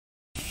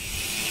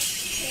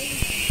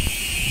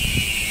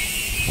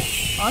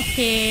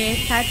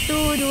Okey, 1,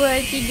 2,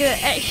 3,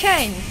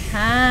 action.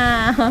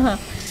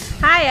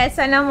 Hai,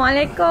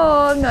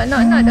 Assalamualaikum.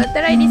 Dr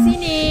Rai di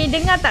sini.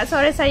 Dengar tak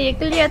suara saya?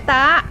 Clear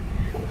tak?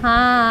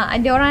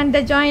 Ada orang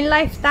dah join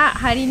live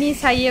tak? Hari ni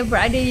saya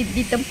berada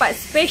di tempat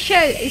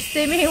special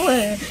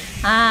istimewa.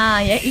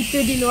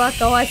 Iaitu di luar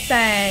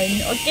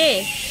kawasan.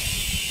 Okey.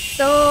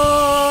 So,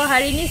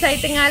 hari ni saya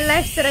tengah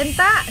live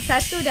serentak.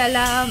 Satu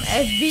dalam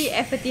FB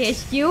Efferty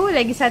HQ,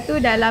 lagi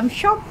satu dalam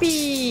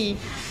Shopee.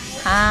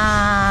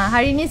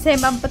 Hari ni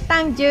sembang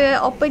petang je,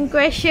 open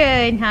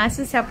question.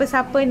 So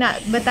siapa-siapa nak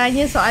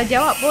bertanya soal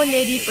jawab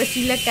boleh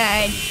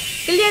dipersilakan.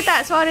 Clear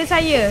tak suara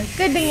saya?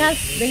 Ke dengar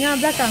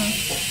belakang?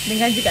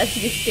 Dengar juga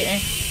sikit-sikit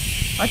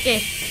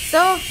Okay.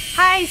 So,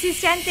 hai sis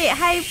cantik.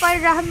 Hai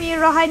Par Rahmi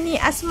Rohani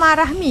Asma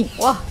Rahmi.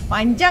 Wah,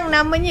 panjang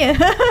namanya.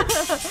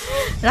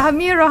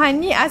 Rahmi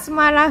Rohani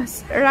Asma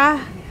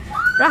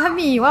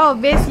Rahmi. Wow,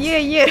 best ya.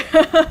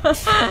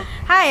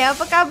 Hai,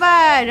 apa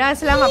khabar?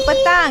 Selamat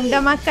petang.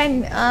 Dah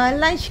makan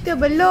lunch ke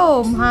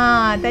belum?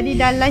 Tadi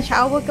dah lunch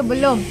hour ke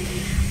belum?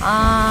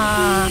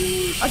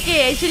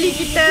 Okay, actually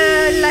kita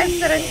live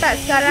serentak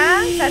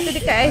sekarang. Satu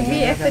dekat FB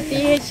Efferty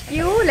HQ,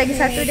 lagi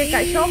satu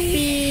dekat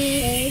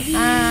Shopee.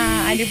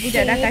 Ada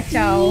budak dah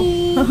kacau.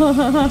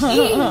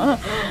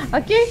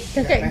 Okay,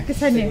 kakak ke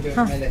sana.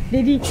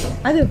 Daddy,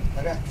 aduh.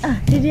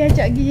 Daddy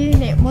ajak pergi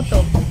naik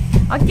motor.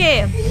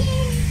 Okay.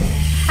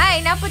 Hai,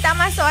 kenapa tak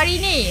masuk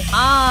hari ni?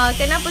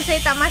 Kenapa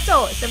saya tak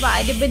masuk? Sebab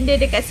ada benda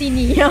dekat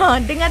sini.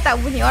 Dengar tak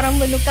bunyi orang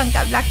menukang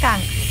kat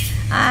belakang?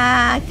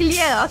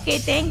 Clear.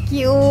 Okay, thank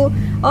you.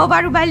 Oh,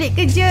 baru balik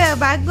kerja.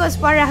 Bagus,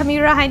 Puan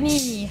Rahmi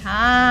Rohani.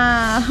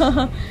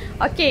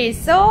 Okay,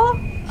 so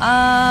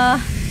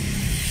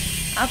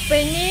apa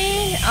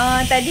ni?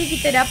 Tadi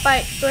kita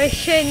dapat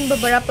question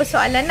beberapa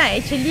soalan lah.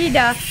 Actually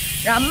dah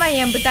ramai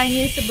yang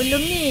bertanya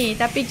sebelum ni,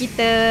 tapi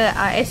kita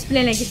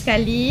explain lagi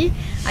sekali.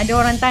 Ada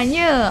orang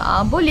tanya,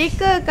 boleh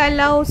ke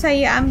kalau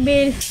saya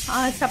ambil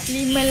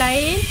suplemen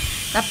lain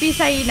tapi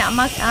saya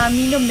nak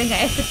minum dengan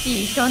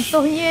Efferty?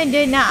 Contohnya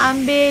dia nak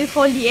ambil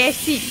folic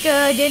acid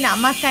ke, dia nak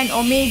makan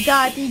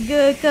omega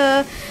 3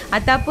 ke,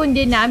 ataupun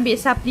dia nak ambil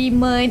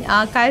suplemen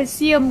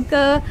kalsium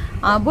ke,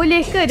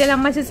 boleh ke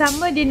dalam masa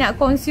sama dia nak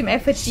consume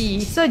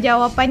Efferty? So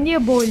jawapan dia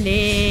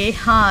boleh.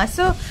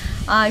 So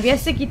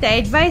biasa kita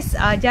advise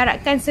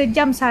jarakkan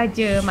sejam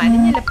saja.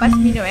 Maknanya lepas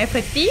minum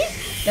Efferty,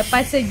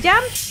 lepas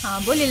sejam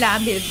bolehlah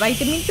ambil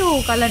vitamin tu.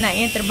 Kalau nak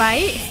yang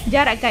terbaik,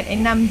 jarakkan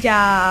 6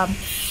 jam.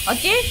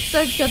 Okay,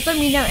 so contoh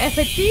minum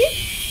Efferty,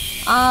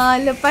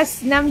 lepas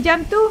 6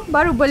 jam tu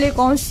baru boleh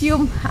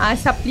consume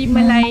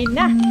suplemen lain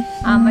lah,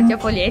 macam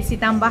folic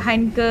acid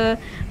tambahan ke.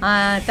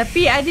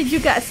 Tapi ada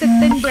juga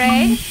certain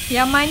brand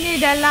yang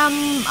mana dalam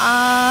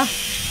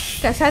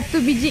kat satu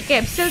biji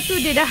kapsul tu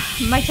dia dah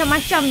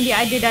macam-macam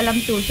dia ada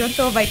dalam tu.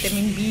 Contoh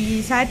vitamin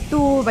B1,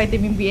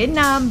 vitamin B6,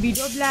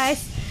 B12.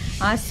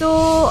 So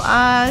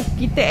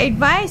kita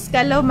advise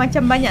kalau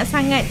macam banyak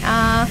sangat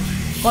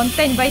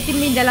konten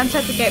vitamin dalam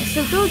satu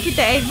kapsul tu,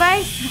 kita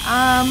advise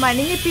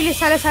maknanya pilih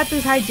salah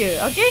satu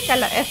saja. Okay,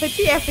 kalau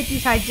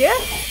Efferty saja.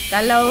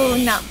 Kalau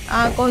nak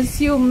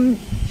consume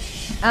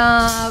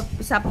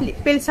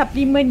pil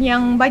suplemen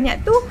yang banyak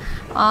tu,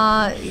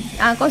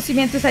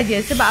 consume yang tu saja.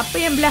 Sebab apa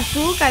yang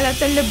berlaku kalau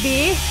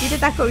terlebih, kita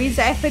takut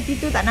result Efferty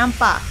tu tak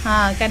nampak.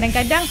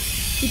 Kadang-kadang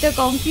kita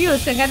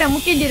confuse. Kadang-kadang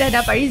mungkin dia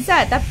dah dapat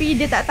result tapi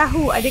dia tak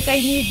tahu adakah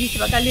ini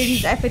disebabkan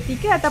result Efferty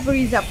ke ataupun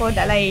result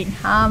produk lain.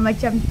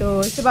 Macam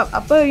tu. Sebab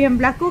apa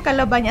yang berlaku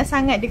kalau banyak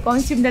sangat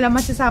dikonsum dalam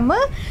masa sama,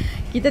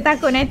 kita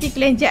takut nanti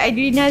kelenjar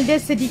adrenal dia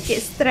sedikit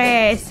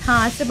stres.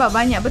 Sebab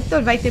banyak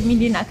betul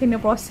vitamin dia nak kena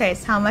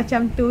proses.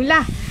 Macam tu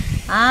lah.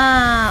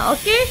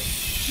 Okay,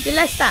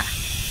 jelas tak?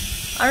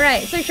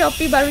 Alright, so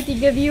Shopee baru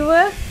 3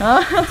 viewer.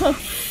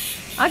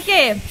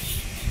 Okay.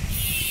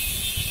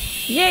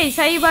 Yay,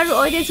 saya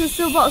baru order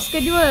susu box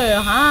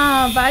kedua.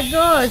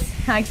 Bagus.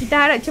 Kita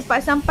harap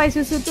cepat sampai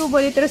susu tu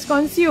boleh terus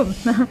consume.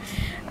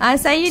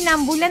 Saya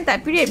 6 bulan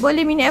tak period,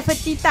 boleh minum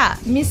Efferty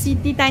tak? Miss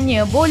Siti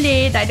tanya.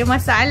 Boleh, tak ada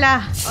masalah.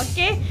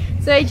 Okay.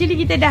 So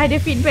actually kita dah ada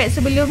feedback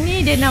sebelum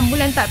ni. Dia 6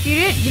 bulan tak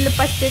period, dia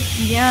lepas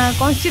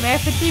consume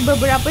Efferty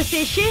beberapa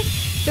session,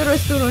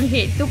 terus turun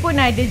head. Tu pun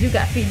ada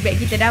juga feedback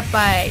kita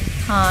dapat.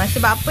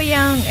 Sebab apa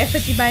yang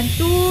Efferty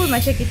bantu,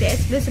 macam kita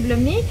explain sebelum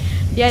ni,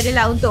 dia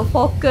adalah untuk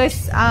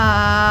fokus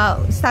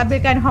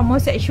stabilkan hormon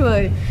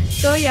seksual.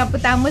 So yang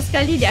pertama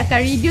sekali, dia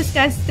akan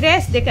reducekan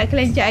stres dekat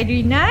kelenjar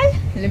adrenal.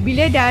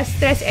 Bila dah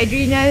stres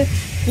adrenal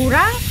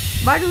kurang,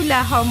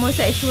 barulah hormon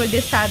seksual dia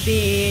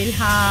stabil.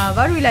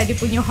 Barulah dia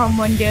punya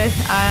hormon dia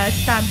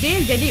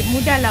stabil. Jadi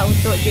mudahlah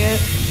untuk dia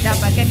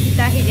dapatkan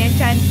kita head yang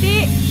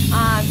cantik.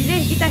 Bila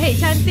kita head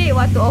cantik,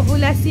 waktu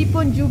ovulasi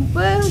pun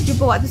jumpa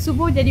waktu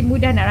subuh, jadi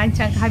mudah nak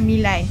rancang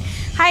kehamilan.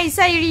 Hai,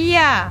 saya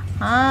Ria.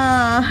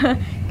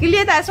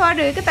 Clear tak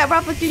suara ke? Tak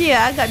berapa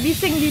clear, agak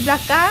bising di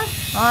belakang.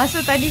 So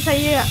tadi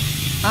saya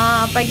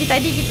pagi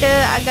tadi kita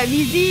agak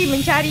busy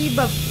mencari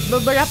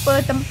beberapa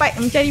tempat,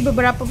 mencari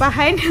beberapa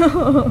bahan.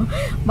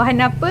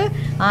 Bahan apa?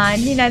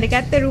 Ni lah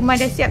dia kata rumah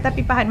dah siap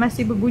tapi pahat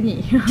masih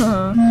berbunyi.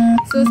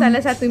 So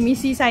salah satu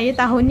misi saya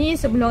tahun ni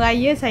sebelum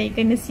raya saya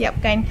kena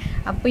siapkan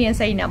apa yang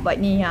saya nak buat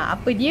ni.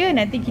 Apa dia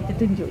nanti kita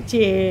tunjuk.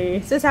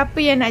 So siapa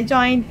yang nak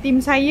join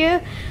team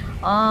saya,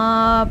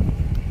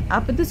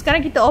 sekarang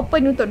kita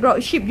open untuk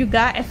dropship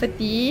juga,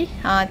 Efferty.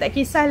 Tak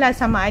kisahlah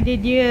sama ada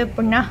dia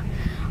pernah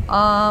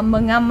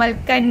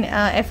mengamalkan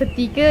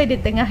Efferty ke, dia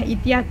tengah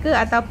ikhtiar ke,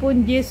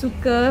 ataupun dia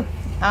suka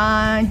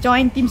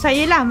join team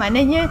saya lah.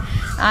 Maknanya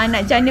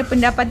nak jana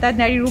pendapatan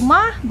dari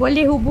rumah,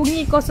 boleh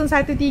hubungi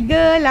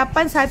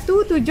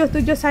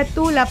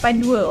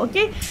 013-8177-182.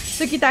 Okay,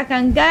 so kita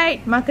akan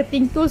guide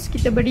marketing tools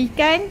kita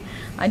berikan,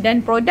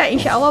 dan produk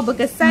insya-Allah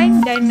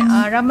berkesan dan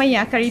ramai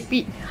yang akan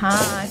repeat.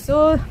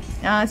 So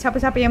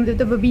siapa-siapa yang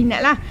betul-betul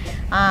berminat lah.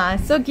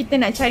 So kita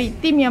nak cari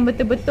team yang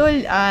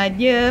betul-betul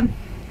dia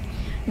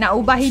nak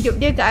ubah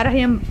hidup dia ke arah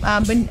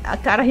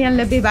yang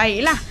lebih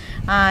baik lah.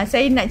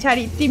 Saya nak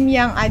cari tim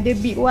yang ada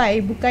big why,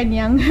 bukan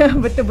yang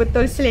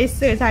betul-betul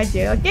selesa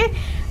saja. Okay.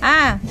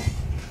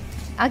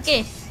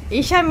 Okay,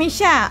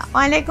 Misha,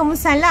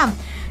 Waalaikumsalam.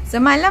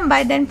 Semalam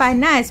badan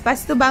panas,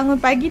 lepas tu bangun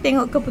pagi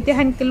tengok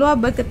keputihan keluar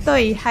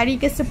berketoi. Hari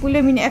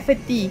ke-10 minum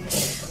Efferty.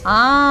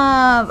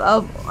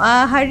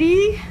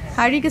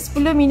 Hari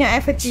ke-10 minum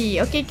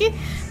Efferty. Okay.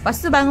 Lepas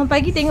tu bangun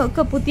pagi tengok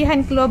keputihan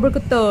keluar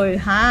berketul.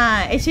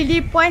 Actually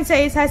puan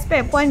saya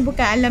suspect puan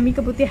bukan alami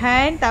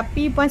keputihan,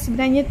 tapi puan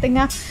sebenarnya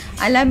tengah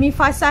alami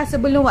fasa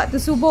sebelum waktu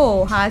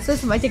subuh. So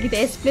macam kita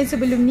explain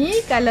sebelum ni,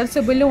 kalau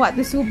sebelum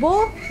waktu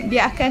subuh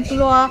dia akan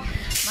keluar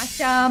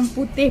macam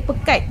putih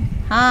pekat.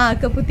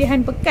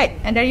 Keputihan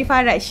pekat dari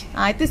Faraj.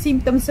 Itu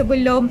simptom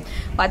sebelum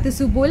waktu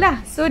subuh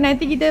lah. So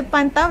nanti kita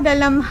pantau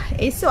dalam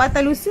esok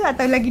atau lusa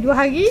atau lagi 2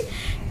 hari.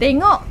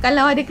 Tengok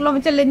kalau ada keluar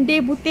macam lendir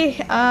putih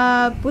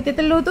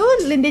telur tu,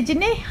 lendir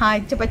jenis,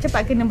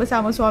 cepat-cepat kena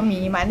bersama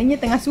suami. Maknanya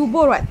tengah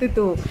subur waktu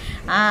tu.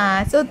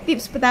 So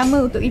tips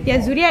pertama untuk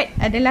ikhtiar zuriat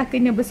adalah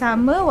kena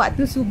bersama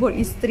waktu subur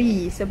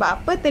isteri.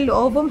 Sebab apa? Telur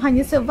ovum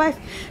hanya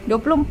survive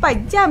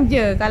 24 jam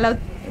je. Kalau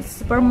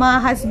sperma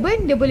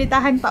husband dia boleh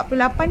tahan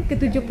 48 ke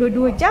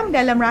 72 jam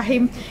dalam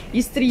rahim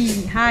isteri.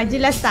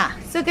 Jelas tak?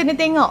 So kena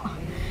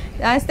tengok.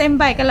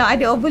 Standby kalau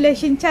ada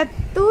ovulation chart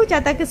tu,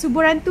 carta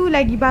kesuburan tu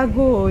lagi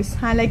bagus,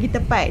 lagi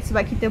tepat,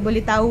 sebab kita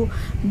boleh tahu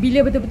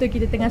bila betul-betul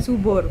kita tengah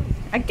subur.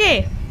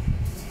 Okay,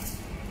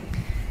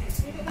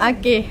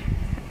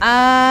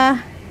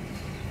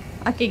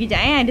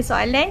 kejap ada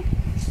soalan.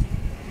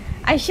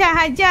 Aisyah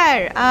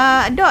Hajar,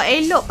 dok,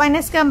 elok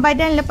panaskan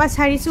badan lepas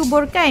hari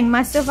subur kan?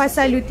 Masa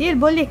fasa luteal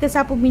boleh ke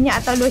sapu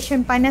minyak atau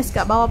lotion panas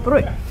kat bawah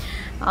perut?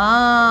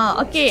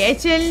 Okay,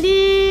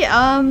 actually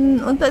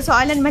untuk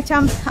soalan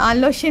macam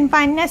lotion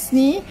panas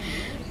ni,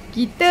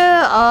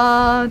 kita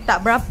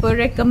tak berapa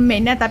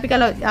recommend lah. Tapi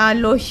kalau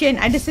lotion,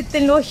 ada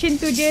certain lotion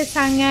tu dia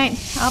sangat,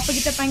 apa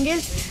kita panggil,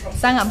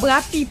 sangat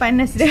berapi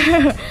panas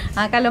dia.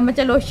 Kalau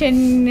macam lotion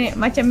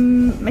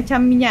macam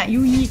minyak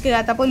yui ke,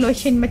 ataupun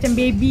lotion macam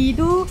baby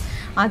tu,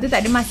 tu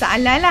tak ada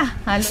masalah lah.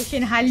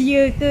 Lotion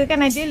Halia ke,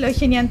 kan ada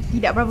lotion yang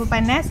tidak berapa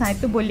panas,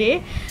 itu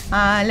boleh.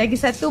 Lagi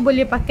satu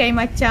boleh pakai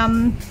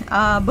macam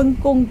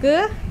bengkung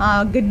ke,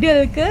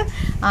 gedel ke,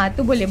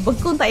 tu boleh.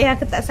 Bengkung tak payah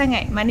ketat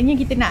sangat, maknanya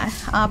kita nak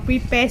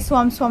prepare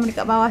suam-suam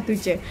dekat bawah tu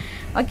je.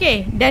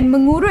 Okay, dan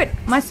mengurut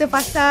masa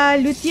fasa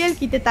luteal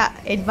kita tak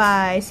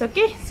advise.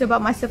 Okay, sebab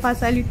masa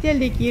fasa luteal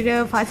dia kira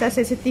fasa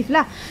sensitif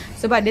lah,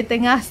 sebab dia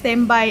tengah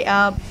standby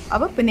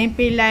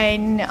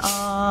penempelan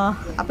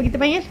apa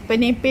kita panggil,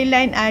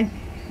 penempelan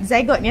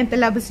zygote yang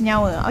telah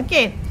bersenyawa.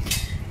 Okay,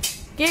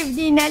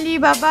 Kevdi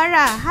Nali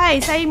Barbara, hai,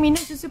 saya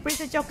minum susu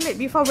perisa coklat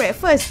before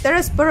breakfast,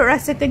 terus perut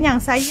rasa kenyang.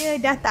 Saya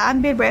dah tak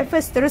ambil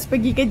breakfast, terus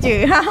pergi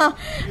kerja.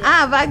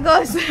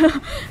 Bagus.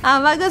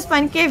 Bagus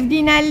Pan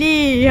Kevdi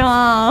Nali.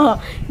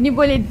 Ni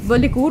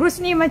boleh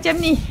kurus ni macam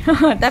ni.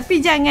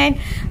 Tapi jangan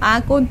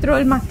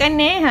kontrol makan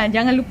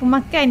jangan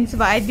lupa makan,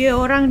 sebab ada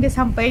orang dia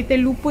sampai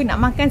terlupa nak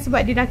makan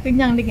sebab dia dah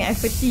kenyang dengan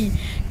Efferty.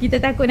 Kita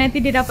takut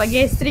nanti dia dapat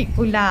gastrik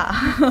pula.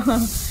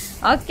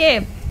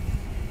 Okay,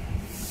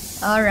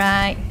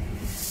 alright.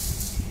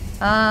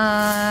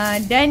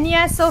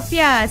 Dania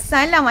Sofia,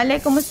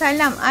 Assalamualaikum.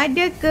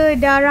 Ada ke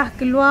darah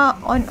keluar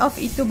on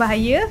off itu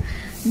bahaya?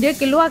 Dia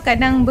keluar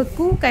kadang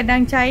beku,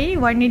 kadang cair,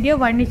 warna dia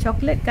warna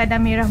coklat,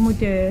 kadang merah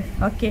muda.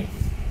 Okey.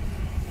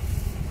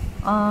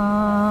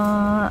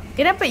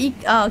 Kenapa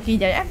okey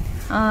jap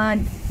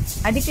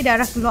ada ke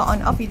darah keluar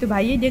on off itu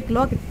bahaya? Dia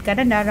keluar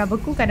kadang darah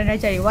beku, kadang darah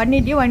cair,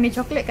 warna dia warna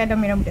coklat, kadang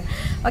merah muda.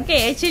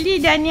 Okey, actually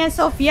Dania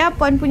Sofia,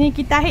 puan punya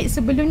kita haid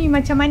sebelum ni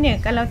macam mana?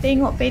 Kalau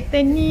tengok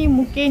pattern ni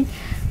mungkin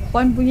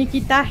puan punya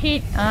kita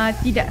haid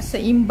tidak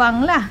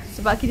seimbang lah,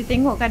 sebab kita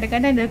tengok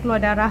kadang-kadang dia keluar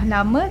darah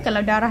lama.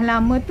 Kalau darah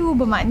lama tu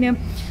bermakna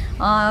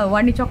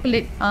warna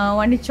coklat,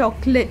 warna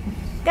coklat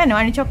kan,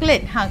 warna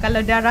coklat.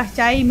 Kalau darah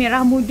cair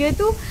merah muda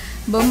tu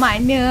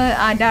bermakna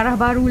darah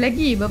baru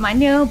lagi,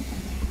 bermakna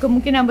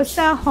kemungkinan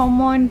besar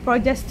hormon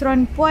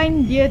progesteron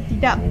puan dia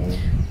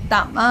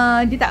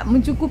tak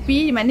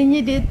mencukupi,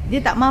 maknanya dia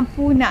tak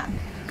mampu nak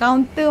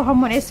counter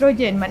hormon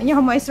estrogen. Maknanya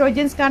hormon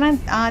estrogen sekarang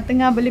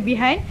tengah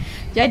berlebihan.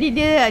 Jadi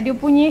dia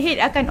punya head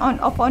akan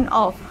on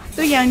off.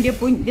 Tu yang dia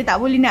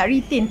tak boleh nak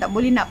retain, tak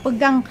boleh nak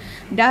pegang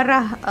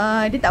darah,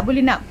 dia tak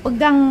boleh nak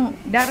pegang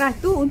darah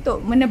tu untuk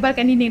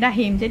menebalkan dinding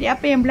rahim. Jadi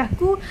apa yang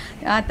berlaku,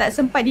 tak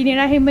sempat dinding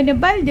rahim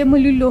menebal, dia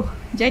meluluh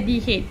jadi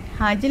head.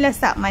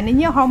 Jelas tak?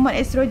 Maknanya hormon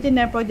estrogen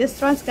dan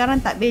progesteron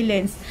sekarang tak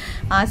balance.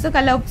 So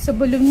kalau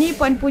sebelum ni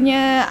puan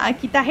punya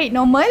kita head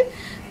normal,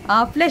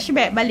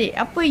 flashback balik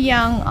apa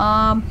yang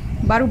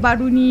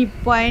baru-baru ni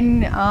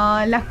puan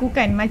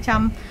lakukan.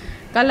 Macam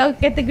kalau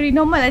kategori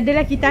normal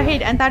adalah kita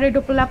head antara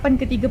 28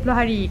 ke 30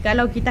 hari.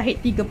 Kalau kita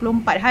head 34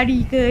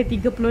 hari ke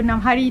 36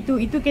 hari tu,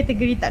 itu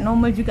kategori tak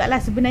normal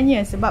jugalah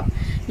sebenarnya. Sebab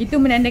itu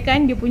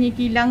menandakan dia punya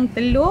kilang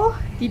telur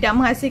tidak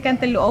menghasilkan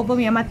telur ovum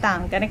yang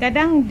matang.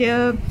 Kadang-kadang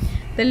dia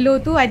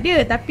telur tu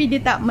ada tapi dia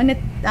tak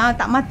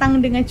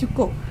matang dengan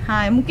cukup.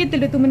 Mungkin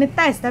telur tu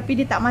menetas tapi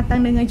dia tak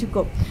matang dengan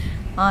cukup.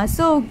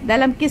 So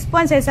dalam kes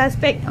puan saya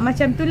suspek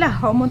macam itulah,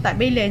 hormon tak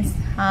balance.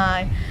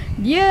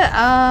 Dia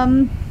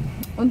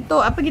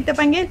untuk apa kita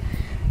panggil,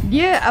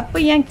 dia apa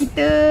yang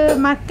kita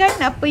makan,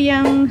 apa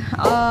yang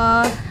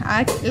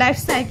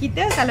lifestyle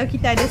kita, kalau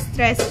kita ada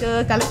stres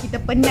ke, kalau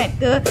kita penat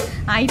ke,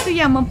 itu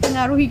yang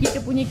mempengaruhi kita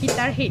punya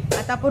ikhtiar head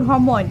ataupun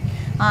hormon.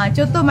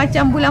 Contoh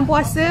macam bulan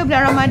puasa,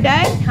 bulan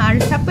Ramadan,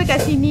 siapa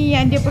kat sini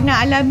yang dia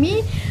pernah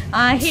alami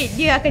head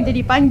dia akan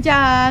jadi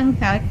panjang,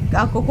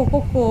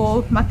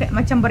 koko-koko,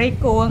 macam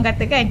berekor orang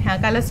kata kan.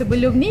 Kalau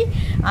sebelum ni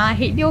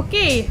head dia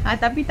okey,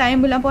 tapi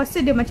time bulan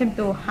puasa dia macam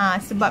tu.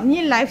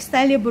 Sebabnya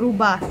lifestyle dia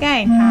berubah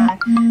kan.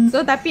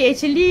 So tapi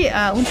actually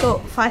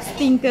untuk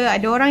fasting ke,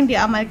 ada orang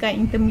dia amalkan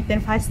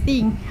intermittent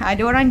fasting, ada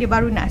orang dia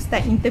baru nak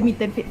start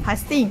intermittent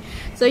fasting.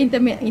 So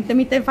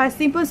intermittent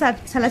fasting pun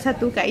salah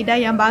satu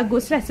kaedah yang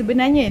bagus lah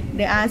sebenarnya.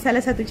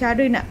 Salah satu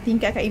cara nak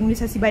tingkatkan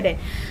imunisasi badan.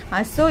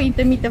 So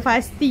intermittent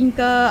fasting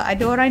ke,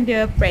 ada orang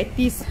dia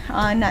praktis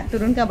nak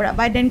turunkan berat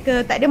badan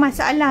ke, tak ada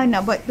masalah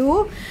nak buat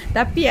tu.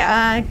 Tapi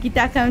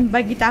kita akan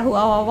bagi tahu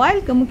awal-awal,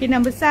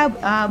 kemungkinan besar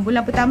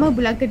bulan pertama,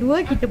 bulan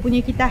kedua kita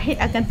punya ikhtiar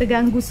head akan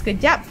terganggu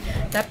sekejap,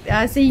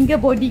 sehingga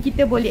body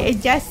kita boleh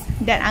adjust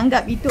dan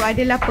anggap itu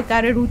adalah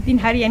perkara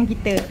rutin harian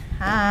kita.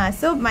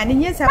 So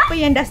maknanya siapa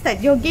yang dah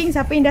start jogging,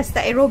 siapa yang dah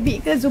start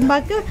aerobik ke,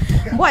 zumba ke,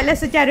 buatlah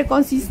secara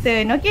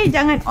konsisten. Okay,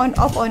 jangan on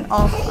off.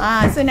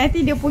 So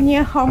nanti dia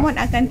punya hormon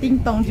akan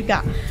tingtong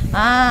juga.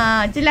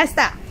 Jelas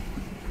tak?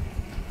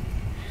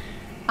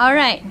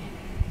 Alright.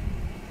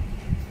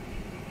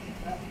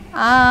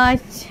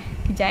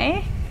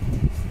 Kejap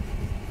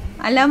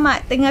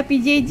Alamak, tengah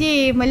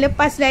PJJ,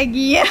 melepas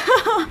lagi.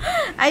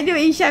 Aduh,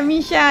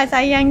 Misha,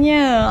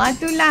 sayangnya.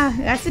 Itulah,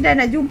 rasa dah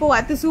nak jumpa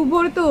waktu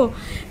subuh tu.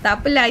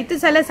 Tak apalah, itu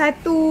salah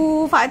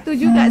satu faktor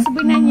juga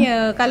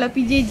sebenarnya. Kalau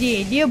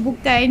PJJ, dia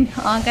bukan,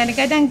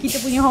 kadang-kadang kita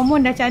punya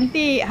hormon dah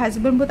cantik,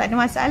 husband pun tak ada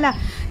masalah.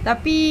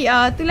 Tapi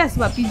itulah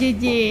sebab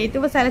PJJ.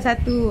 Itu pun salah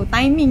satu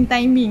timing.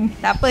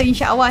 Tak apa,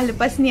 insyaAllah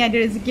lepas ni ada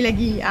rezeki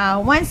lagi.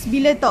 Once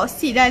bila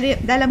toksik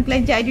dalam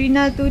kelenjar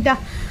adrenal tu dah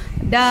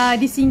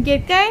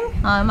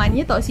disingkirkan,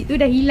 maknanya toksik tu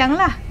dah hilang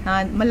lah.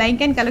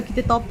 Melainkan kalau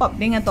kita top up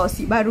dengan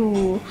toksik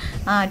baru.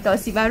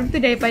 Toksik baru tu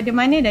daripada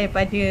mana?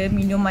 Daripada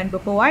minuman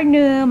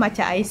berpewarna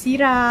macam air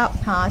sirap.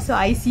 So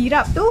air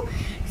sirap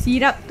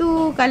tu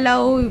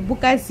kalau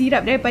bukan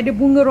sirap daripada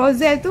bunga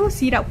roselle tu,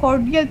 sirap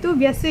cordial tu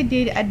biasa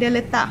dia ada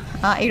letak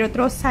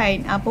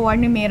erythrocyte,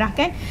 pewarna merah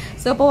kan.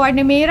 So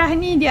pewarna merah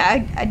ni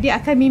dia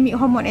akan mimik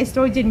hormon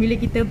estrogen bila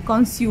kita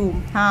consume.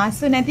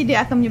 So nanti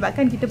dia akan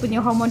menyebabkan kita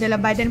punya hormon dalam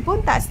badan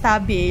pun tak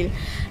stabil.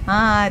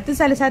 Tu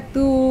salah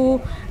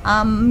satu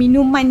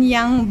minuman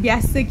yang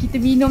biasa kita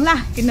minum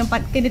lah. Kena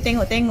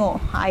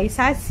tengok-tengok. Air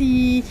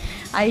sasi,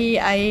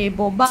 air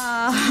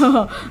boba,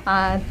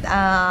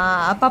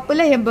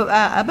 apa-apalah yang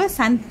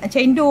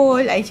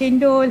cendol, air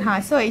cendol.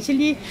 So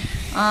actually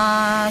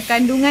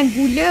kandungan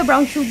gula,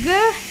 brown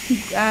sugar,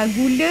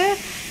 gula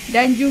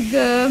dan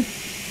juga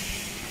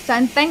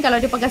santan. Kalau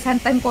dia pakai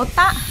santan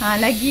kotak,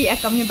 lagi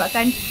akan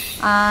menyebabkan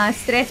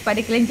stres pada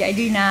kelenjar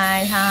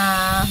adrenal.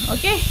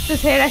 Okay, so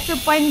saya rasa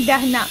puan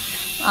dah nak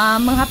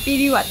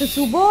menghampiri waktu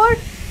subuh.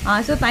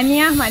 So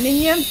tahniah,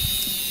 maknanya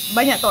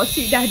banyak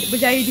toksik dah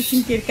berjaya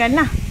disingkirkan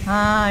lah.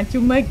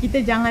 Cuma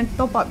kita jangan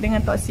top up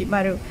dengan toksik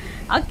baru.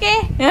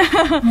 Okay.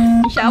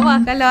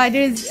 InsyaAllah kalau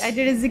ada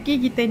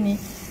rezeki kita ni.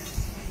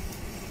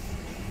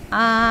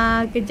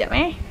 Kejap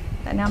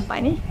tak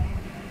nampak ni.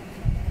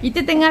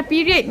 Kita tengah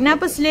period,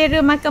 kenapa selera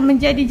makan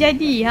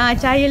menjadi-jadi?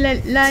 Cahaya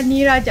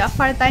Nira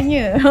Jaafar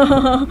tanya.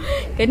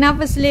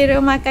 Kenapa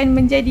selera makan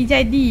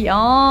menjadi-jadi?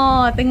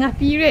 Tengah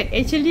period.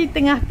 Actually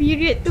tengah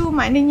period tu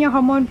maknanya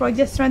hormon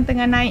progesteron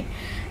tengah naik.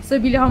 So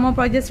bila hormon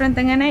progesteron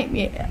tengah naik,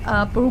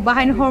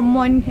 perubahan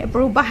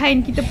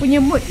kita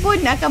punya mood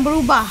pun akan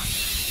berubah.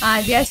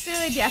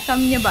 Biasa dia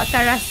akan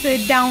menyebabkan rasa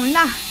down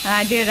lah.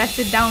 Dia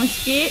rasa down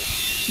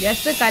sikit.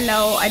 Biasa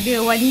kalau ada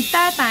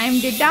wanita,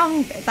 time dia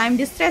down, time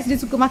dia stress, dia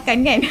suka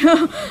makan kan.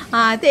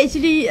 Tu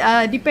actually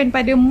depend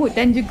pada mood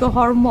dan juga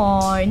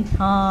hormon.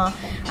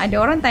 Ada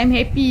orang time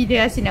happy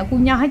dia asyik nak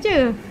kunyah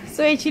je.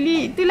 So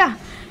actually itulah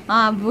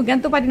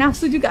Bergantung pada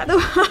nafsu juga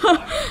tu.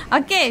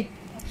 Okey.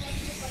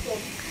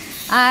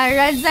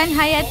 Razan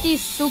Hayati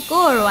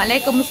Syukur,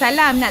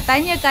 Waalaikumsalam. Nak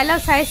tanya kalau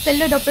saiz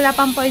telur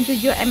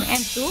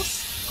 28.7mm tu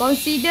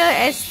consider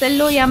as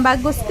telur yang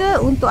bagus ke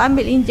untuk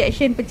ambil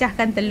injection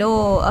pecahkan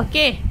telur?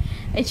 Okey.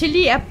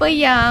 Actually apa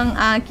yang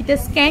kita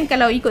scan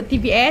kalau ikut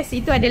TBS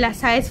itu adalah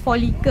saiz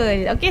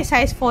folikel. Okey,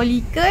 saiz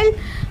folikel.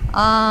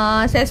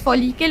 Saiz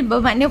folikel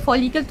bermakna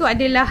folikel tu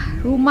adalah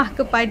rumah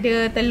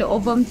kepada telur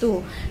ovum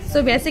tu.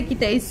 So biasa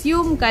kita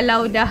assume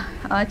kalau dah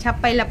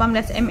capai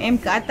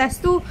 18mm ke atas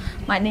tu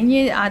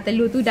maknanya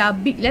telur tu dah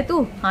big lah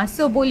tu.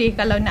 So boleh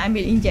kalau nak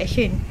ambil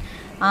injection.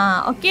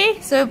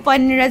 Okay, so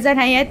Puan Razan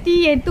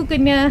Hayati yang tu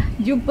kena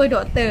jumpa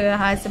doktor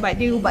sebab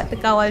dia ubat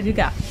terkawal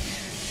juga.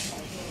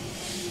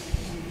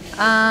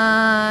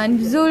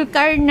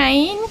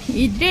 Zulkarnain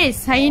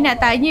Idris, saya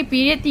nak tanya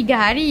period 3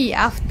 hari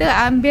after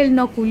ambil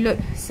no kulut.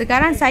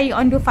 Sekarang saya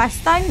on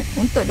Dufaston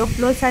untuk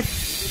 21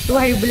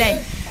 hari bulan.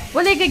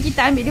 Bolehkah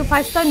kita ambil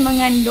Dufaston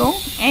mengandung?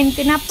 And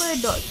kenapa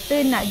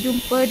doktor nak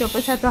jumpa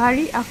 21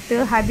 hari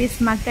after habis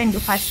makan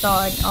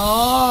Dufaston?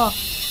 Oh,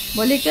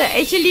 boleh ke?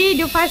 Actually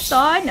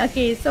Dufaston,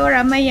 okay, so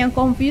ramai yang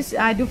confused.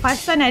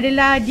 Dufaston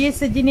adalah dia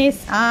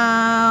sejenis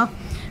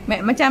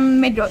macam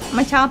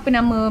apa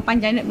nama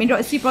panjang,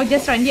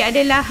 medroxyprogesterone. Dia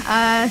adalah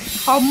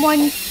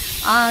hormon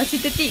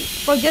sintetik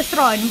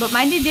progesteron.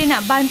 Bermakna dia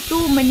nak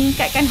bantu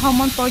meningkatkan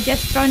hormon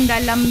progesteron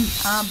dalam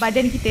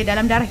badan kita,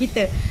 dalam darah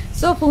kita.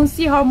 So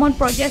fungsi hormon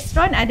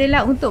progesteron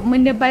adalah untuk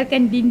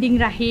menebalkan dinding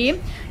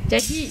rahim.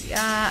 Jadi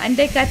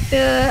andai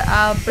kata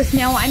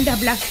persenyawaan dah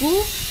berlaku,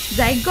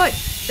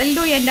 zygote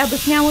telur yang dah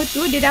bersenyawa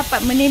tu dia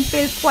dapat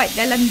menempel kuat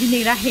dalam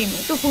dinding rahim.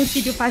 Itu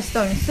fungsi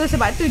Dufaston. So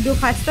sebab tu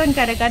Dufaston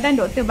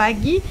kadang-kadang doktor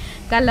bagi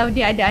kalau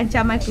dia ada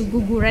ancaman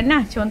keguguran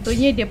lah.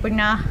 Contohnya dia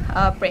pernah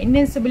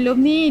pregnant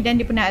sebelum ni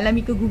dan dia pernah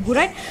alami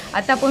keguguran,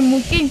 ataupun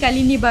mungkin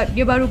kali ni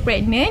dia baru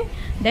pregnant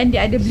dan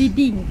dia ada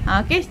bleeding.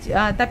 Okay,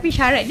 tapi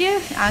syarat dia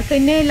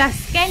kena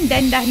last scan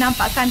dan dah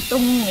nampak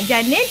kantung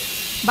janin,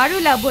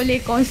 barulah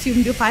boleh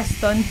consume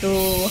Dufaston tu.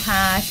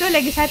 So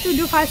lagi satu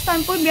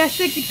Dufaston pun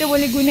biasa kita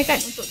boleh gunakan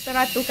untuk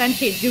teraturkan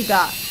head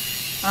juga.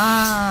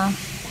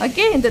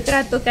 Okay, untuk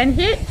teraturkan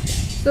head.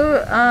 So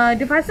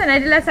Dufaston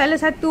adalah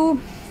salah satu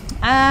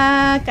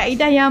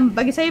kaedah yang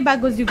bagi saya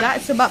bagus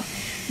juga sebab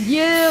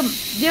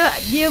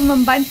dia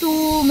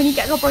membantu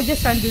meningkatkan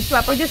progesteron tu.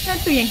 Sebab progesteron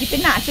tu yang kita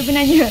nak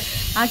sebenarnya.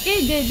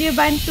 Okay, dia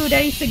bantu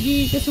dari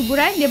segi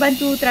kesuburan, dia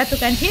bantu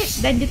teraturkan head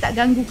dan dia tak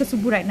ganggu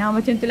kesuburan.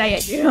 Macam tu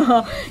layak dia.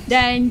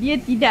 Dan dia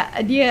tidak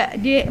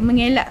dia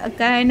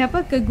mengelakkan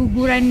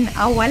keguguran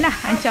awal lah,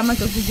 ancaman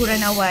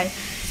keguguran awal.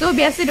 So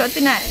biasa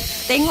doktor nak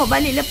tengok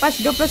balik lepas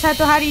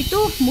 21 hari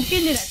tu,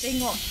 mungkin dia nak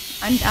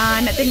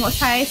tengok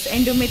saiz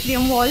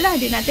endometrium wall lah,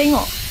 dia nak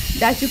tengok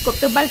dah cukup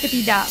tebal ke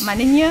tidak.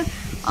 Maknanya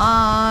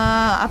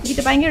apa kita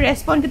panggil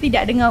respon ke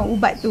tidak dengan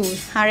ubat tu.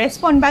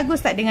 Respon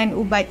bagus tak dengan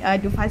ubat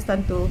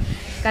Dufaston tu.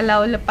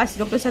 Kalau lepas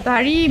 21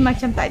 hari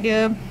macam tak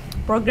ada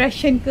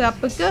progression ke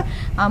apa ke,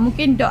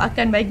 mungkin dok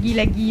akan bagi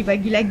lagi.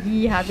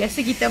 Biasa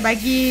kita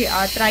bagi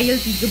trial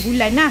 3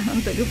 bulan lah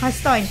untuk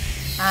Dufaston.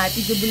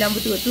 3 bulan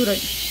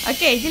berturut-turut.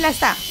 Okay, jelas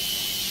tak?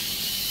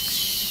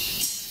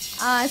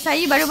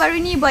 Saya baru-baru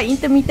ni buat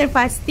intermittent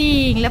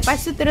fasting.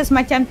 Lepas tu terus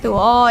macam tu.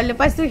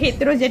 Lepas tu head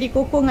terus jadi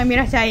kokong dengan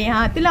merah cair.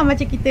 Itulah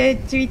macam kita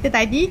cerita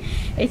tadi.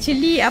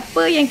 Actually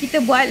apa yang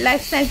kita buat,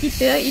 lifestyle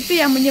kita, itu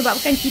yang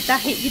menyebabkan kita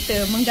head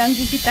kita,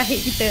 mengganggu kita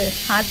head kita.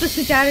 Tu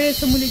secara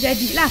semula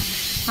jadilah.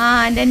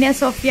 Dan yang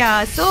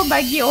Sofia. So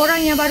bagi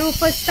orang yang baru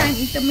first time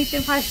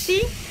intermittent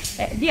fasting,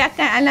 dia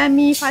akan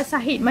alami fasa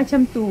head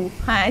macam tu.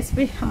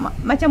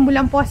 Macam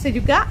bulan puasa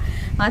juga.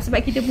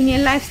 Sebab kita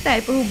punya lifestyle,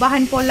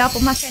 perubahan pola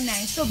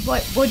pemakanan. So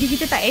body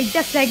kita tak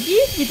adjust lagi.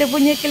 Kita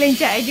punya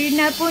kelenjar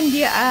adrenal pun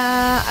dia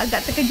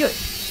agak terkejut,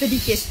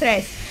 sedikit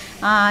stres.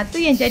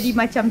 Tu yang jadi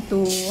macam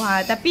tu.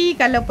 Tapi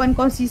kalau pun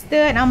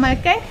konsisten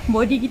amalkan,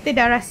 body kita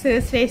dah rasa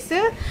selesa,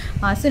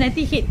 so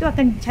nanti head tu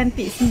akan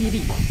cantik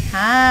sendiri.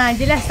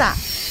 Jelas tak?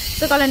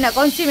 So kalau nak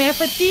consume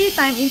Efferty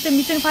time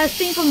intermittent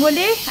fasting pun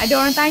boleh. Ada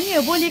orang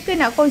tanya, boleh ke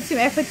nak consume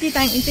Efferty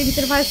time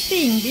intermittent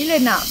fasting? Bila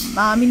nak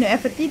minum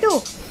Efferty tu?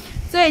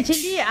 So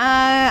actually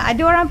ada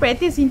orang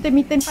practice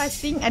intermittent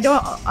fasting. Ada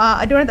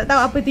orang tak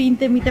tahu apa tu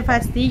intermittent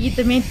fasting.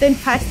 Intermittent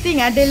fasting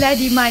adalah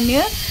di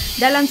mana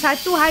dalam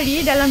satu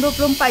hari, dalam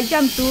 24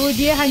 jam tu,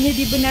 dia hanya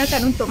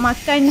dibenarkan untuk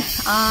makan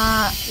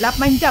 8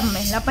 jam.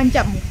 8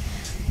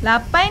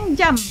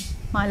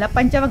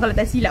 jam kalau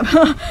tak silap.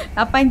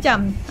 8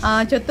 jam.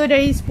 Contoh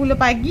dari 10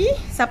 pagi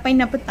sampai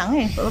 6 petang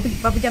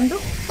berapa jam tu?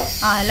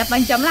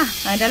 8 jam lah.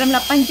 Dalam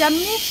 8 jam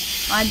ni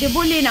dia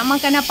boleh nak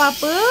makan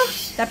apa-apa,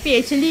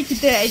 tapi actually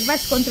kita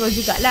advise kontrol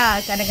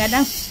jugalah.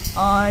 Kadang-kadang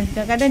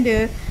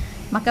dia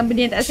makan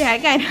benda yang tak sihat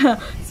kan.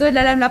 So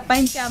dalam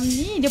 8 jam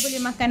ni dia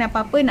boleh makan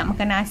apa-apa, nak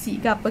makan nasi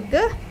ke apa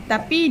ke,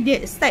 Tapi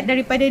dia start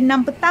daripada 6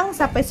 petang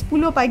sampai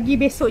 10 pagi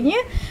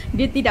besoknya,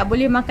 dia tidak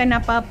boleh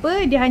makan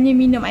apa-apa, dia hanya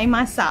minum air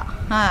masak.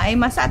 Air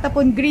masak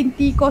ataupun green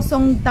tea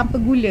kosong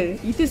tanpa gula.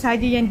 Itu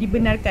sahaja yang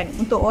dibenarkan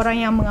untuk orang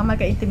yang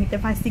mengamalkan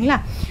intermittent fasting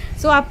lah.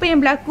 So apa yang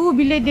berlaku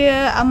bila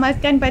dia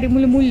amalkan pada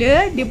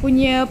mula-mula, dia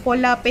punya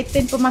pola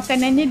pattern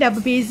pemakanannya dah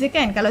berbeza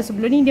kan. Kalau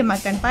sebelum ni dia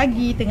makan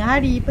pagi, tengah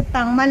hari,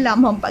 petang,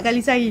 malam 4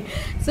 kali sehari.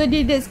 So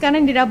dia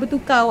sekarang dia dah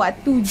bertukar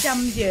waktu jam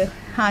je.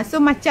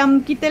 So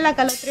macam kita lah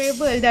kalau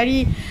travel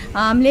dari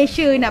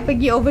Malaysia nak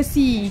pergi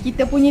overseas,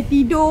 kita punya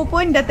tidur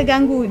pun dah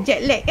terganggu,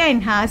 jet lag kan.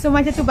 So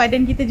macam tu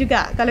badan kita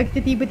juga. Kalau kita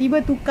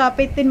tiba-tiba tukar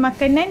pattern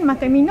makanan,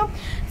 makan minum,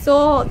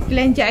 so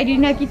kelenjar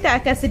adrenal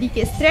kita akan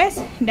sedikit stres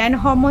dan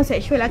hormon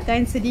seksual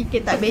akan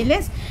sedikit tak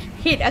balance.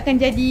 Head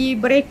akan jadi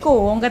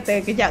berekor, orang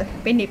kata kejap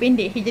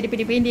pendek-pendek, head jadi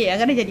pendek-pendek,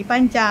 kadang-kadang jadi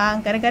panjang,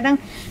 kadang-kadang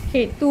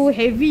head tu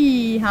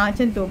heavy,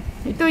 macam tu.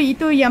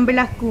 Itu yang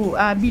berlaku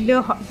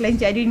bila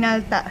kelenjar adrenal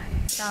tak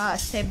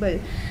stable.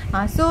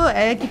 So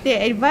kita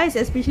advise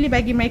especially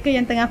bagi mereka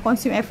yang tengah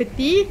consume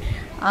Efferty,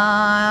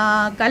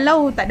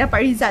 kalau tak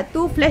dapat result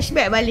tu,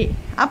 flashback balik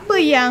apa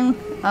yang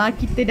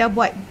kita dah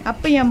buat,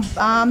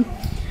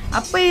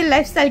 apa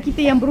lifestyle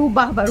kita yang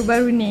berubah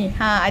baru-baru ni.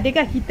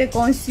 Adakah kita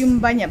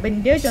consume banyak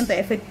benda, contoh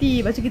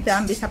Efferty, lepas tu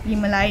kita ambil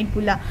suplemen lain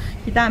pula,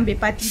 kita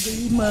ambil parti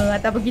berlima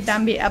ataupun kita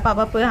ambil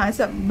apa-apa.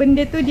 So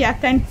benda tu dia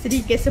akan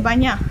sedikit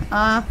sebanyak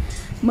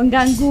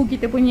mengganggu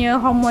kita punya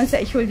hormon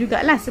seksual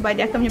jugalah, sebab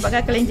dia akan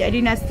menyebabkan kelenjar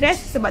adrenal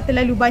stres sebab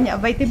terlalu banyak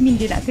vitamin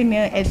dia nak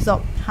kena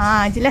absorb.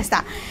 Jelas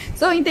tak?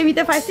 So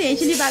intermittent fasting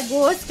actually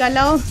bagus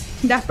kalau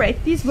dah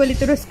praktis, boleh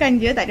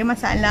teruskan je, tak ada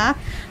masalah.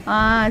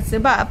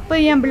 Sebab apa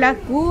yang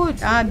berlaku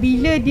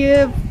bila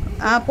dia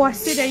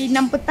puasa dari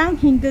 6 petang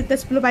hingga ke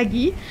 10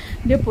 pagi,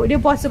 dia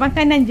puasa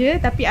makanan je,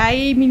 tapi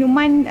air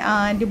minuman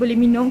dia boleh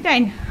minum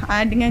kan,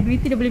 dengan green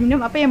tea dia boleh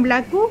minum. Apa yang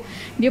berlaku,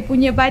 dia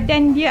punya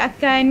badan dia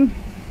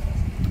akan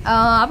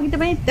apa kita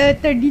panggil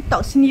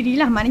terdetox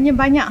sendirilah, maknanya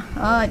banyak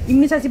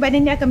imunisasi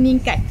badan dia akan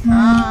meningkat.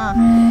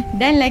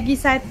 Dan lagi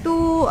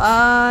satu,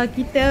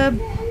 kita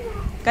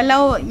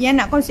kalau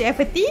yang nak konsum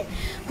Efferty,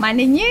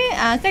 maknanya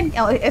kan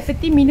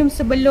Efferty minum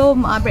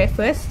sebelum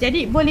breakfast,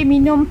 jadi boleh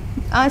minum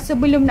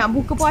sebelum nak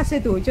buka puasa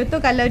tu. Contoh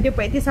kalau dia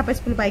praktis sampai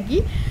 10 pagi,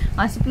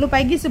 10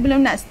 pagi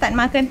sebelum nak start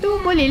makan tu,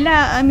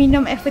 bolehlah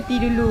minum Efferty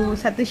dulu,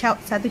 satu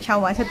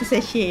cawan, satu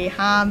sachet.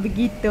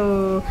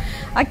 Begitu.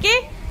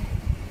 Okay,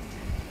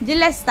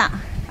 jelas tak?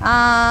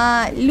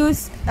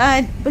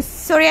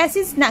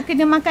 Psoriasis nak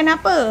kena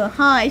makan apa?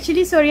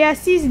 Actually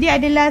psoriasis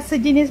dia adalah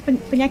sejenis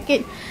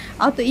penyakit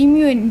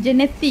autoimun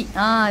genetik.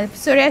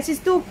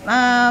 Psoriasis tu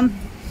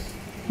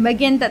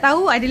bagi yang tak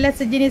tahu adalah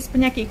sejenis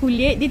penyakit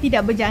kulit. Dia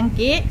tidak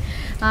berjangkit,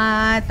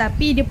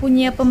 tapi dia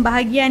punya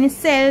pembahagian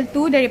sel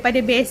tu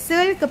daripada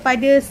basal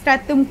kepada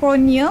stratum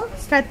corneal,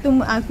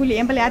 stratum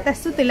kulit yang paling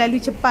atas tu terlalu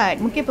cepat.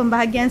 Mungkin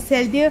pembahagian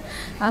sel dia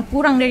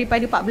kurang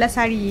daripada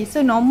 14 hari. So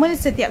normal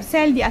setiap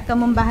sel dia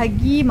akan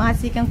membahagi,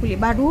 menghasilkan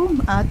kulit baru,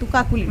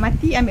 tukar kulit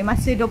mati, ambil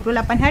masa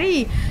 28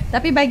 hari.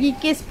 Tapi bagi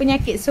kes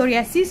penyakit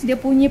psoriasis, dia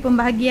punya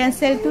pembahagian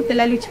sel tu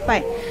terlalu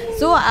cepat.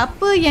 So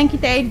apa yang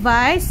kita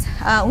advise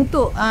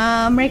untuk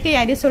mereka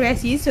yang ada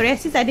psoriasis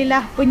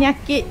adalah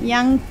penyakit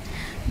yang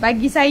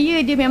bagi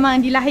saya dia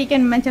memang dilahirkan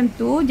macam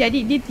tu.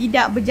 Jadi dia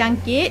tidak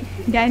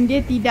berjangkit dan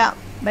dia tidak,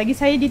 bagi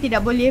saya dia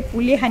tidak boleh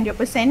pulih 100%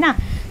 lah.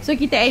 So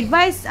kita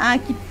advise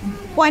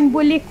puan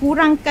boleh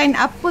kurangkan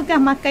apakah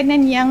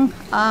makanan yang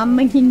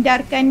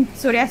menghindarkan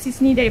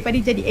psoriasis ni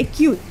daripada jadi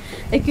acute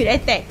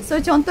attack.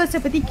 So contoh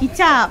seperti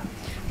kicap.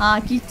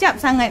 Kicap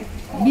sangat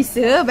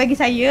bisa bagi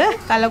saya.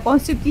 Kalau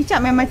konsum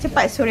kicap memang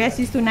cepat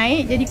psoriasis tu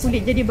naik, jadi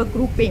kulit jadi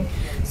berkeruping.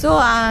 So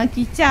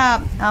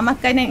kicap,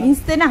 makanan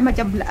instan lah,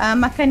 macam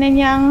makanan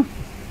yang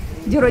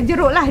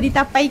jeruk-jeruk lah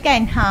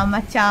ditapaikan,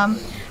 macam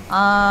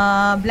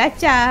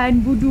belacan,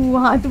 budu,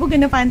 tu pun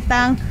kena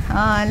pantang.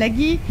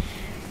 Lagi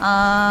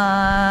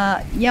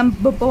yang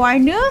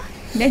berpewarna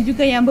dan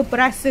juga yang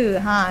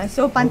berperasa,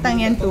 so pantang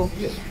yang tu.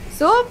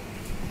 So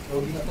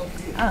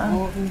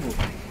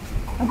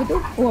apa tu?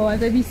 Oh,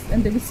 hantar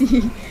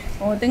besi.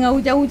 Oh, tengah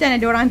hujan-hujan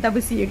ada orang hantar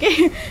besi.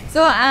 Okay.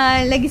 So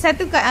lagi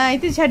satu,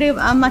 itu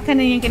cara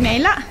makanan yang kena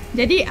elak.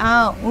 Jadi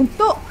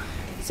untuk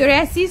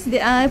psoriasis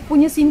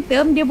punya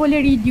simptom, dia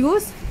boleh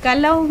reduce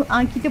kalau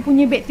kita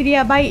punya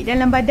bakteria baik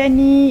dalam badan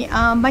ni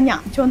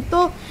banyak.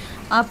 Contoh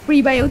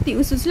prebiotik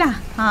usus lah.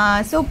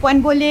 So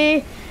puan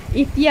boleh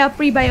ikhtiar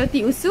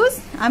prebiotik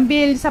usus,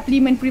 ambil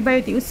suplemen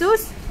prebiotik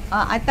usus,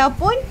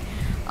 ataupun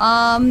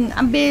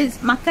ambil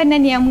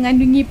makanan yang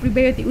mengandungi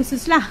prebiotik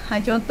usus lah.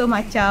 Contoh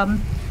macam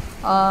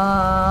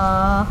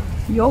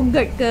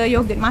yogurt ke,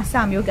 yogurt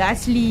masam, yogurt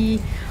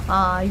asli.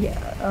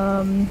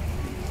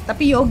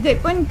 Tapi yogurt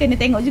pun kena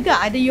tengok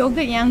juga. Ada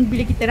yogurt yang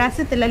bila kita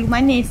rasa terlalu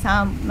manis,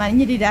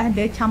 maknanya dia dah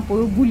ada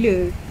campur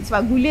gula.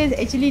 Sebab gula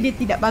actually dia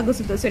tidak bagus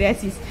untuk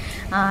psoriasis.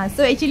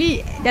 So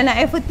actually dalam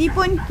Efferty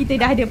pun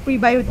kita dah ada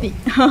prebiotik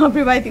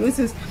prebiotik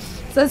usus.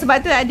 So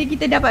sebab tu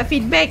kita dapat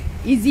feedback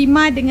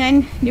eczema dengan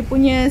dia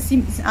punya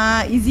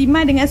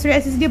eczema dengan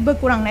psoriasis dia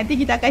berkurang. Nanti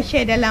kita akan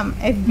share dalam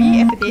FB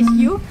Efferty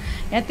HQ,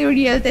 yang tu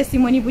real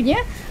testimony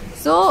punya.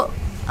 So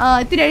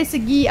itu dari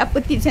segi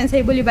apa tips yang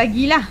saya boleh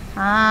bagilah.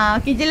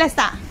 Okey, jelas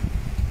tak?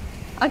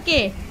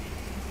 Okey.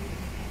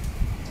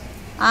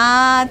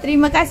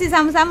 Terima kasih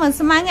sama-sama.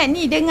 Semangat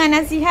ni dengan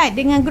nasihat,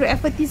 dengan grup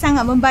Efferty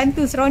sangat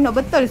membantu.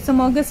 Seronok betul.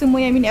 Semoga semua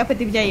yang minat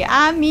Efferty berjaya.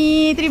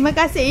 Amin. Terima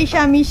kasih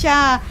Isha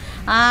Misha.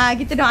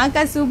 Kita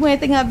doakan semua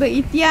yang tengah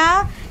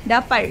berikhtiar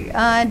dapat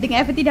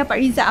dengan Efferty dapat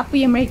result apa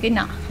yang mereka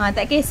nak.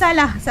 Tak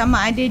kisahlah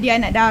sama ada dia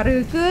anak dara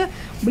ke,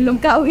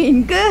 belum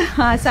kahwin ke,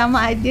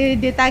 sama ada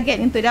dia target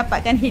untuk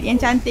dapatkan head yang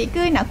cantik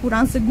ke, nak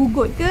kurang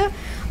segugut ke,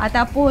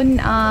 ataupun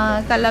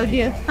kalau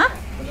dia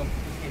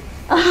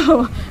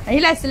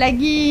yelah,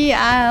 selagi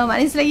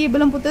maknanya selagi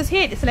belum putus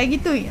head,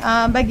 selagi tu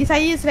bagi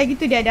saya selagi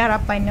tu dia ada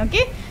harapan.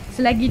 Okey,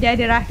 selagi dia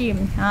ada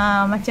rahim.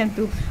 Macam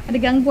tu. Ada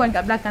gangguan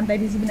kat belakang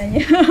tadi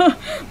sebenarnya.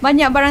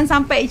 Banyak barang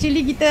sampai.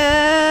 Actually kita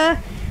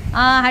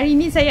hari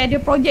ni saya ada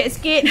projek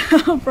sikit.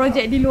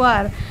 Projek di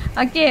luar.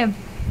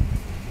 Okey.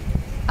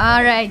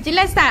 Alright,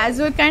 jelas tak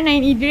Zulkarnain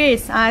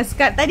Idris?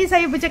 Tadi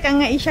saya bercakap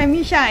dengan Isha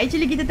Misha.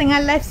 Actually kita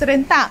tengah live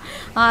serentak.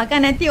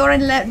 Kan nanti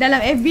orang dalam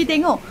FB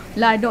tengok,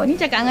 lah dok ni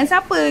cakap dengan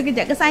siapa?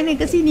 Kejap ke sana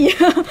ke sini.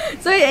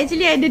 So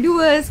actually ada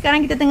dua.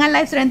 Sekarang kita tengah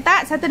live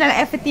serentak. Satu dalam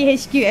Efferty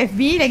HQ FB,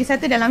 lagi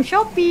satu dalam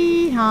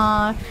Shopee.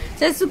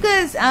 Saya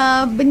suka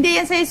benda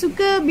yang saya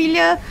suka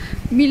bila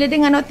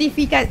dengan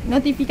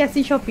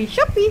notifikasi Shopee.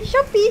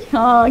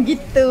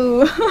 Gitu.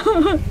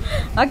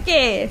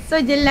 Okay, so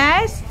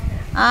jelas.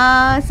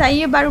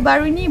 Saya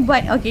baru-baru ni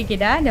buat okey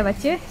dah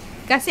baca.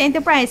 Kasih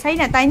Enterprise, saya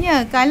nak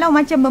tanya, kalau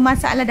macam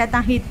bermasalah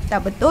datang head,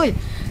 tak betul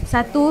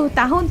 1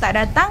 tahun tak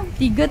datang,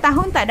 3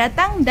 tahun tak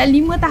datang dan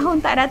 5 tahun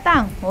tak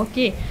datang.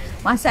 Okey,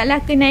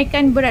 masalah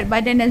kenaikan berat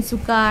badan dan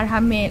sukar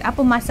hamil,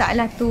 apa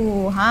masalah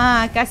tu?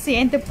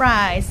 Kasih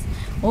Enterprise.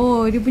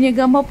 Oh, dia punya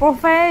gambar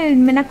profil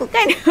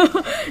menakutkan.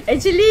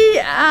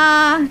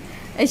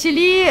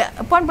 Actually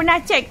puan pernah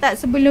check tak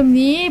sebelum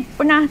ni?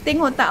 Pernah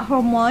tengok tak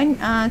hormon?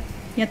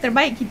 Yang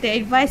terbaik kita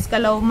advise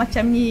kalau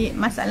macam ni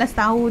masalah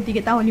setahun, 3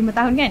 tahun, 5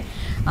 tahun kan,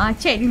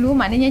 check dulu.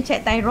 Maknanya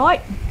check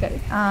thyroid,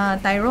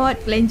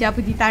 kelenjar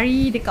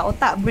pituitari dekat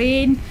otak,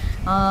 brain.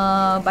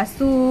 Lepas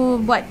tu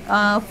buat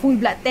full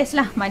blood test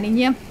lah.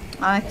 Maknanya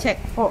check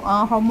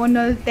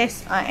hormonal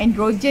test,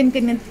 androgen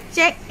kena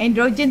check.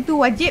 Androgen tu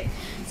wajib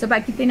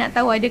sebab kita nak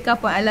tahu adakah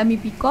puan alami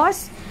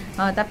PCOS.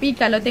 Tapi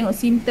kalau tengok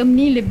simptom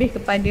ni lebih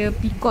kepada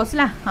PCOS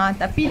lah.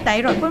 Tapi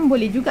thyroid pun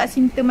boleh juga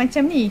simptom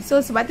macam ni.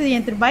 So sebab tu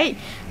yang terbaik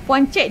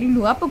puan check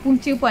dulu apa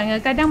punca puan.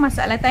 Kadang-kadang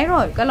masalah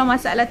thyroid. Kalau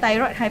masalah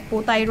thyroid,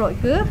 hypothyroid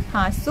ke,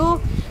 so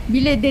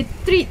bila dia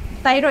treat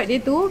thyroid dia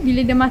tu,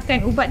 bila dia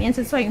makan ubat yang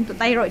sesuai untuk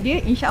thyroid dia,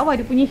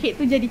 insya-Allah dia punya head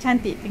tu jadi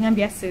cantik dengan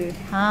biasa.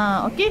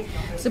 Okey.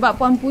 Sebab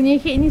puan punya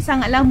head ni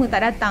sangat lama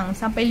tak datang,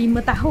 sampai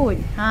 5 tahun.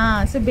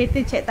 So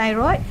better check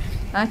thyroid.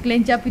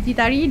 Kelenjar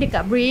pituitari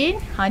dekat brain,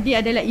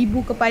 dia adalah ibu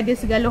kepada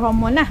segala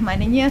hormon lah.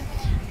 Maknanya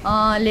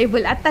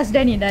level atas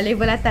dah ni, dah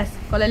level atas.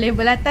 Kalau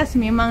level atas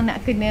memang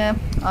nak kena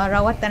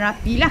rawatan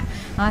rapi lah.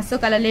 So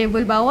kalau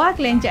level bawah,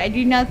 kelenjar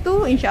adrenal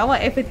tu,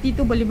 insya-Allah Efferty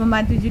tu boleh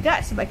membantu juga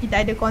sebab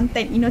kita ada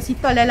konten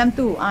inositol dalam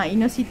tu.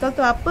 Inositol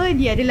tu apa?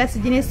 Dia adalah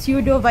sejenis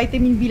pseudo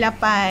vitamin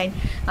B8.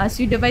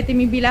 Pseudo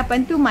vitamin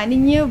B8 tu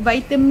maknanya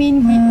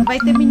vitamin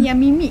yang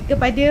mimik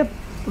kepada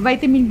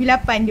vitamin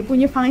B8. Dia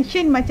punya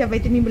function macam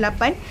vitamin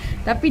B8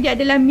 tapi dia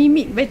adalah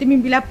mimik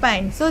vitamin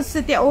B8. So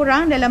setiap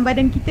orang dalam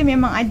badan kita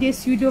memang ada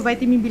pseudo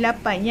vitamin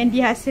B8 yang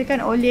dihasilkan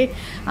oleh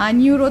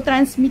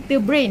neurotransmitter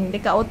brain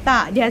dekat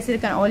otak,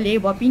 dihasilkan oleh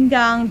buah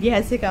pinggang,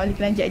 dihasilkan oleh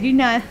kelenjar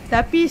adrenal.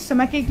 Tapi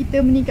semakin kita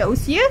meningkat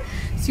usia,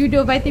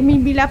 pseudo vitamin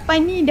B8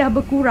 ni dah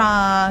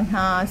berkurang.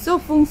 So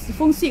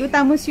fungsi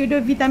utama pseudo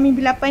vitamin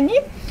B8 ni,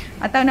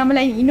 atau nama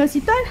lain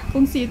inositol,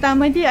 fungsi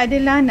utama dia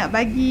adalah nak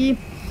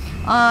bagi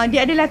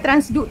dia adalah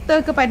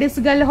transduktor kepada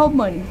segala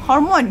hormon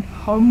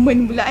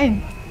pula kan.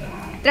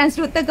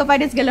 Transduktor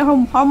kepada segala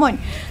hormon.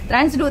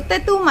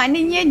 Transduktor tu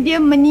maknanya dia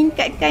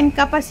meningkatkan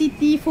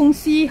kapasiti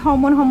fungsi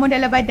hormon-hormon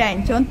dalam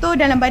badan. Contoh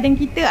dalam badan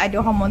kita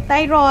ada hormon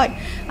thyroid,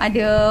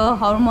 ada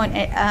hormon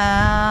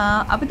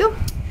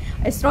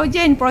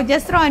estrogen,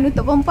 progesteron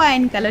untuk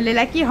perempuan. Kalau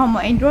lelaki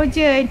hormon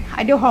androgen,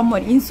 ada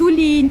hormon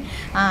insulin.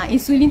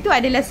 Insulin tu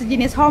adalah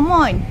sejenis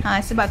hormon.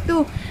 Sebab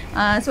tu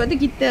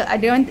kita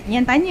ada orang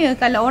yang tanya,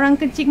 kalau orang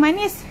kencing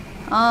manis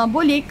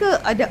boleh ke,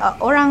 ada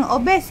orang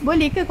obes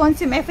boleh ke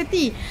konsum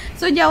Efferty?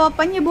 So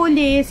jawapannya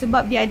boleh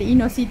sebab dia ada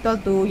inositol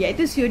tu,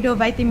 iaitu pseudo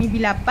vitamin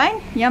B8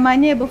 yang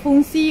mana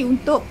berfungsi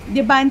untuk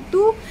dia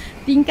bantu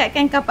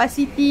tingkatkan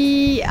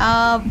kapasiti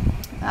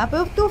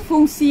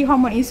fungsi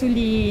hormon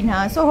insulin.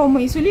 So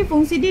hormon insulin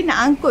fungsi dia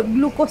nak angkut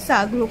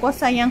glukosa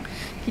yang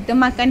kita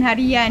makan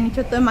harian.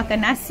 Contoh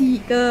makan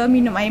nasi ke,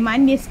 minum air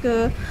manis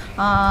ke,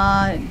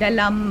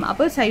 dalam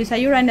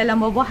sayur-sayuran, dalam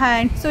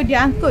buah-buahan. So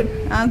dia angkut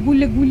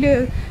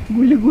gula-gula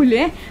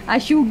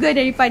sugar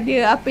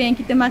daripada apa yang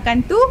kita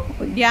makan tu,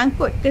 dia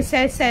angkut ke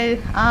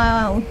sel-sel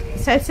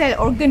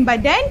organ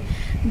badan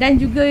dan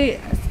juga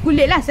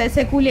kulit lah,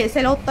 sel-sel kulit,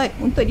 sel otot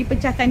untuk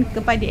dipecahkan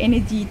kepada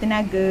energi,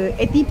 tenaga,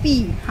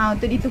 ATP.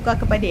 Untuk ditukar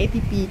kepada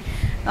ATP.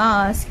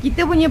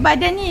 kita punya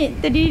badan ni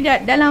terdiri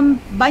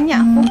dalam banyak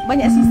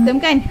sistem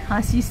kan.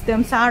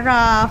 Sistem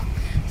saraf,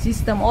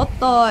 sistem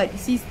otot,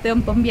 sistem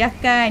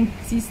pembiakan,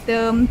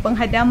 sistem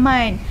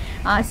penghadaman,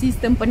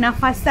 sistem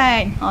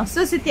pernafasan.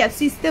 So setiap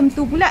sistem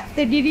tu pula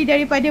terdiri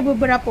daripada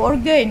beberapa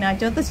organ.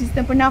 Contoh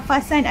sistem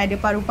pernafasan ada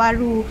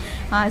paru-paru.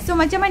 So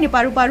macam mana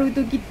paru-paru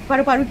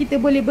kita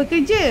boleh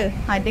bekerja?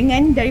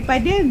 Dengan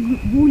daripada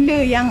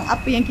gula yang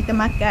kita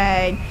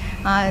makan.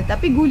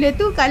 Tapi gula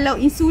tu kalau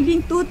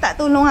insulin tu tak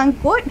tolong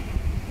angkut,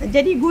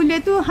 jadi gula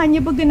tu hanya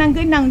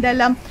bergenang-genang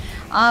dalam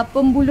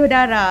pembuluh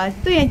darah.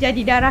 Tu yang jadi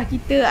darah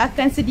kita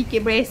akan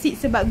sedikit beresid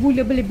sebab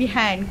gula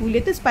berlebihan.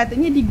 Gula tu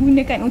sepatutnya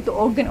digunakan untuk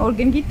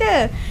organ-organ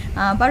kita.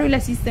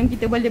 Barulah sistem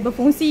kita boleh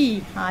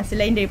berfungsi.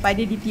 Selain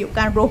daripada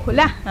ditiupkan roh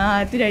lah.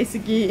 Tu dari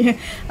segi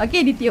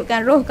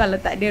ditiupkan roh.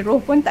 Kalau tak ada roh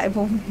pun tak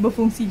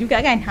berfungsi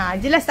juga kan.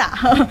 Jelas tak?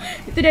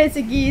 Itu dari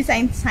segi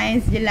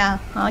sains je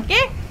lah.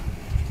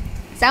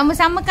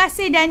 Sama-sama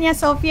kasih Dania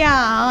Sofia.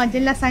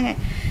 Jelas sangat.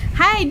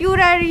 Hai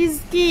Dura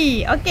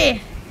Rizki.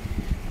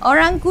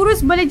 Orang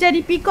kurus boleh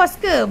jadi PCOS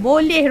ke?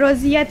 Boleh,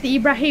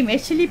 Roziati Ibrahim.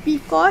 Actually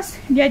PCOS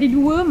dia ada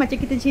dua, macam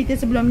kita cerita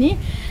sebelum ni.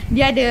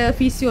 Dia ada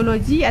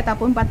fisiologi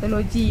ataupun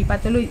patologi.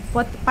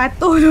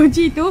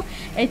 Patologi tu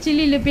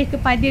actually lebih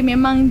kepada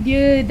memang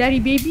dia dari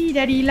baby,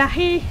 dari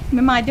lahir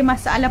memang ada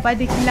masalah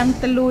pada kilang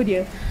telur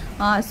dia.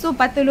 So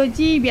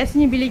patologi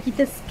biasanya bila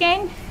kita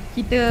scan,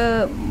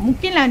 kita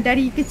mungkinlah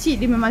dari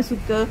kecil dia memang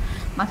suka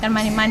makan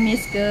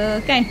manis-manis ke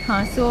kan.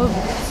 So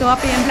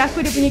apa yang berlaku,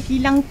 dia punya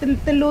kilang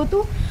telur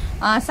tu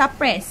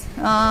suppress,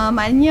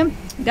 maknanya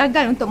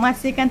gagal untuk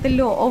menghasilkan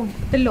telur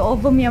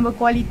ovum yang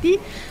berkualiti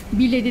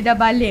bila dia dah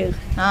balik.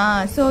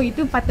 So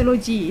itu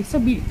patologi.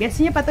 So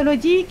biasanya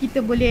patologi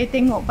kita boleh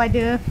tengok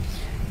pada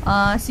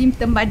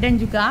simptom badan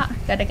juga.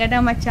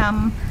 Kadang-kadang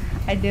macam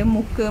ada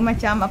muka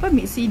macam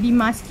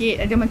myxedema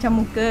sikit, ada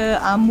macam muka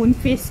moon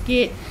face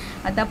sikit,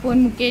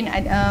 ataupun mungkin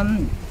ada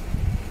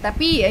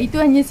tapi itu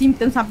hanya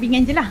simptom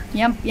sampingan je lah.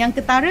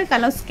 Yang ketara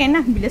kalau scan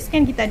lah, bila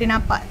scan kita ada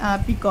nampak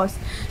PCOS.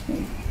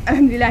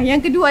 Alhamdulillah.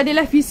 Yang kedua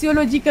adalah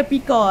physiological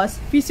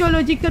PCOS.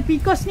 Physiological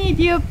PCOS ni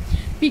dia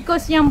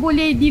PCOS yang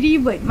boleh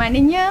di-revert.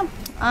 Maknanya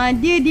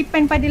dia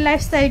depend pada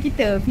lifestyle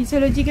kita.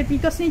 Physiological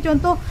PCOS ni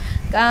contoh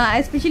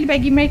especially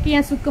bagi mereka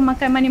yang suka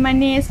makan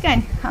manis-manis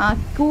kan.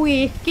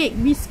 Kuih, kek,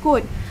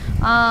 biskut,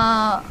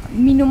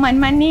 minuman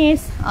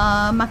manis,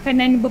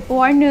 makanan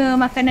berpewarna,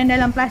 makanan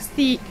dalam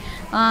plastik,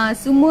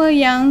 semua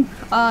yang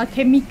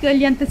chemical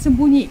yang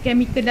tersembunyi,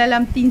 chemical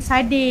dalam tin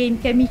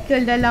sardin, chemical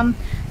dalam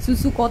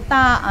susu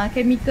kotak,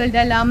 chemical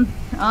dalam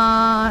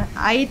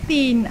air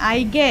tin,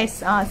 air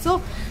gas.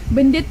 So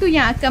benda tu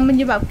yang akan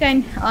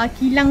menyebabkan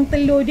kilang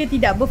telur dia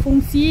tidak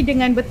berfungsi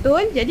dengan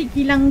betul. Jadi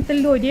kilang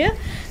telur dia,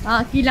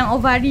 kilang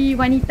ovari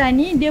wanita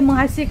ni, dia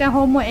menghasilkan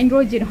hormon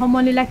androgen,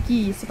 hormon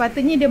lelaki.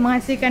 Sepatutnya dia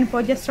menghasilkan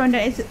progesteron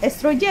dan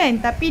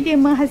estrogen, tapi dia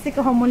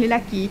menghasilkan hormon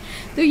lelaki.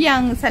 Tu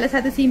yang salah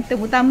satu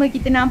simptom utama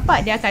kita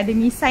nampak. Dia akan ada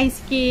misai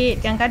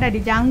sikit, kadang-kadang ada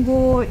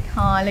janggut.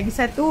 Lagi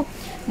satu,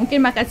 mungkin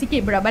makan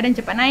sikit berat badan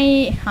cepat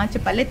naik,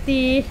 cepat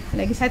letih.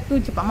 Lagi satu,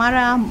 cepat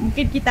marah.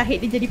 Mungkin kita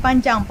haid dia jadi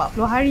panjang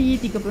 40 hari,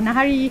 36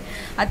 hari,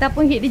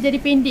 ataupun haid dia jadi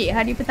pendek.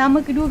 Hari pertama,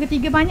 kedua,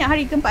 ketiga banyak,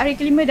 hari keempat, hari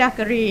kelima dah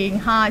kering.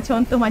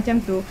 Contoh macam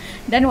tu.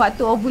 Dan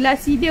waktu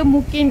ovulasi dia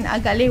mungkin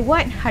agak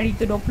lewat, hari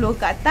ke-20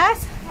 ke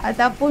atas,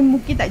 ataupun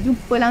mungkin tak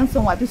jumpa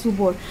langsung waktu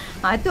subur.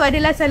 Itu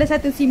adalah salah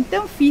satu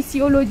simptom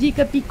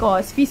fisiological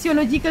PCOS.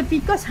 Fisiological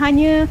PCOS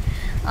hanya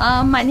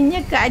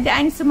maknanya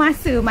keadaan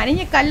semasa.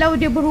 Maknanya kalau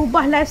dia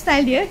berubah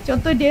lifestyle dia,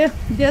 contoh dia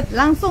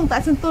langsung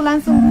tak sentuh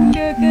langsung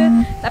gula ke,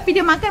 tapi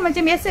dia makan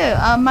macam biasa,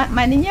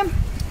 maknanya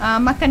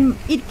makan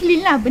eat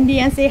clean lah, benda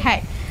yang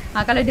sihat.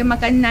 Kalau dia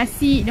makan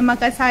nasi, dia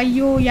makan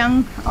sayur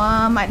yang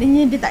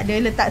maknanya dia tak ada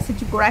letak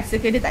secukup rasa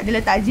ke, dia tak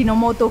ada letak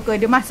ajinomoto ke,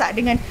 dia masak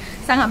dengan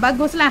sangat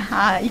bagus lah.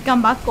 Ikan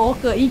bakar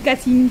ke, ikan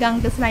singgang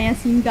ke, selayang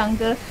singgang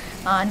ke,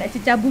 nak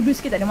cecah budu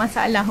sikit tak ada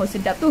masalah.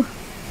 Sedap tu.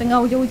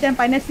 Tengah hujan-hujan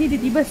panas ni, dia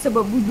tiba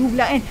sebab budu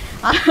pula kan.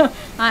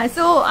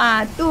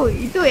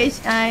 Itu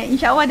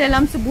insyaAllah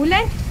dalam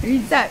sebulan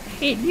result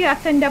head dia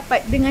akan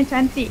dapat dengan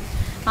cantik.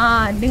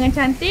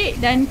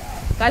 Dan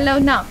kalau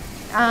nak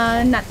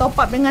top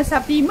up dengan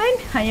suplemen,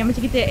 yang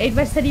macam kita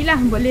advice tadi lah,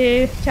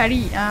 boleh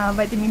cari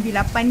vitamin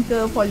B8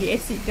 ke,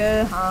 folic acid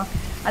ke,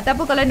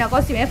 ataupun kalau nak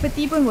konsum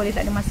Efferty pun boleh,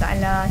 tak ada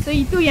masalah. So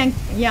itu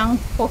yang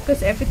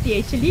fokus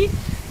Efferty actually.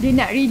 Dia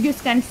nak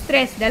reducekan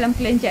stres dalam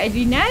kelenjar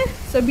adrenal.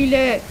 So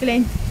bila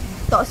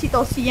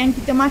toksik-toksik yang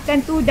kita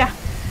makan tu dah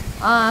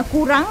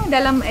kurang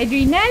dalam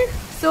adrenal,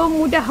 so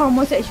mudah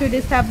hormon seksual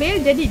dia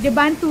stabil. Jadi dia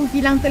bantu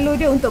kilang telur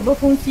dia untuk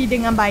berfungsi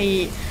dengan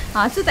baik.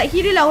 So tak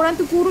kira lah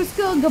orang tu kurus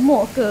ke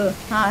gemuk ke.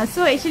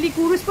 So actually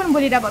kurus pun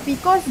boleh dapat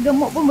PCOS,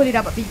 gemuk pun boleh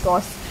dapat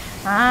PCOS.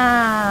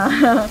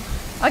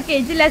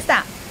 Okay, jelas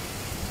tak?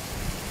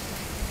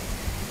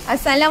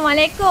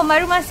 Assalamualaikum,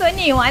 baru masuk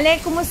ni.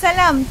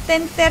 Waalaikumsalam,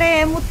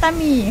 Tentere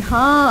Mutami.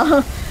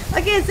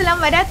 Okay,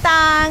 selamat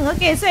datang.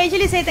 Okay, so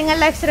actually saya tengah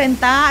live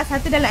serentak.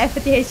 Satu dalam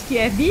Efferty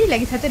HQ FB,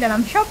 lagi satu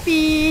dalam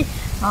Shopee.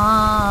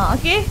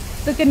 Okay,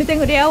 So kena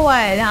tengok dari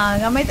awal.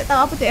 Ramai tak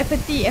tahu apa tu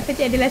Efferty.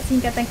 Efferty adalah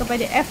singkatan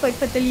kepada Effort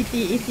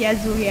Fertility Ikhtiar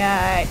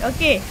Zuriat.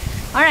 Okay,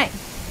 alright.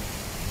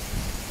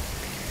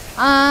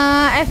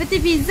 Efferty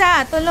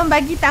Visa, tolong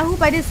bagi tahu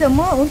pada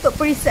semua untuk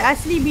periksa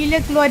asli bila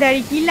keluar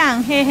dari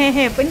kilang.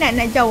 Hehehe, penat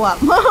nak jawab.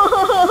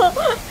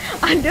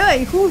 Aduh,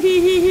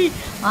 huhihihi.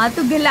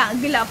 Tu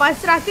gelak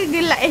pasrah ke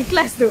gelak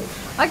ikhlas tu?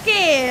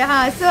 Okay,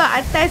 so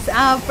atas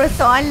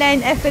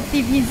persoalan Efferty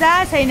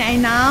Visa, saya nak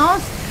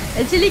announce.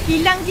 Actually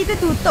kilang kita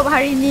tutup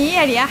hari ni,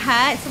 hari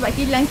Ahad, sebab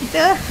kilang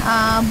kita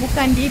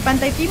bukan di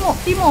pantai timur,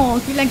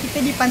 kilang kita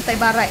di pantai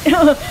barat.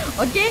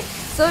 Okay,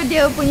 so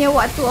dia punya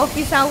waktu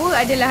office hour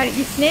adalah hari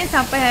Isnin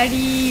sampai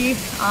hari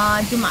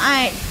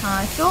Jumaat.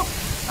 So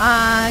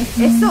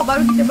esok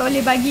baru kita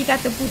boleh bagi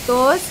kata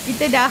putus.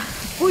 Kita dah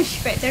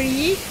push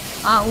factory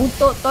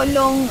untuk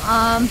tolong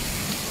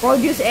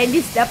produce at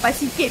least dapat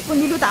sikit pun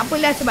dulu, tak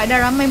apalah sebab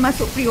dah ramai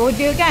masuk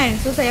pre-order kan.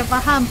 So saya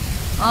faham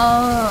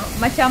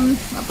macam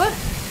apa,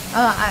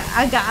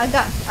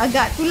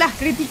 agak itulah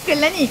kritikal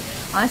lah ni.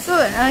 So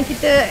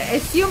kita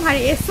assume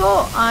hari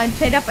esok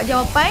saya dapat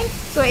jawapan.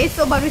 So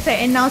esok baru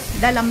saya announce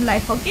dalam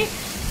live. Okay,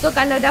 so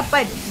kalau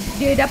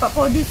dia dapat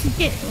produce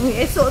sikit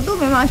esok tu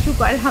memang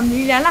syukur,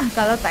 Alhamdulillah lah.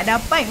 Kalau tak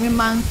dapat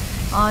memang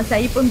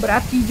saya pun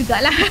berapi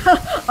jugalah.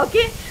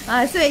 Okay,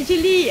 so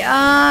actually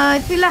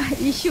itulah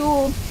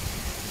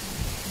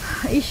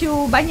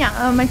isu banyak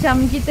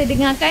macam kita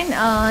dengarkan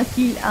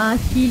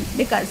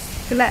dekat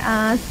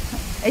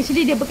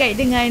actually dia berkait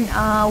dengan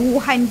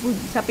Wuhan pun,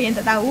 siapa yang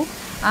tak tahu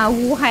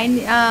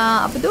Wuhan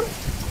apa tu,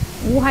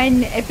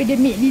 Wuhan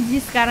epidemic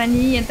disease sekarang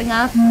ni yang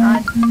tengah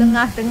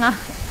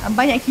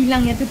banyak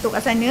kilang yang tutup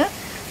kat sana.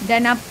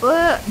 Dan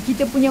apa,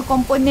 kita punya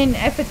komponen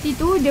Efferty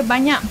tu dia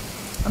banyak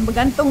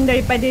bergantung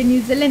daripada New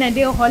Zealand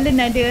ada, Holland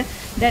ada,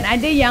 dan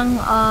ada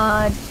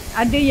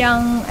yang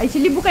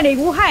actually bukan dari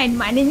Wuhan.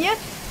 Maknanya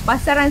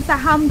pasaran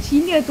saham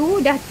China tu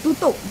dah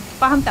tutup.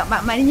 Faham tak?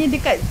 Maknanya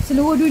dekat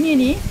seluruh dunia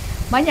ni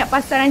banyak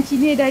pasaran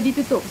China dah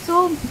ditutup.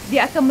 So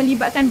dia akan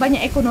melibatkan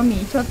banyak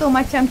ekonomi. Contoh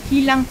macam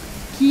kilang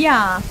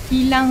Kia,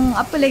 kilang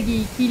apa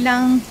lagi,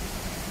 kilang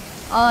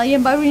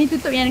yang baru ni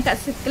tutup yang dekat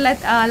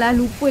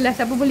lupalah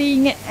siapa boleh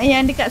ingat,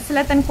 yang dekat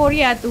selatan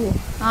Korea tu.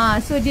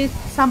 So dia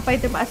sampai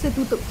terpaksa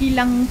tutup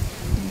kilang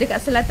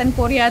dekat selatan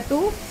Korea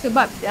tu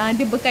sebab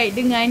dia berkait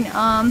dengan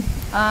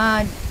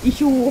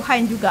isu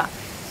Wuhan juga.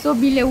 So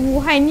bila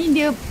Wuhan ni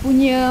dia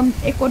punya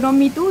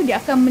ekonomi tu dia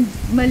akan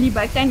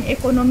melibatkan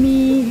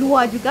ekonomi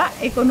luar juga.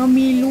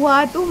 Ekonomi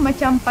luar tu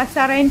macam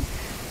pasaran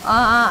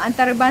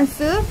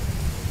antarabangsa,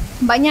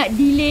 banyak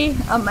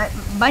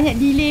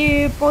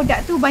delay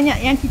produk tu,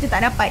 banyak yang kita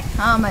tak dapat.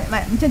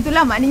 Macam tu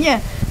lah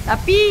maknanya.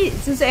 Tapi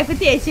susu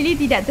Efferty actually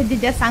tidak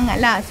terjejas sangat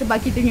lah sebab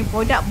kita punya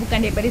produk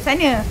bukan daripada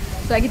sana.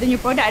 Sebab kita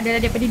punya produk adalah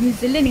daripada New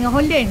Zealand dengan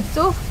Holland.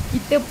 So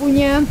kita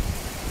punya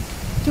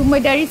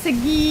cuma dari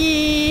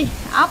segi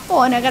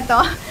apa nak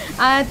kata,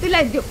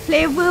 itulah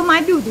flavor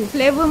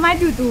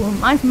madu tu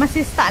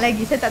masih start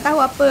lagi. Saya tak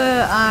tahu apa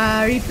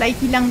reply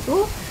kilang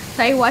tu.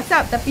 Saya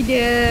WhatsApp tapi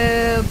dia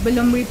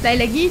belum reply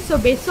lagi. So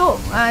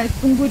besok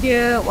tunggu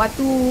dia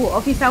waktu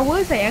office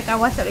hour, saya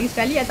akan WhatsApp lagi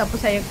sekali ataupun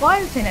saya call.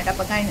 Saya nak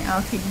dapatkan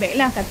feedback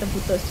lah, kata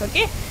putus.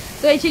 Okay,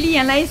 so actually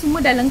yang lain semua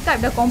dah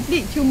lengkap, dah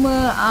complete.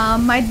 Cuma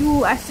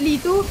madu asli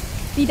tu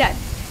tidak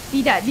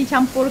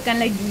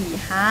dicampurkan lagi.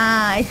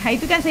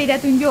 Itu kan saya dah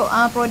tunjuk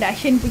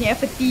production punya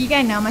Efferty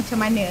kan, macam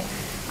mana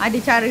ada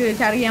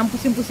cara yang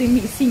pusing-pusing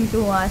mixing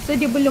tu. So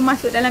dia belum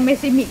masuk dalam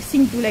mesin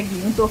mixing tu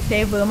lagi untuk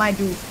flavor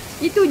madu.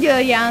 Itu je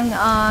yang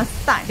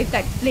start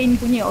dekat plain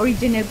punya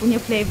original punya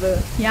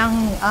flavor. Yang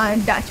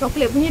dark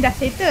chocolate punya dah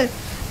settle.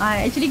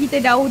 Actually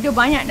kita dah order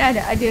banyak dah,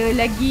 ada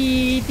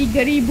lagi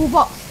 3,000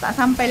 box tak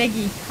sampai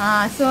lagi.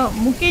 So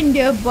mungkin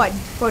dia buat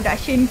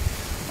production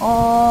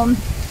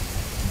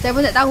saya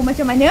pun tak tahu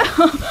macam mana.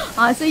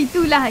 So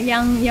itulah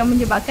yang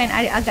menyebabkan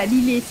agak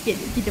delay sikit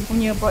kita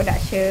punya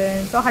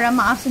production. So harap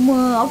maaf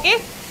semua. Okay,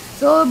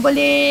 so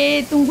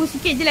boleh tunggu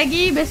sikit je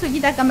lagi. Besok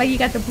kita akan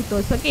bagi kata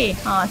putus. Okay,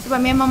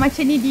 sebab memang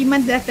macam ni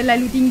demand dah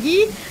terlalu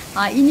tinggi.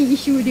 Ini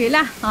isu dia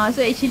lah.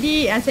 So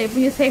actually saya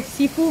punya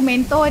Sifu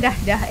mentor dah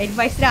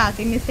advice dah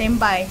kena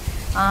standby.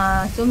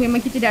 So memang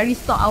kita dah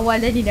restock awal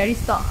tadi,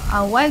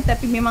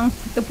 tapi memang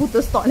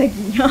terputus stok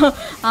lagi.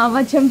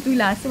 Macam tu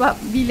lah. Sebab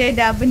bila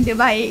dah benda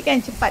baik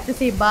kan cepat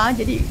tersebar,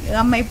 jadi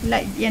ramai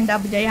pula yang dah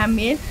berjaya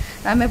hamil,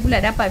 ramai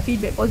pula dapat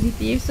feedback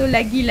positif. So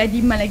lagilah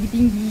demand lagi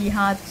tinggi.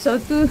 So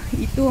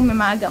itu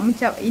memang agak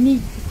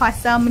ini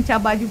fasa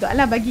mencabar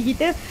jugalah bagi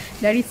kita.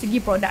 Dari segi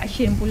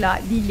production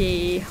pula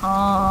delay.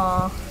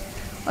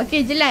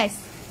 Okay, jelas.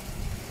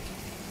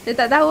 Saya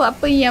tak tahu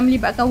apa yang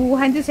melibatkan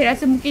Wuhan tu. Saya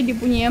rasa mungkin dia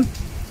punya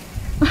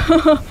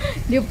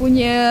dia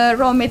punya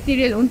raw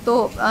material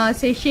untuk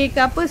sachet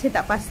ke apa,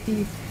 saya tak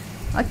pasti.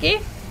 Okay,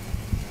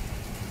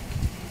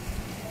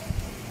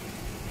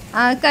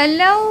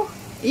 kalau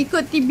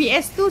ikut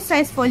TBS tu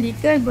saiz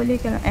folikel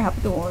boleh kan?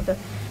 Apa tu?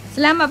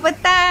 Selamat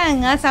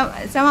petang.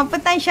 Selamat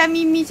petang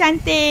Syamimi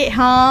cantik.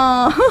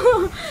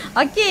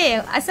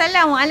 Okay,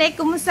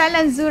 Assalamualaikum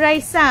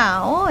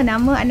Zuraisa. Oh,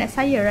 nama anak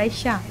saya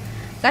Raisha.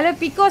 Kalau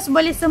PCOS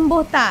boleh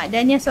sembuh tak?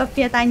 Dania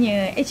Sofia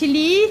tanya.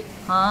 Actually,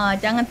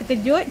 jangan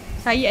terkejut.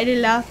 Saya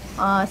adalah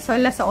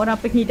salah seorang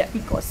pengidap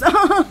PCOS.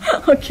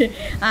 Okay.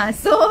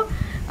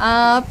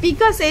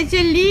 PCOS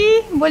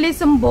actually boleh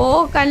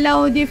sembuh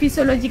kalau dia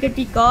physiological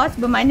PCOS.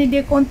 Bermakna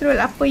dia kontrol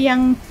apa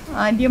yang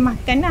dia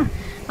makan lah.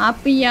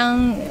 Apa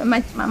yang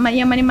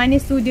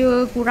manis tu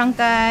dia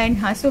kurangkan.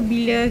 So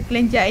bila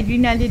kelenjar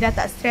adrenal dia dah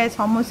tak stres,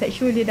 hormon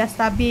seksual dia dah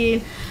stabil,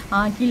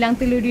 kilang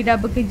telur dia dah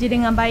bekerja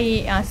dengan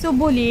baik, so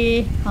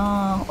boleh.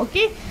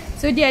 Okay.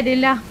 So dia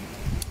adalah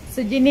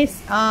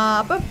sejenis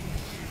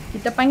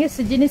kita panggil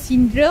sejenis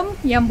sindrom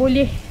yang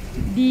boleh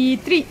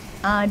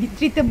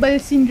treatable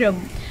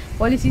syndrome.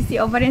 Polycystic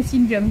ovarian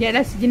syndrome, dia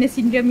adalah sejenis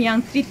sindrom yang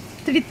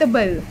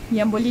treatable,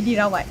 yang boleh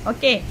dirawat.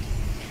 Okay.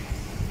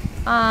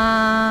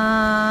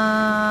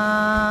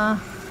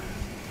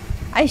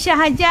 Aisyah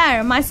Hajar,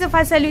 masa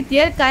fasa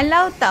luteal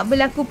kalau tak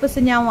berlaku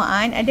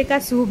persenyawaan,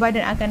 adakah suhu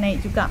badan akan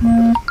naik juga?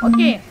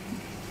 Okay.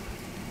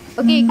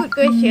 Okay, good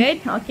question.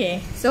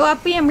 Okay. So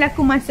apa yang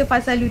berlaku masa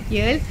fasa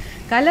luteal?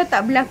 Kalau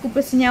tak berlaku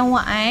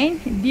persenyawaan,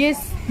 dia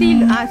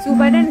still suhu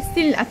badan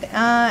still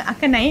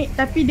akan naik,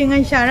 tapi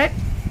dengan syarat,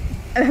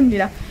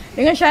 alhamdulillah,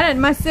 dengan syarat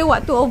masa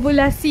waktu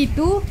ovulasi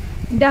tu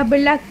dah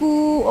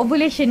berlaku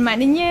ovulation,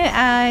 maknanya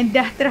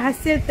dah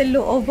terhasil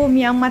telur ovum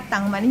yang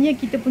matang. Maknanya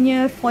kita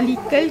punya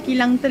folikel,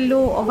 kilang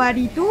telur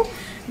ovari tu,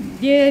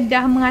 dia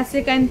dah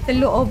menghasilkan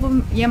telur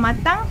ovum yang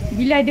matang.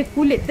 Bila ada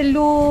kulit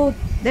telur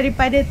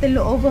daripada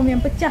telur ovum yang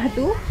pecah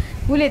tu,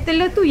 kulit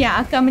telur tu yang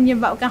akan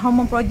menyebabkan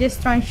hormon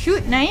progesteron shoot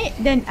naik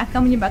dan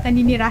akan menyebabkan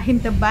dinding rahim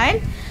tebal.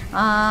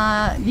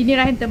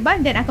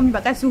 Dan akan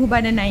menyebabkan suhu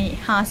badan naik.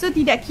 So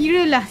tidak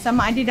kira lah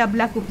sama ada dah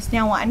berlaku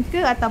persenyawaan ke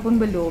ataupun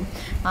belum.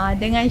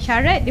 Dengan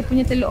syarat dia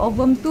punya telur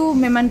ovum tu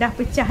memang dah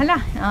pecah lah.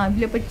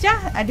 Bila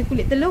pecah, ada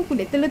kulit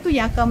telur tu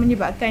yang akan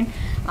menyebabkan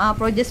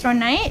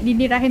progesteron naik,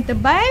 dinding rahim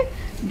tebal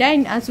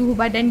dan suhu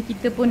badan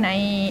kita pun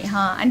naik.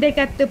 Andai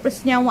kata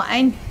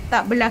persenyawaan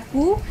tak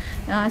berlaku,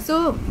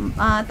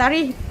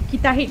 tarikh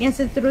kita haid yang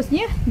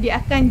seterusnya,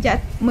 dia akan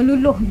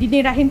meluluh,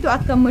 dinding rahim tu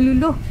akan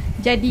meluluh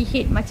jadi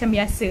haid macam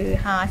biasa.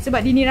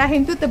 Sebab dinding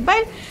rahim tu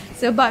tebal,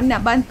 sebab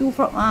nak bantu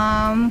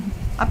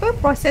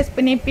proses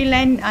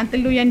penempelan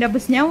telur yang dah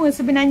bersenyawa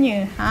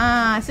sebenarnya.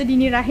 So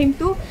dinding rahim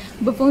tu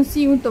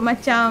berfungsi untuk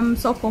macam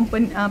sokong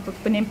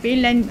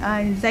penempelan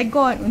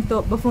zygote,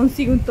 untuk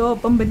berfungsi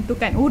untuk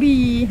pembentukan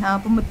uri,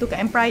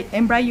 pembentukan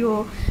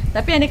embrio.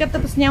 Tapi andai kata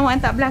persenyawaan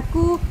tak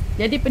berlaku,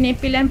 jadi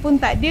penempelan pun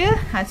tak ada,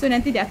 so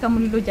nanti dia akan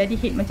meluluh jadi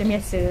haid macam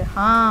biasa.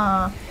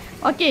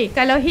 Okey,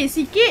 kalau haid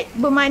sikit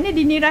bermakna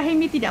dinding rahim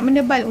ni tidak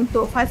menebal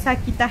untuk fasa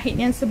kita haid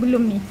yang sebelum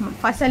ni,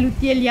 fasa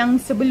luteal yang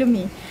sebelum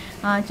ni.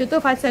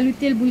 Contoh fasa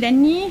luteal bulan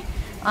ni,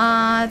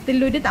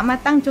 telur dia tak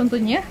matang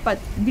contohnya.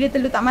 Bila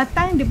telur tak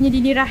matang, dia punya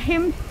dinding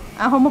rahim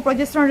hormon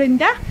progesteron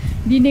rendah,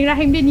 dinding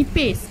rahim dia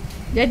nipis.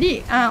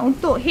 Jadi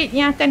untuk haid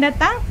yang akan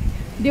datang,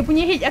 dia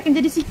punya haid akan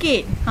jadi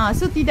sikit.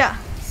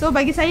 So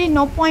bagi saya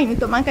no point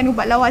untuk makan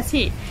ubat lawas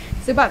haid.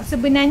 Sebab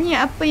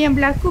sebenarnya apa yang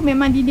berlaku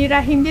memang dinding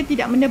rahim dia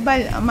tidak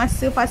menebal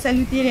masa fasa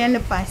luteal yang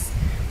lepas.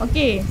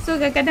 Okey, so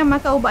kadang-kadang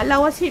makan ubat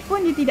lawas haid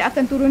pun dia tidak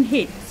akan turun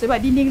haid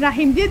sebab dinding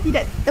rahim dia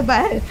tidak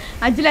tebal.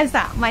 Jelas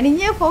tak?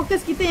 Maknanya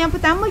fokus kita yang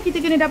pertama,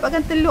 kita kena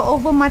dapatkan telur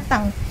ovum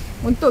matang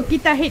untuk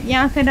kita haid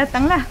yang akan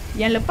datang lah.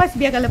 Yang lepas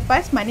biarkan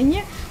lepas,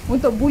 maknanya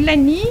untuk bulan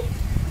ni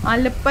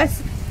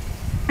lepas,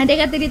 ada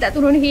kata dia tak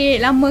turun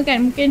haid lama kan,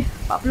 mungkin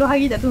 40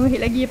 hari tak turun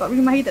haid lagi,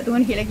 45 hari tak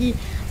turun haid lagi.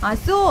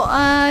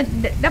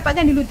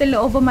 Dapatkan dulu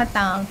telur ovum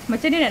matang.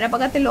 Macam mana nak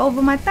dapatkan telur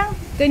ovum matang?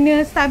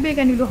 Kena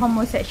stabilkan dulu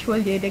hormon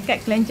seksual dia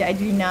dekat kelenjar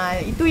adrenal.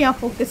 Itu yang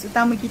fokus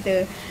utama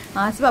kita.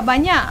 Sebab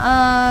banyak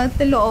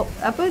telur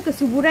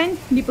kesuburan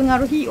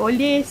dipengaruhi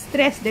oleh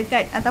stres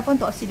dekat ataupun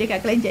toksik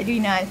dekat kelenjar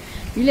adrenal.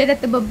 Bila dah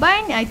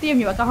terbeban, itu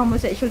yang menyebabkan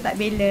hormon seksual tak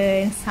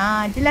balance.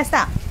 Jelas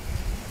tak?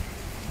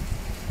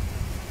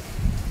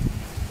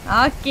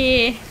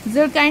 Okey,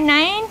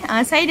 Zulkarnain,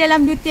 saya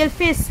dalam luteal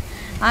phase.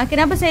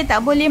 Kenapa saya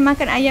tak boleh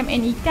makan ayam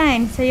dan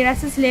ikan? Saya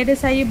rasa selera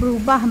saya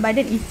berubah,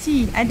 badan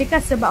itchy. Adakah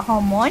sebab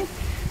hormon?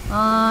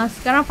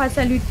 Sekarang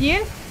fasa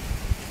luteal,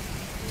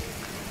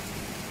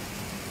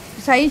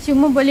 saya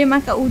cuma boleh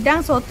makan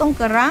udang, sotong,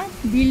 kerang.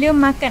 Bila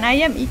makan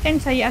ayam, ikan,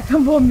 saya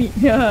akan vomit.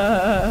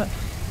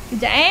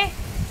 Sekejap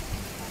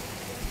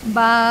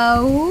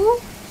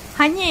bau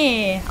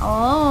hanyir.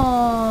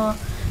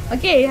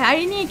 Okey,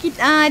 hari ni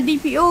kita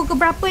DPO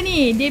keberapa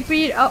ni? Day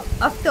period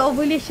after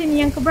ovulation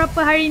yang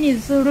keberapa hari ni?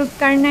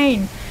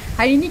 Zulkarnain.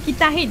 Hari ni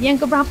kita haid yang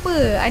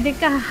keberapa?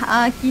 Adakah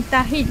kita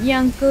haid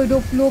yang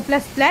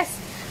ke-20 plus?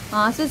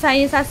 So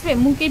saya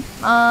suspect mungkin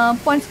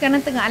puan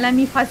sekarang tengah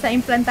alami fasa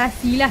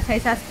implantasi lah,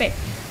 saya suspect.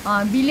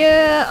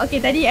 Okey,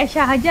 tadi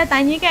Aisyah Hajar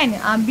tanya kan,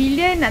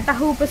 bila nak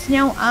tahu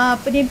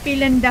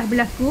penempelan dah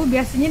berlaku,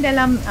 biasanya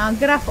dalam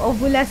graf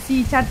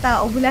ovulasi,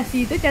 carta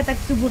ovulasi tu, carta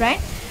kesuburan,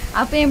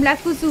 apa yang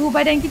berlaku, suhu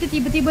badan kita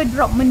tiba-tiba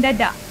drop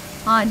mendadak.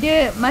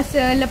 Dia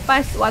masa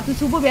lepas waktu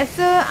subuh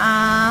biasa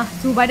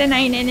suhu badan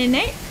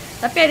naik.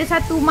 Tapi ada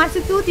satu masa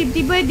tu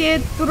tiba-tiba dia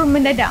turun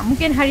mendadak.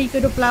 Mungkin hari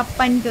ke-28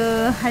 ke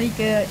hari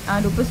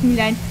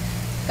ke-29.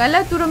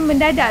 Kalau turun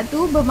mendadak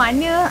tu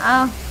bermakna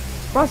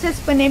proses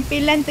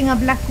penempelan tengah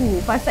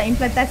berlaku, fasa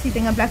implantasi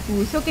tengah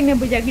berlaku. So kena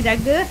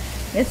berjaga-jaga.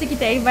 Biasa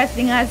kita advise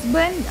dengan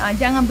husband,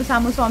 jangan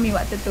bersama suami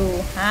waktu tu.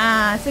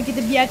 So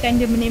kita biarkan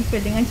dia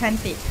menempel dengan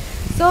cantik.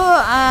 So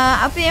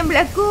apa yang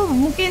berlaku,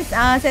 mungkin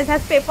saya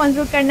suspek Puan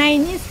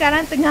Zulkarnain ni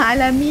sekarang tengah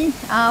alami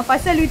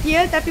fasa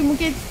luteal, tapi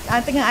mungkin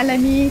tengah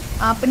alami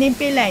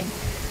penempelan.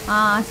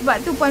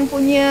 Sebab tu Puan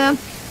punya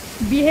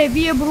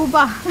behavior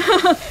berubah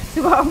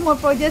sebab hormon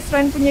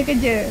progesteron punya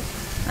kerja.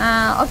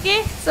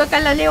 Okay, so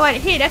kalau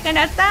lewat head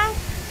akan datang,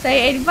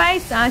 saya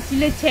advise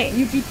sila check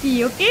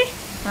UPT, okay?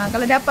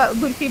 Kalau dapat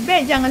good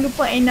feedback, jangan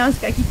lupa announce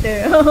kat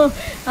kita.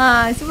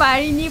 Sebab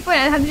hari ni pun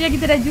alhamdulillah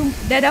kita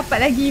dah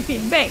dapat lagi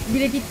feedback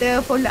bila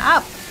kita follow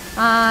up.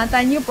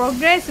 Tanya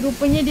progress,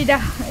 rupanya dia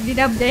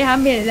dah berjaya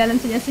hamil dalam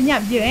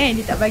senyap-senyap je,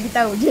 dia tak bagi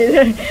tahu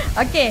je.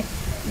 Okay,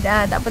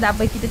 tak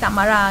apa, kita tak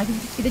marah,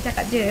 kita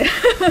cakap je.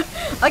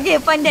 Okay,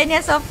 Puan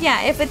Dania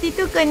Sofia, Efferty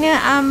tu kena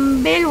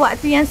ambil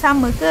waktu yang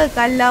sama ke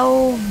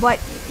kalau buat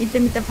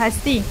intermittent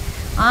fasting?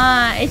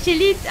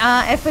 Actually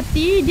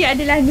Efferty dia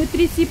adalah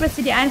nutrisi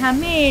persediaan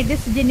hamil. Dia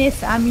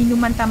sejenis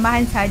minuman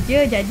tambahan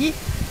saja. Jadi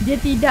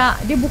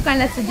dia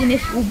bukanlah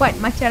sejenis ubat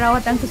macam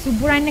rawatan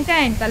kesuburan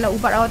kan. Kalau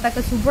ubat rawatan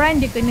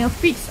kesuburan dia kena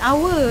fix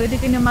hour, dia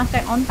kena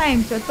makan on time.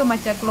 Contoh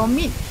macam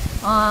Clomid,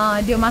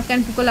 dia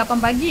makan pukul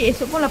 8 pagi,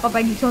 esok pun 8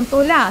 pagi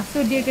contohlah.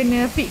 So dia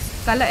kena fix.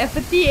 Kalau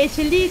Efferty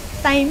actually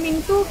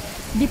timing tu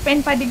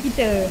depend pada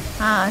kita.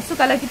 So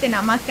kalau kita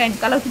nak makan,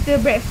 kalau kita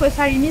breakfast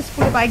hari ni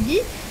 10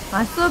 pagi,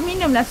 so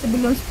minumlah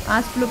sebelum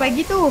 10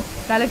 pagi tu.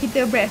 Kalau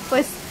kita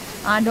breakfast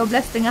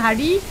 12.30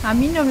 hari,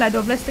 minumlah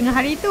 12.30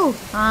 hari tu.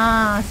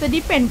 So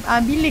depend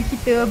bila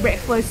kita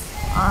breakfast,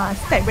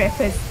 start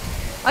breakfast.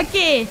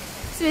 Okay,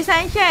 Sweet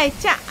Sunshine,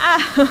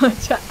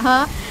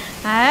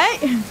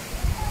 hai.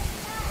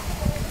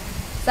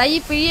 Saya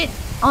period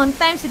on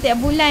time setiap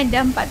bulan,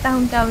 dah 4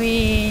 tahun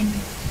kahwin.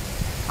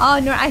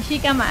 Nur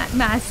Ashika Mak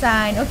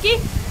Hasan. Okay,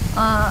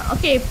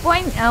 okay,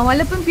 point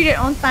walaupun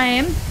period on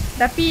time,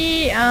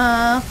 tapi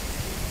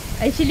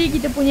actually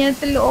kita punya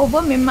telur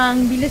ovum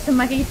memang bila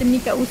semakin kita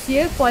meningkat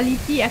usia,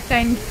 kualiti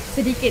akan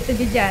sedikit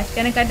terjejas.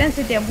 Kadang-kadang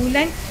setiap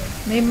bulan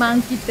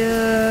memang kita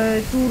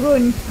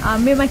turun,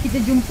 memang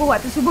kita jumpa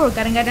waktu subur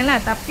kadang-kadang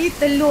lah. Tapi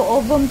telur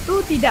ovum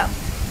tu tidak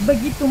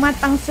begitu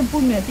matang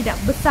sempurna, tidak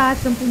besar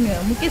sempurna.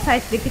 Mungkin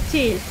saiz dia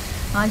kecil.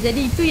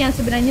 Jadi itu yang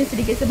sebenarnya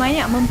sedikit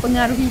sebanyak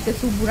mempengaruhi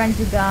kesuburan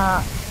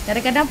juga.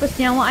 Kadang-kadang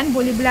persenyawaan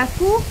boleh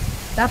berlaku,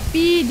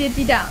 tapi dia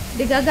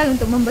gagal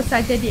untuk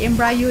membesar jadi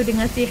embrio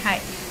dengan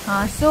sihat.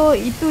 So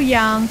itu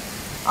yang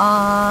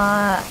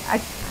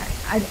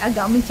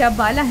agak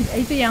mencabar lah.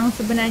 Itu yang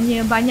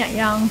sebenarnya banyak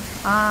yang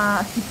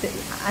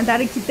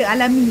antara kita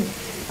alami.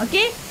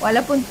 Okay,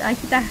 walaupun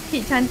kita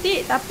hit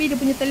cantik, tapi dia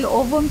punya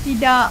telur ovum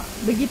tidak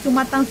begitu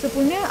matang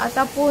sempurna,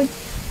 ataupun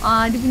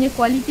dia punya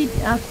kualiti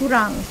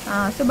kurang.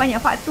 So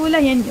banyak faktor lah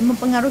yang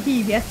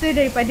mempengaruhi. Biasa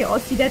daripada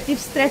oxidative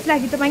stress lah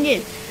kita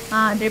panggil,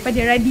 daripada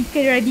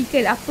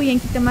radikal apa yang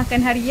kita makan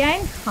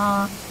harian.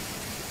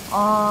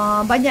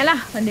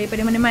 Banyaklah,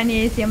 daripada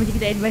manis-manis yang macam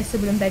kita advise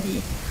sebelum tadi.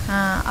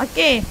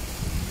 Okay,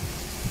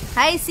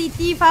 hai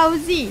Siti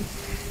Fauzi.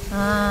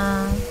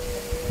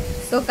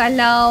 So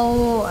kalau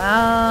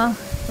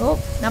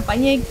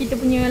nampaknya kita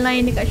punya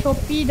line dekat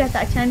Shopee dah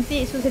tak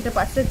cantik, so saya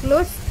terpaksa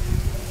close.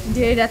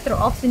 Dia dah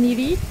off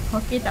sendiri.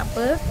 Okay, tak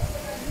apa.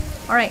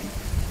 Alright,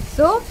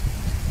 so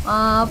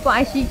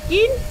Puan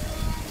Ashikin,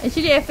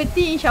 actually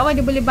Efferty insyaAllah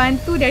dia boleh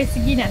bantu dari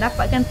segi nak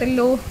dapatkan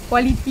telur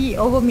kualiti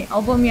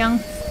ovum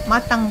yang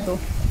matang tu.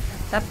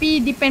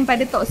 Tapi depend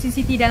pada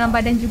toxicity dalam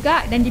badan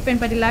juga, dan depend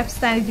pada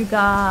lifestyle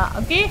juga.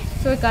 Okay,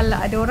 so kalau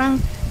ada orang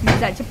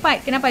result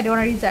cepat, kenapa ada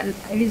orang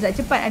result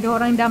cepat, ada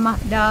orang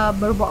dah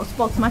berbox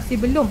masih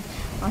belum.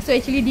 So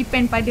actually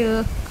depend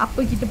pada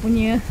apa kita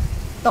punya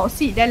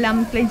toksik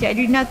dalam kelenjar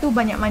adrenal tu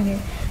banyak mana.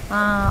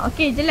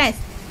 Okay, jelas.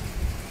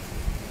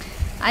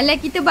 Alah,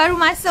 kita baru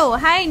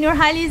masuk. Hai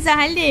Nurhaliza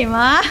Halim.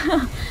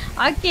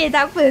 Okay,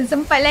 tak apa,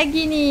 sempat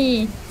lagi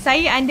ni.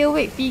 Saya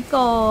underweight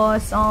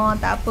PCOS.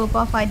 Tak apa,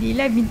 Puan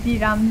Fadilah binti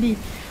Ramli.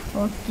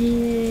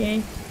 Okay,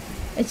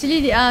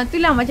 actually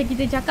itulah macam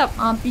kita cakap,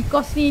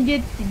 PCOS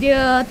ni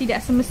dia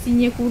tidak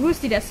semestinya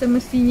kurus, tidak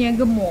semestinya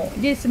gemuk.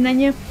 Dia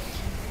sebenarnya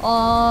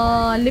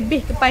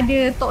lebih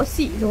kepada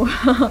toksik tu.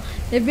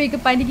 Lebih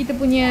kepada kita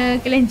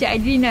punya kelenjar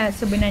adrenal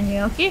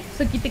sebenarnya. Okay,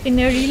 so kita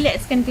kena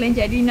relaxkan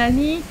kelenjar adrenal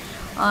ni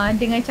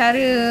dengan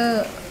cara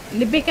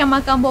lebihkan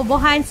makan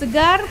buah-buahan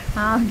segar.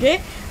 Okay,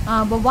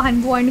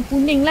 buah-buahan berwarna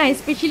kuning lah,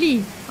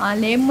 especially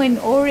lemon,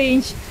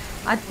 orange,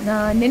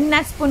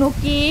 nenas pun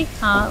okey.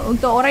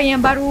 Untuk orang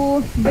yang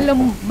baru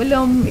belum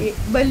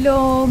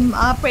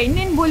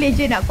pregnant, boleh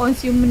je nak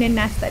consume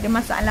nenas, tak ada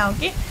masalah.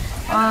 Okey,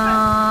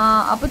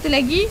 apa tu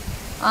lagi,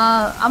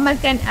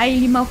 amalkan air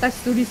limau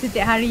kasturi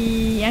setiap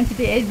hari yang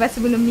kita advise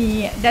sebelum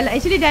ni.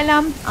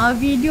 Dalam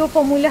video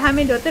formula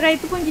hamil Dr Rai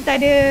tu pun kita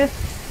ada,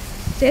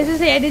 saya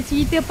rasa saya ada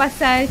cerita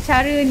pasal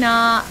cara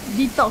nak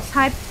detox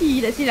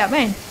hati, tak silap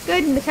kan,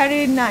 ke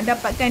cara nak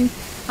dapatkan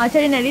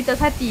cara nak detox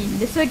hati.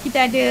 So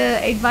kita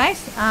ada advice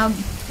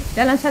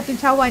dalam satu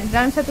cawan,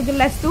 dalam satu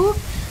gelas tu.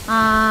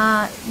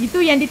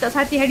 Itu yang detox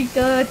hati hari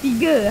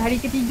ketiga. Hari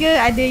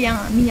ketiga ada yang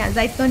minyak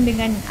zaitun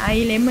dengan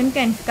air lemon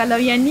kan. Kalau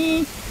yang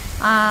ni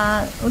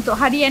untuk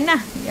harian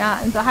lah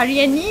ya, untuk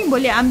harian ni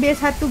boleh ambil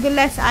 1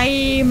 gelas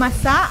air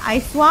masak,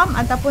 air suam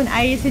ataupun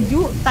air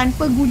sejuk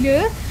tanpa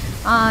gula,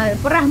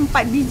 perah 4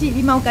 biji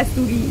limau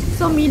kasturi.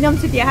 So minum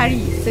setiap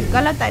hari.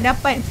 Kalau tak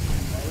dapat,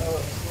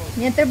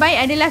 yang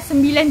terbaik adalah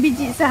 9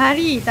 biji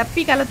sehari.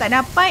 Tapi kalau tak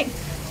dapat,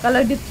 kalau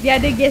dia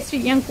ada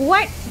gastrik yang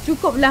kuat,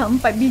 cukuplah 4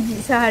 biji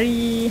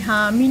sehari.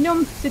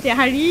 Minum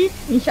setiap hari,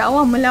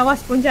 insya-Allah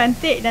melawas pun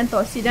cantik, dan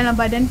toksik dalam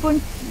badan pun,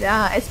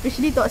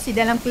 especially toksik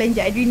dalam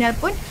kelenjar adrenal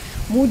pun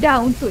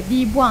mudah untuk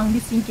dibuang,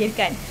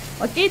 disingkirkan.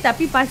 Okey,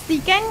 tapi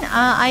pastikan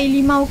air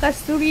limau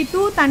kasturi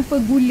tu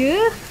tanpa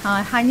gula,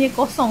 hanya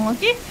kosong,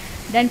 okey.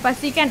 Dan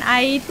pastikan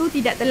air tu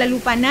tidak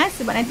terlalu panas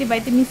sebab nanti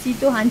vitamin C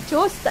tu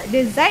hancur, tak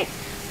ada zat.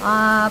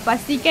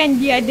 Pastikan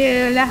dia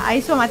adalah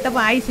air suam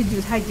ataupun air sejuk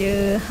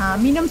saja.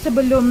 Minum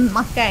sebelum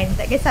makan,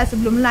 tak kisah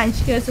sebelum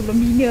lunch ke, sebelum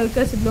dinner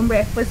ke, sebelum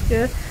breakfast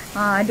ke.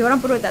 Ada orang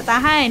perut tak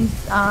tahan,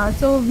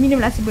 so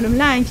minumlah sebelum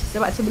lunch,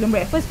 sebab sebelum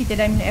breakfast kita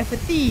dah minum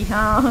Efferty.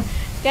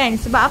 Kan,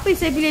 sebab apa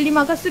saya pilih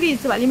limau kasturi?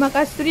 Sebab limau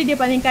kasturi dia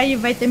paling kaya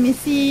vitamin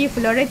C,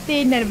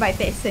 fluoretin dan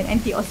vitamin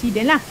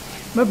antioksidan lah,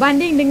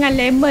 berbanding dengan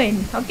lemon.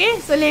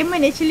 Okay, so lemon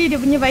actually dia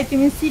punya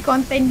vitamin C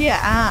content dia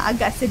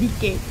agak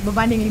sedikit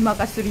berbanding limau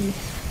kasturi.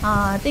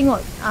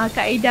 Tengok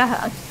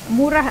kaedah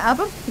murah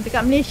apa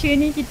dekat Malaysia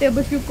ni, kita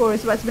bersyukur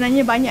sebab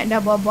sebenarnya banyak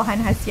dah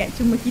buah-buahan khasiat,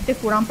 cuma kita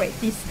kurang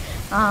praktis.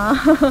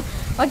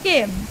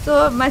 Okay,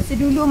 so masa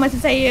dulu, masa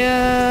saya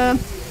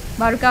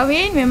baru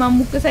kahwin, memang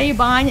muka saya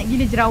banyak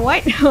gila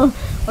jerawat.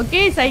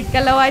 Okay, saya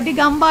kalau ada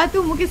gambar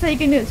tu mungkin saya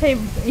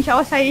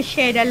insya-Allah saya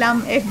share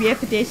dalam FB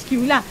Efferty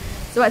HQ lah.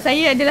 Sebab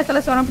saya adalah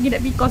salah seorang pengidap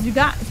PCOS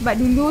juga. Sebab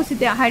dulu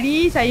setiap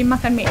hari saya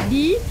makan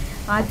McD.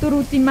 Tu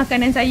rutin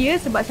makanan saya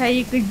sebab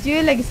saya kerja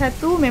lagi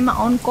satu, memang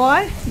on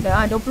call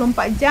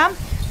 24 jam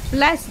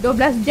plus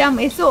 12 jam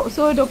esok.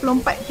 So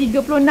 36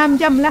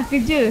 jam lah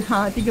kerja.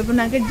 36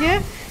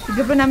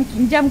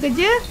 jam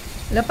kerja.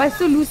 Lepas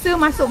tu lusa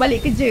masuk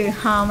balik kerja.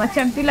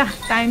 Macam tu lah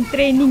time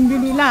training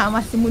dululah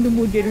masa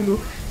muda-muda dulu.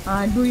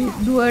 2000,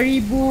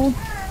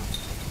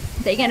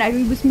 tak ingat dah,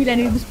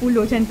 2009, 2010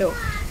 macam tu.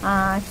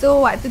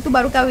 So waktu tu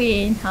baru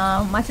kahwin.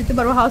 Masa tu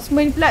baru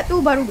houseman pula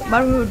tu,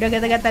 baru dah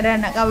gata-gata dah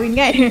nak kahwin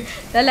kan.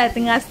 Dah lah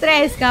tengah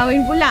stres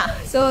kahwin pula.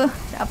 So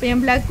apa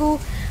yang berlaku,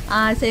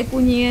 saya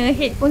punya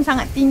head pun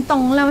sangat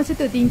tintong lah masa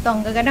tu.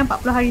 Tintong kadang-kadang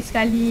 40 hari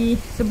sekali.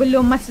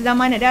 Sebelum masa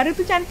zaman nak dara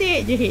tu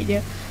cantik je head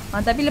dia.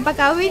 Tapi lepas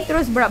kahwin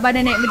terus berat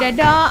badan naik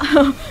berdadak.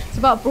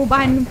 Sebab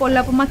perubahan pola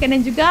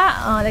pemakanan juga.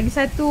 Lagi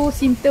satu,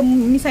 simptom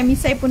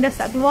misai-misai pun dah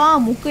start keluar.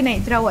 Muka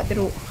naik jerawat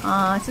teruk.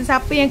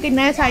 Sesiapa yang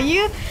kenal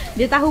saya,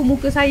 dia tahu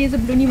muka saya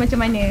sebelum ni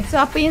macam mana.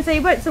 So apa yang saya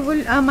buat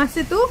sebelum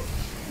masa tu,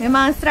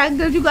 memang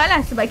struggle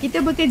jugalah. Sebab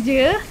kita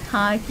bekerja,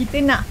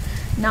 kita nak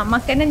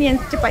makanan yang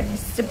cepat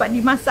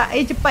dimasak,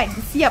 cepat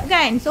siap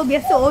kan. So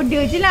biasa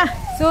order je lah.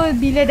 So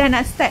bila dah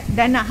nak start,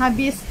 dah nak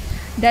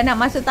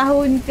masuk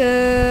tahun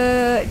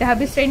dah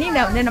habis training,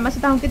 dah nak masuk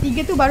tahun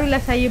ketiga tu,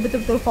 barulah saya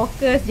betul-betul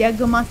fokus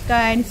jaga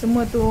makan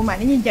semua tu.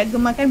 Maknanya jaga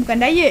makan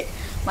bukan diet,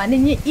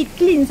 maknanya eat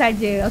clean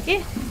saja.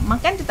 Okay,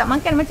 makan tetap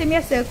makan macam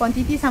biasa,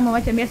 kuantiti sama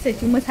macam biasa,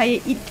 cuma saya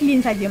eat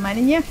clean saja.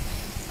 Maknanya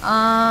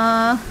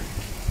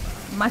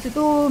masa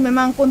tu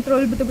memang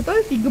kontrol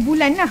betul-betul 3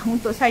 bulan lah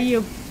untuk saya,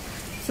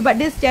 sebab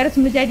dia secara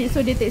semula jadi, so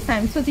dia take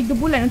time. So 3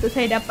 bulan untuk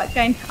saya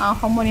dapatkan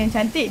hormon yang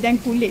cantik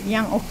dan kulit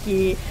yang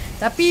okey.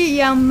 Tapi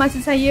yang masa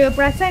saya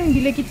perasan,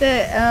 bila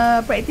kita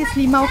praktis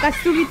limau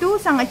kasturi tu,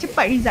 sangat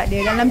cepat result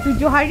dia. Dalam 7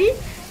 hari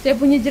saya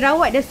punya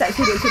jerawat dah start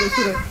surut.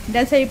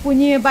 Dan saya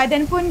punya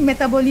badan pun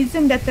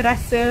metabolism dah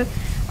terasa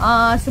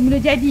semula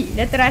jadi,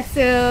 dah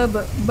terasa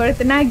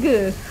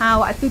bertenaga.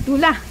 Waktu tu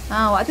lah.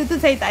 Waktu tu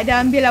saya tak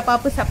ada ambil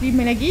apa-apa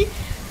suplemen lagi.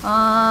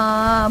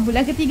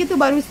 Bulan ketiga tu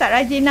baru start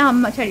rajin lah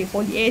cari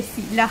folic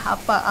acid lah,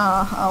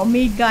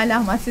 omega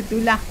lah masa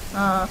tu lah.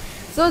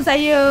 So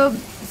saya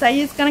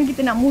sekarang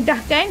kita nak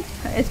mudahkan,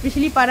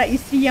 especially para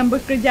isteri yang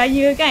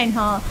berkerjaya kan.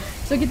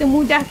 So kita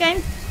mudahkan,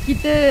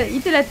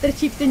 itulah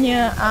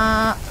terciptanya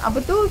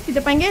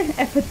kita panggil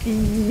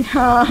Efferty.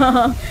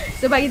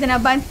 Sebab kita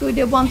nak bantu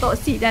dia buang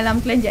toksik dalam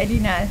kelenjar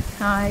adrenal.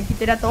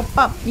 Kita dah top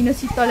up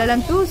inositol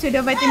dalam tu,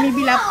 sudah vitamin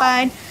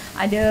B8,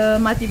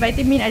 ada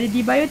multivitamin, ada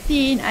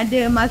dibiotin,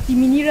 ada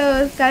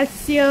multimineral,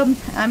 kalsium,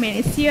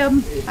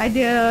 magnesium,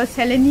 ada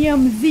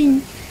selenium,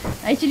 zinc.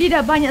 Actually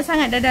dah banyak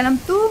sangat dah dalam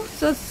tu.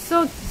 So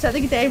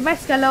satu kita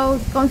advise, kalau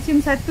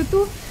consume satu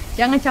tu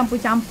jangan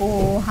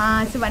campur-campur.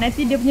 Sebab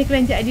nanti dia punya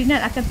kelenjar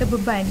adrenal akan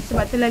terbeban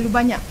sebab terlalu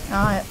banyak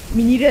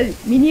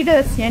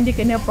minerals yang dia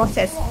kena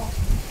proses.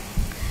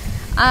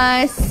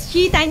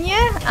 She tanya,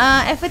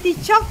 Efferty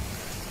Chok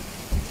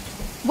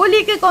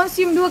boleh ke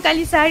consume 2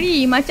 kali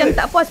sehari? Macam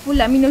tak puas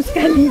pula minum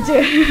sekali je.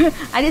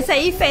 Ada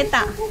side effect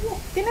tak?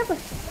 Kenapa?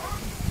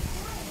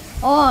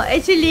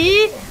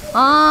 Actually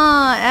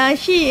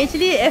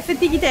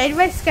Efferty kita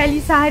advise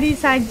sekali sehari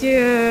saja.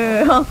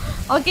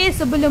 Okay,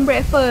 sebelum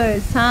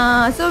breakfast.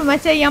 So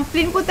macam yang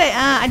plain pun tak,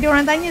 ada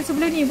orang tanya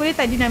sebelum ni, boleh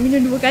tak dia nak minum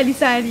 2 kali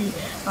sehari?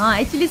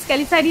 Actually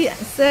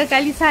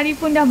sekali sehari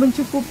pun dah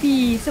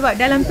mencukupi.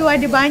 Sebab dalam tu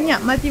ada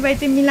banyak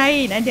multivitamin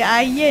lain.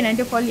 Ada iron,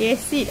 ada folic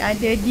acid,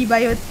 ada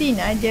D-biotin,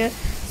 ada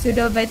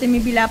vitamin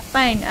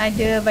B8,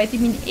 ada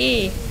vitamin A.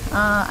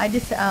 Ada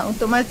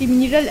untuk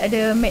multimineral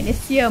ada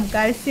magnesium,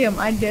 kalsium,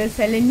 ada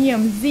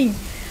selenium, zinc.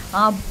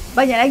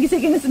 Banyak lagi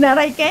saya kena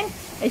senaraikan.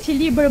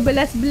 Actually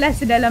berbelas-belas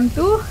dalam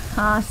tu.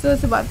 So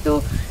sebab tu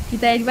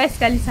kita advise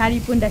sekali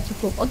sehari pun dah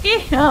cukup.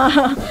 Okay.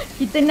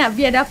 Kita nak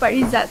biar dapat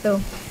result tu.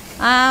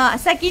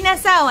 Sakinah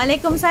Saw,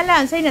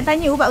 Waalaikumsalam. Saya nak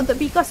tanya ubat untuk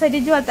PCOS ada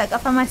jual tak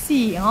kat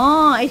farmasi?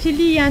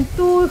 Actually yang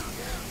tu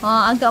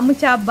agak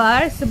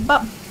mencabar.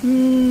 Sebab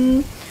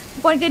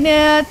puan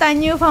kena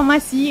tanya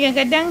farmasi.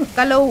 Kadang-kadang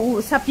kalau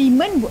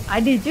suplemen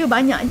ada je,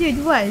 banyak je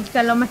jual.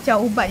 Kalau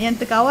macam ubat yang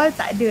terkawal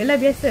tak ada lah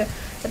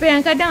biasa. Tapi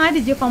kadang-kadang ada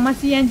je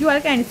farmasi yang jual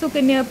kan. So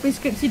kena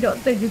preskripsi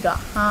doktor juga.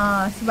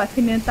 Sebab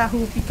kena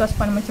tahu PCOS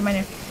puan macam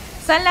mana.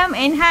 Salam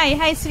and hi.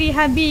 Hi Sri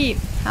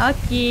Habib.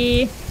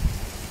 Okay.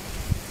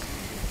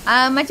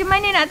 Macam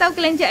mana nak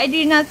tahu kelenjar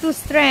adrenal tu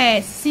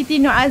stress?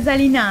 Siti Nur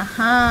Azalina.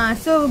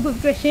 So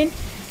good question.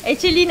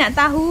 Actually nak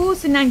tahu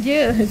senang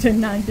je.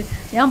 Senang je.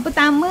 Yang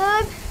pertama,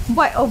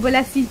 buat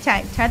ovulasi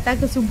chart, carta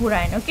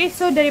kesuburan. Okay,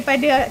 so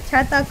daripada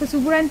carta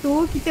kesuburan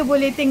tu kita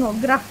boleh tengok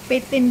graf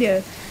pattern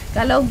dia.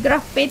 Kalau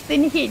graf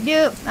pattern head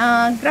dia,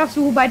 graf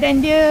suhu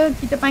badan dia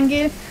kita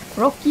panggil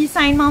Rocky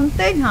Sign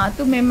Mountain,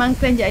 tu memang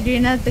kelenjar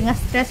adrenal tengah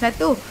stres lah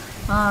tu.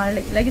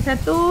 Lagi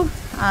satu,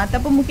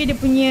 ataupun mungkin dia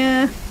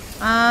punya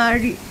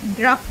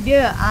graf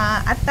dia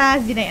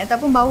atas je naik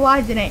ataupun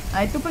bawah je naik,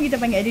 itu pun kita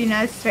panggil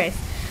adrenal stress.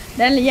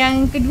 Dan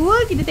yang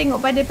kedua, kita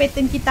tengok pada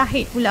pattern kita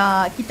head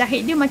pula. Kita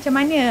head dia macam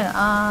mana?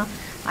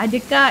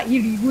 Adakah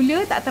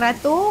irregular, tak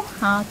teratur,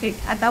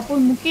 ataupun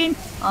mungkin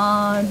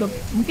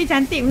mungkin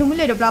cantik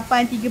mula-mula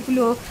 28,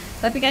 30,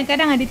 tapi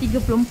kadang-kadang ada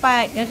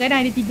 34, kadang-kadang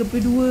ada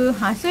 32.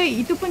 So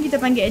itu pun kita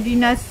panggil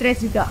adrenal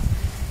stress juga.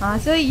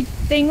 So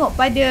tengok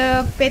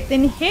pada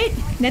pattern head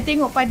dan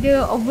tengok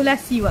pada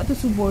ovulasi waktu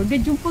subur. Dia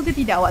jumpa ke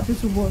tidak waktu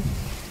subur?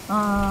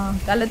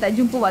 Kalau tak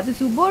jumpa waktu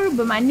subur,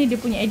 bermakna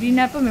dia punya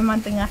adrenal pun memang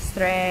tengah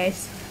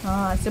stres.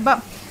 Sebab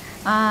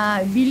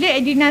bila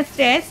adrenal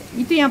stres,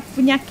 itu yang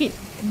penyakit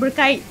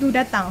berkait tu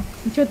datang.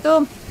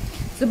 Contoh,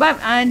 sebab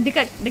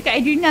dekat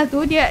adrenal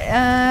tu dia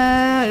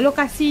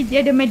lokasi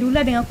dia ada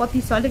medula dengan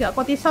kortisol. Dekat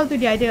kortisol tu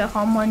dia ada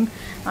hormon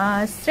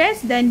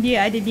stres dan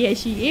dia ada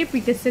DHEA,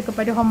 precursor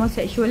kepada hormon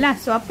seksual lah.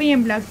 So apa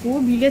yang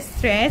berlaku bila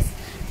stres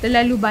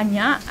terlalu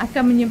banyak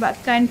akan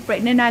menyebabkan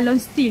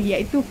pregnenolone steal,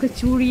 iaitu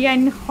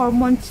kecurian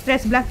hormon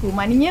stres berlaku.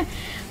 Maknanya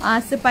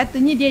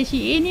sepatutnya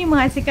DHEA ni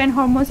menghasilkan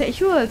hormon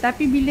seksual,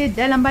 tapi bila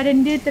dalam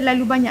badan dia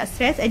terlalu banyak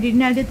stres,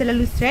 adrenal dia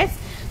terlalu stres,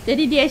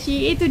 jadi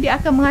DHEA tu dia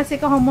akan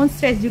menghasilkan hormon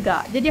stres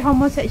juga. Jadi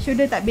hormon seksual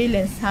dia tak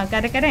balance.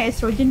 Kadang-kadang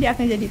estrogen dia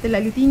akan jadi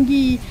terlalu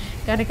tinggi,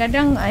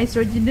 kadang-kadang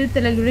estrogen dia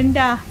terlalu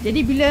rendah.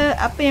 Jadi bila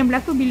apa yang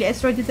berlaku bila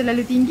estrogen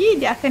terlalu tinggi,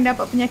 dia akan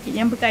dapat penyakit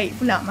yang berkait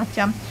pula,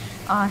 macam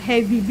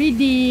heavy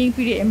bleeding,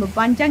 period yang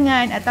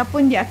berpanjangan,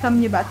 ataupun dia akan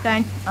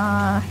menyebabkan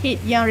head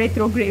yang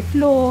retrograde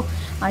flow.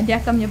 Dia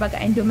akan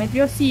menyebabkan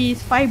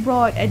endometriosis,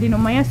 fibroid,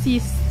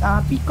 adenomyosis,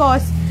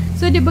 PCOS.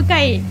 So dia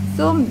berkait.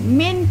 So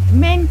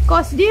main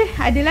cause dia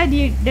adalah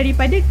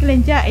daripada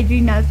kelenjar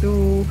adrenal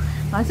tu.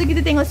 So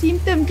kita tengok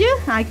simptom je,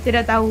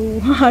 kita dah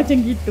tahu. Macam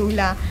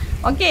gitulah.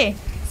 Okay,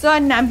 so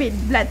nak ambil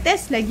blood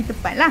test lagi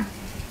tepat lah.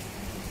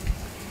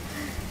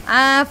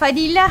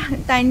 Fadilah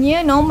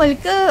tanya, normal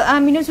ke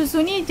minum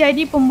susu ni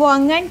jadi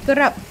pembuangan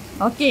kerap?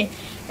 Okay,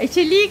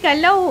 actually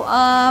kalau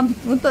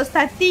untuk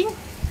starting,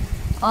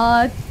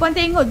 puan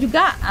tengok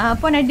juga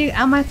puan ada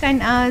amalkan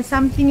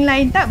something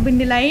lain tak,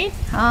 benda lain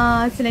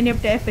selain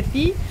daripada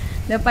Efferty.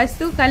 Lepas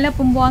tu kalau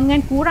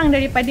pembuangan kurang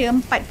daripada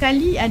 4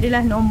 kali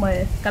adalah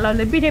normal. Kalau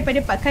lebih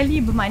daripada 4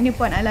 kali bermakna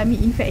puan alami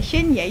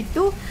infection,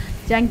 iaitu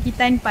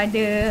jangkitan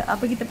pada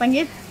apa kita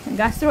panggil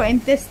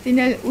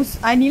gastrointestinal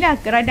inilah,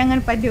 keradangan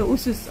pada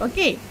usus.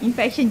 Okey,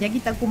 infection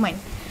jangkitan kuman.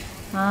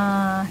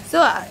 So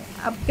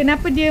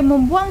kenapa dia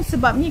membuang?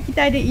 Sebabnya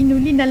kita ada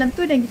inulin dalam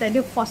tu dan kita ada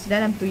phos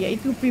dalam tu,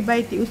 iaitu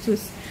prebiotik usus.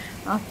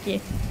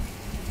 Okey.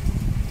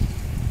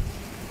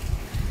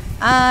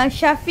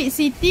 Syafiq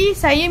Siti,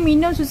 saya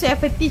minum susu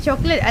Efferty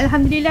coklat,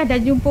 alhamdulillah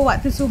dah jumpa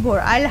waktu subur.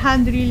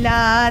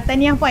 Alhamdulillah,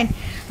 tahniah puan.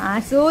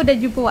 So dah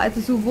jumpa waktu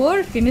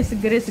subur, kena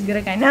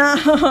segera-segerakan.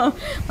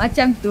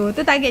 Macam tu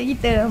target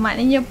kita.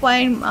 Maknanya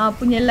puan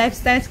punya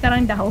lifestyle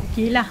sekarang dah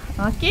okey lah.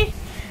 Okey.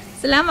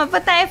 Selamat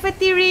petang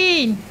Efferty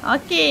Rin.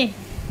 Okey.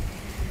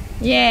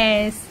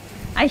 Yes.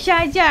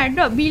 Aisyah Hajar,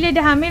 dok bila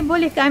dah hamil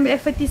boleh ke ambil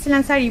Efferty selang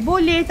sehari?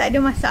 Boleh, tak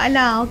ada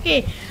masalah.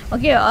 Okey.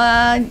 Okey,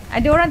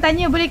 ada orang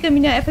tanya boleh ke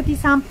minum Efferty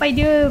sampai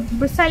dia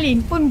bersalin?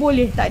 Pun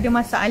boleh, tak ada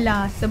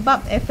masalah.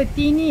 Sebab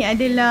Efferty ni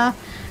adalah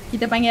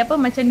kita panggil apa,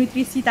 macam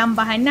nutrisi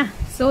tambahan lah.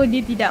 So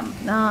dia tidak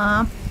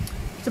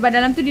Sebab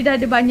dalam tu dia dah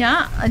ada banyak,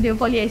 ada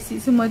folic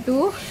acid semua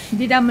tu.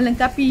 Dia dah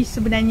melengkapi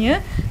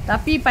sebenarnya.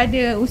 Tapi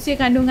pada usia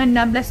kandungan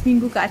 16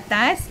 minggu ke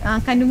atas,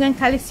 kandungan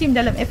kalsium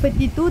dalam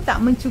Efferty tu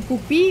tak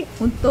mencukupi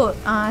untuk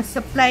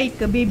supply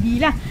ke baby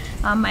lah.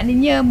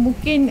 Maknanya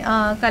mungkin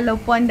kalau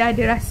puan dah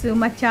ada rasa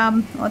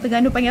macam orang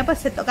Terengganu panggil apa,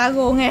 setok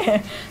karung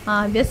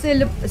biasa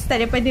start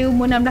daripada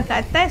umur 16 ke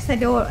atas,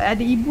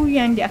 ada ibu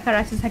yang dia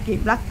akan rasa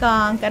sakit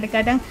belakang,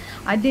 kadang-kadang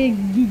ada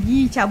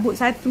gigi cabut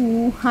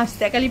satu.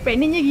 Setiap kali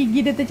pregnantnya gigi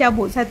dia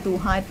tercabut satu.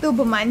 Itu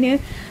bermakna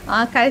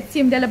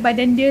kalsium dalam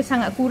badan dia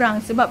sangat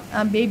kurang, sebab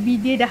baby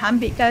dia dah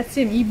ambil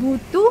kalsium ibu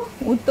tu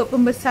untuk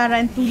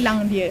pembesaran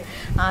tulang dia.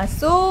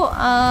 So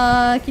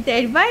kita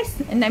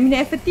advise nak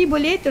minum Efferty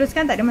boleh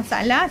teruskan, tak ada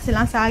masalah.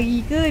 Selang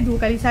sehari ke 2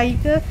 kali sehari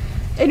ke,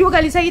 2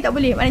 kali sehari tak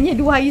boleh, maknanya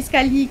 2 hari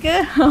sekali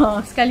ke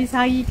sekali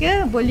sehari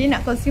ke boleh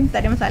nak konsum,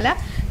 tak ada masalah.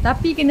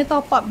 Tapi kena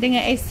top up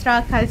dengan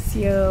extra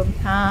kalsium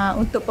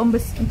untuk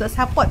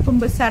support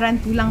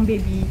pembesaran tulang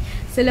baby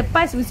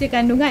selepas usia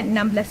kandungan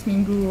 16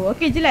 minggu.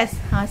 Okey, jelas?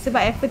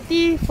 Sebab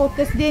Efferty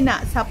fokus dia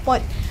nak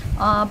support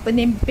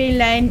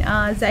penempelan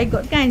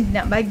zygote kan,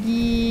 nak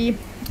bagi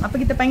apa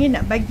kita panggil,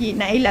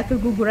 nak elak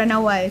keguguran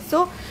awal.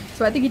 So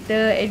sebab tu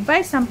kita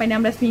advise sampai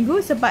 16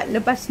 minggu, sebab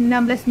lepas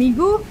 16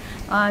 minggu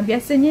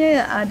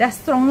biasanya dah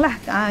strong lah,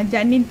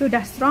 janin tu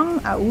dah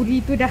strong,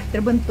 uri tu dah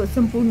terbentuk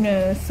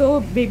sempurna,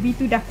 so baby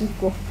tu dah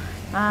kukuh.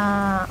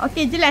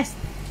 Okey, jelas?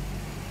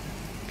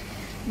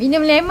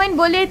 Minum lemon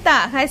boleh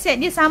tak? Khasiat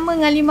dia sama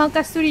dengan limau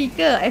kasturi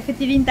ke?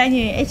 Efferty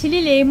tanya.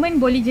 Actually lemon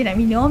boleh je nak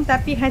minum,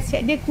 tapi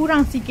khasiat dia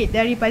kurang sikit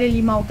daripada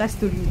limau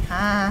kasturi.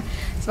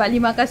 Sebab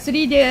limau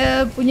kasturi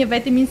dia punya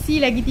vitamin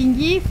C lagi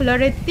tinggi,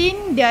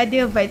 fluoretin, dia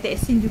ada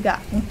vitamin juga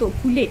untuk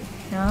kulit.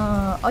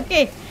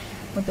 Okey.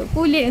 Untuk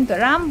kulit,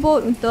 untuk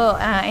rambut, untuk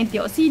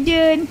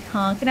antioksidan.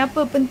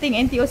 Kenapa penting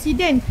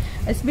antioksidan?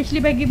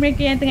 Especially bagi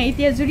mereka yang tengah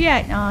ikhtiar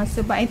zuriat.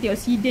 Sebab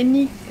antioksidan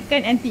ni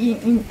kan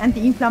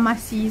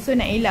anti-inflamasi. So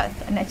nak elak,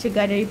 nak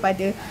cegah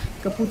daripada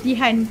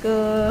keputihan ke,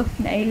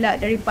 nak elak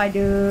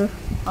daripada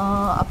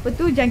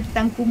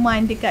jangkitan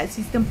kuman dekat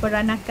sistem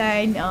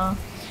peranakan.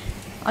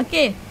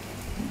 Okey.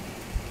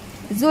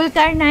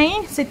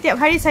 Zulkarnain, setiap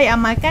hari saya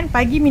amalkan,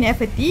 pagi minum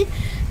Efferty,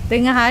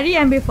 tengah hari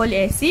ambil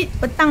folic acid,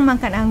 petang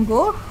makan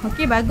anggur.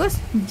 Okey, bagus.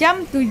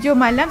 Jam 7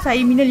 malam saya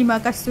minum limau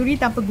kasturi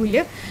tanpa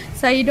gula.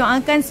 Saya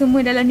doakan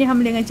semua dalam ni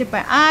hamil dengan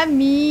cepat.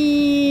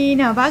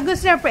 Amin.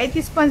 Baguslah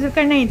praktis puan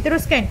Zulkarnain.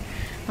 Teruskan.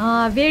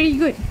 Very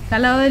good.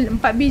 Kalau 4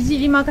 biji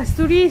limau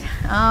kasturi,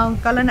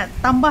 kalau nak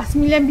tambah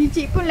 9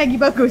 biji pun lagi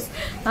bagus.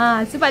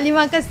 Sebab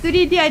limau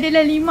kasturi dia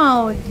adalah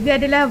limau, dia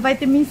adalah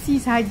vitamin C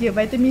sahaja.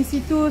 Vitamin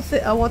C tu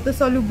water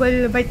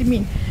soluble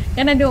vitamin.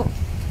 Kan ada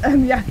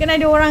kan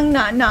ada orang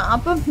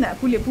nak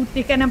kulit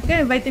putih kan, apa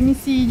kan, vitamin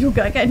C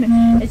juga kan.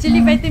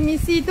 Actually vitamin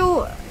C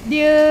tu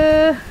dia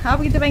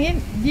kita panggil,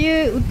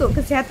 dia untuk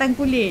kesihatan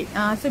kulit.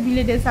 So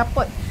bila dia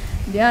support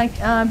dia,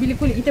 bila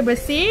kulit kita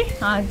bersih,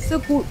 so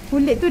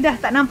kulit tu dah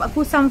tak nampak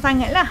kusam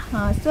sangat lah.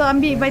 So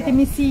ambil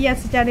vitamin C yang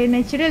secara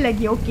natural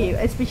lagi okey,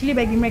 especially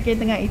bagi mereka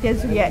yang tengah ikhtiar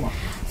zuriat.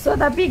 So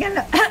tapi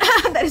kalau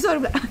tak ada suara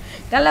pula.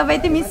 Kalau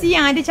vitamin C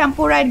yang ada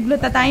campuran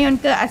glutathione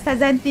ke,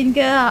 astaxanthin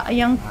ke,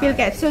 yang pil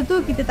kapsul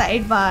tu kita tak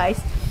advise.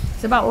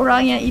 Sebab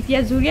orang yang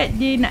ikhtiar zuriat,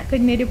 dia nak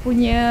kena dia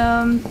punya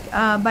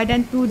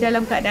badan tu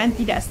dalam keadaan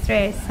tidak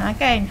stres,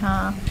 kan.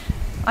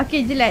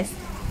 Okey, jelas.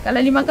 Kalau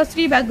limau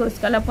kasturi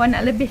bagus. Kalau puan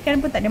nak lebihkan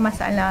pun tak ada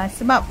masalah.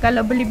 Sebab kalau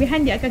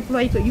berlebihan dia akan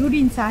keluar ikut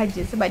urin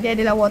sahaja, sebab dia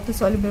adalah water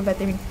soluble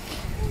vitamin.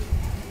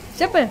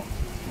 Siapa?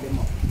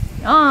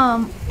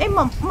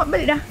 Mak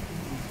balik dah.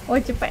 Oh,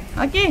 cepat.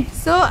 Okey,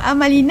 so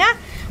Amalina,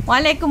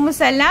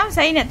 Waalaikumsalam.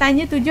 Saya nak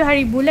tanya, 7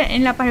 hari bulan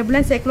dan 8 hari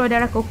bulan saya keluar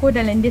darah koko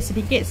dan lendir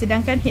sedikit,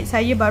 sedangkan head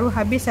saya baru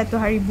habis 1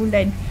 hari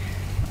bulan.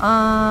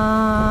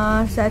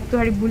 1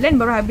 hari bulan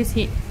baru habis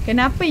head.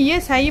 Kenapa ya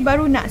saya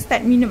baru nak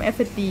start minum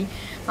Efferty?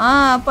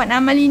 Puan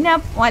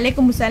Amalina,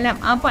 Waalaikumsalam.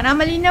 Puan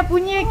Amalina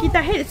punya kita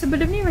head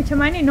sebelum ni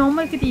macam mana?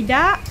 Normal ke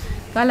tidak?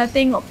 Kalau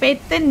tengok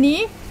pattern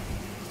ni,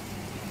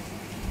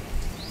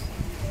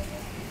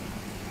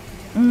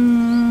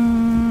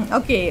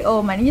 okey,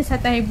 maknanya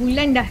 1 hari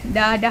bulan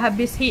dah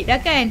habis head dah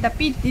kan.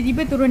 Tapi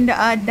tiba-tiba turun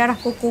darah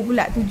koko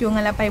pula 7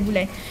 dengan 8 hari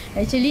bulan.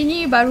 Actually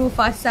ni baru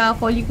fasa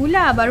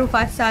folikular, baru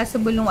fasa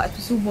sebelum waktu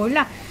subuh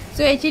lah.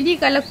 So actually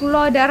kalau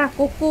keluar darah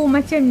koko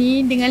macam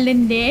ni dengan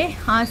lendir,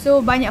 so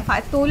banyak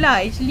faktor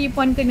lah. Actually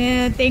puan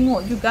kena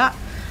tengok juga,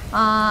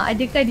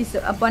 adakah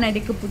puan ada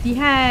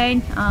keputihan,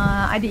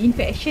 ada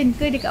infection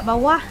ke dekat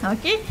bawah.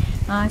 Okey.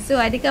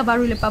 So adakah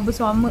baru lepas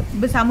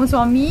bersama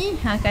suami,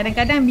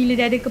 kadang-kadang bila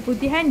dia ada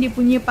keputihan, dia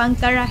punya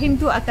pangkal rahim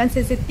tu akan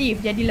sensitif,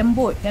 jadi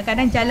lembut.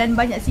 Kadang-kadang jalan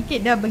banyak sikit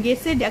dah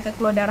bergeser, dia akan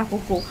keluar darah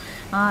koko.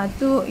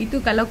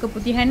 Itu kalau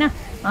keputihan lah.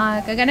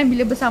 Kadang-kadang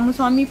bila bersama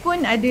suami pun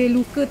ada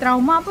luka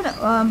trauma pun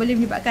boleh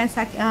menyebabkan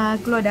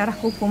keluar darah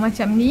koko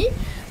macam ni.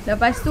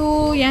 Lepas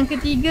tu yang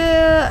ketiga,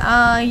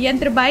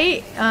 yang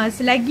terbaik,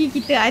 selagi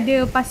kita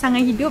ada pasangan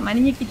hidup,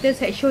 maknanya kita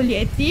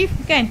sexually aktif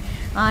kan,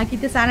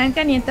 kita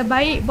sarankan yang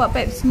terbaik buat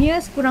pap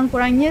smear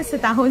sekurang-kurangnya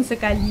setahun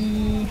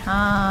sekali.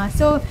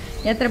 So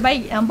yang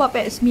terbaik buat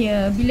pap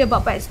smear. Bila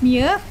buat pap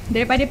smear,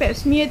 daripada pap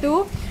smear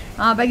tu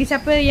bagi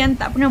siapa yang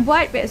tak pernah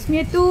buat pap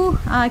smear tu,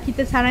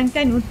 kita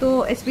sarankan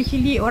untuk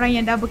especially orang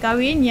yang dah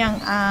berkahwin, yang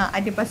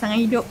ada pasangan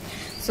hidup.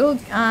 So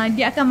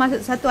dia akan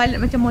masuk satu alat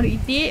macam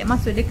molek itik,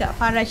 masuk dekat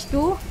faraj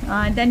tu,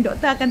 dan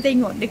doktor akan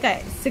tengok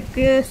dekat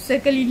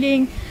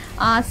sekeliling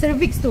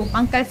cervix tu,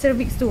 pangkal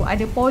cervix tu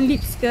ada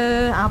polyps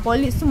ke.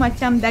 Polyps tu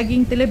macam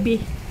daging terlebih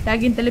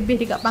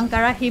dekat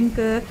pangkal rahim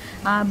ke.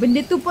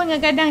 Benda tu pun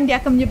kadang-kadang dia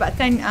akan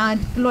menyebabkan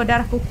keluar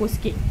darah kuku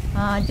sikit.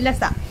 Jelas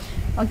tak?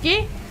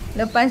 Okey.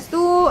 Lepas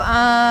tu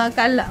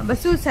lepas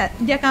tu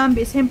dia akan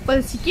ambil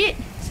sampel sikit,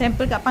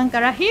 sampel kat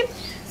pangkal rahim.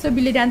 So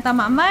bila dia hantar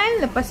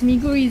makmal, lepas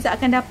seminggu result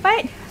akan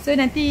dapat. So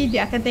nanti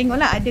dia akan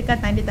tengoklah adakah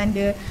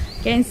tanda-tanda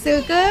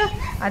kanser ke,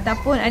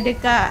 ataupun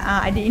adakah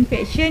ada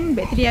infection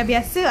bakteria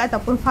biasa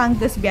ataupun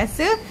fungus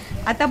biasa,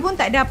 ataupun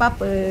tak ada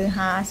apa-apa.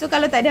 So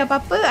kalau tak ada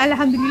apa-apa,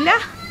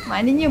 alhamdulillah,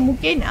 maknanya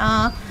mungkin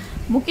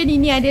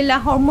ini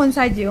adalah hormon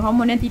saja,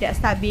 hormon yang tidak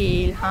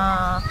stabil.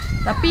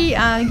 Tapi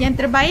yang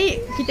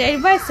terbaik kita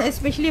advise,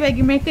 especially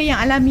bagi mereka yang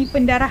alami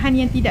pendarahan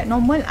yang tidak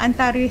normal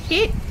antara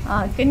head,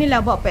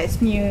 kenalah buat pap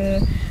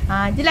smear.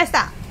 Jelas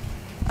tak?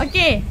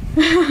 Okey.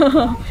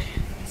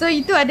 So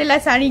itu adalah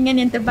saringan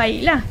yang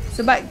terbaik lah.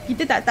 Sebab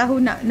kita tak tahu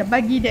nak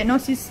bagi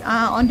diagnosis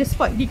on the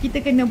spot.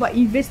 Kita kena buat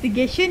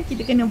investigation,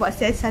 kita kena buat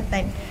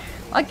siasatan.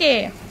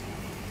 Okey.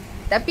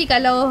 Tapi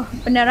kalau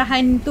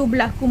pendarahan tu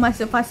berlaku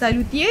masa fasa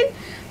luteal,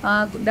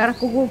 darah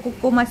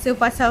kuku masa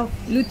fasa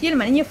luteal,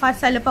 maknanya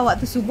fasa lepas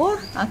waktu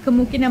subuh,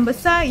 kemungkinan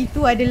besar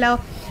itu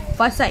adalah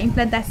fasa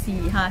implantasi.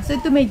 So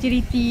itu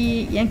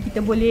majoriti yang kita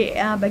boleh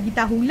bagi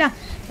tahulah.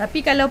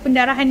 Tapi kalau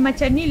pendarahan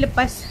macam ni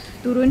lepas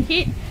turun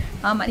head,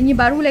 maknanya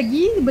baru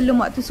lagi,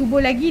 belum waktu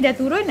subuh lagi dah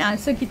turun,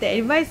 so kita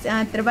advise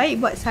terbaik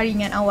buat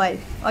saringan awal.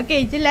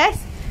 Okey, jelas?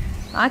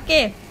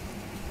 Okey.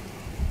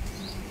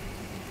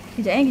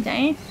 Kejap.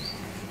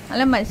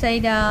 Alamat saya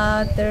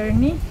dah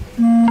ni.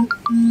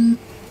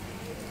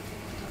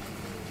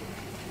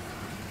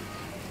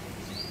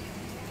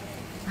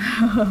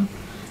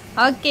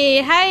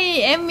 Okey,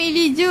 hai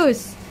Emily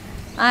Juice.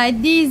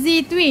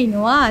 DZ Twin.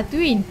 Wah,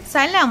 Twin.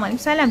 Salam.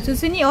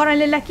 Susu ni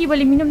orang lelaki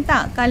boleh minum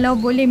tak? Kalau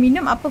boleh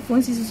minum, apa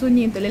fungsi susu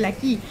ni untuk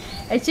lelaki?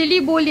 Actually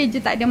boleh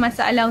je, tak ada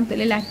masalah untuk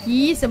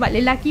lelaki. Sebab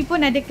lelaki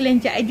pun ada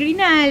kelenjar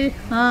adrenal.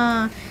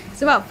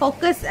 Sebab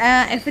fokus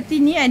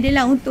Efferty ni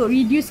adalah untuk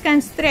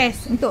reducekan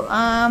stres, untuk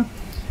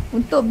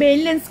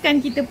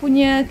balancekan kita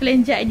punya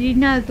kelenjar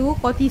adrenal tu,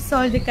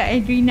 kortisol dekat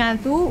adrenal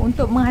tu,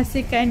 untuk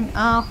menghasilkan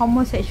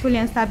hormon seksual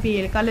yang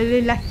stabil. Kalau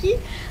lelaki,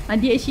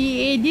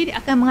 DHEA dia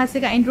akan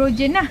menghasilkan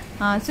androgen lah.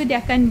 So dia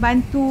akan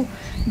bantu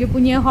dia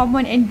punya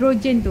hormon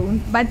androgen tu,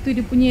 bantu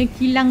dia punya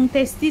kilang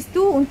testis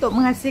tu untuk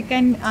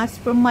menghasilkan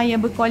sperma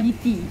yang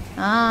berkualiti.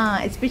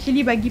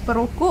 Especially bagi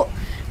perokok,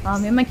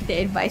 memang kita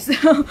advise.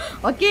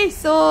 Okay,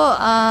 so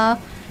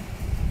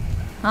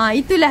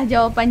itulah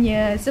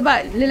jawapannya.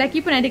 Sebab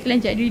lelaki pun ada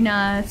kelenjar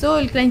adrenal. So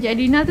kelenjar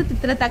adrenal tu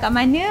terletak kat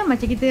mana?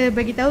 Macam kita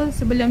bagi tahu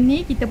sebelum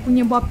ni, kita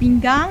punya buah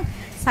pinggang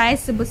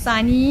saiz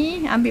sebesar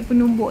ni, ambil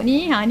penumbuk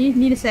ni,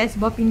 ni saiz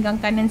buah pinggang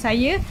kanan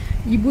saya.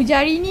 Ibu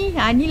jari ni,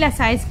 inilah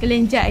saiz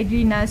kelenjar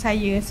adrenal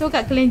saya. So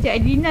kat kelenjar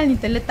adrenal ni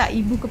terletak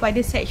ibu kepada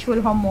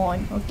sexual hormone.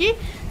 Okay,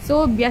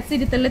 so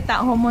biasa dia terletak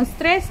hormon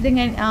stres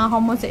dengan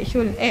hormon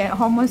seksual,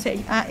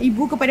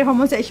 ibu kepada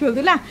hormon seksual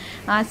tu lah.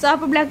 So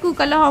apa berlaku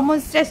kalau hormon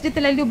stres dia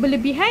terlalu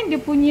berlebihan, dia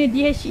punya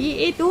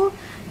DHEA tu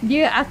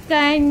dia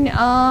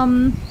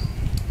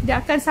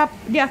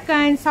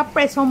akan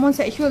suppress hormon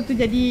seksual tu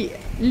jadi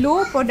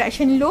low,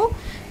 production low.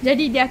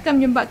 Jadi dia akan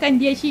menyebabkan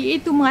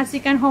DHEA tu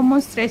menghasilkan hormon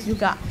stres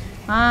juga.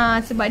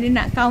 Sebab dia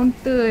nak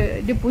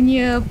counter dia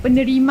punya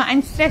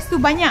penerimaan stres tu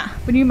banyak.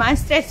 Penerimaan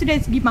stres tu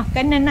dari segi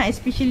makanan lah,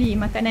 especially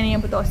makanan yang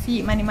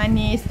bertoksik,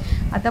 manis-manis,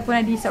 ataupun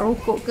ada isap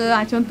rokok ke,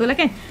 contohlah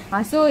kan.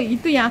 So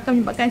itu yang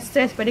akan menyebabkan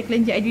stres pada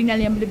kelenjar adrenal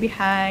yang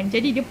berlebihan.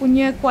 Jadi dia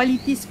punya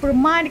kualiti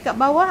sperma dekat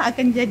bawah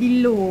akan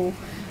jadi low.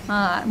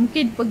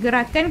 Mungkin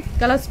pergerakan,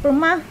 kalau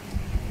sperma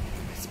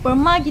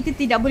kita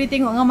tidak boleh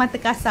tengok dengan mata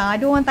kasar.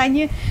 Ada orang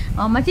tanya,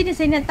 macam mana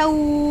saya nak tahu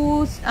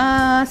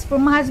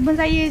sperma husband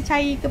saya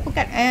cair ke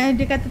pekat?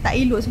 Dia kata tak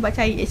elok sebab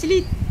cair.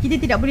 Actually kita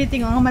tidak boleh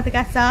tengok dengan mata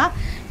kasar.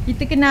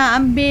 Kita kena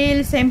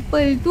ambil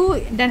sampel tu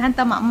dan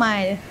hantar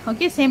makmal.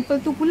 Okay, sampel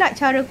tu pula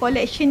cara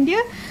collection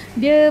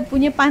dia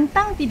punya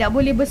pantang tidak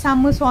boleh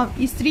bersama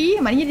isteri.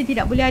 Maknanya dia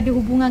tidak boleh ada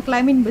hubungan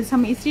kelamin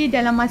bersama isteri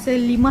dalam masa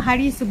 5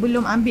 hari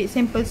sebelum ambil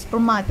sampel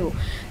sperma tu.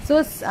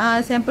 So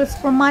sampel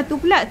sperma tu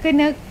pula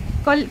kena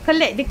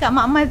collect dekat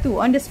makmal tu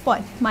on the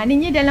spot.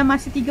 Maknanya dalam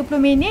masa 30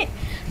 minit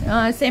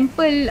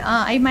sampel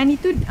air mani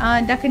tu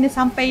dah kena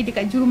sampai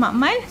dekat juru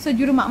makmal. So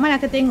juru makmal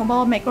akan tengok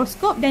bawah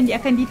mikroskop dan dia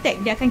akan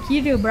detect, dia akan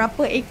kira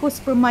berapa ekor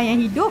sperma yang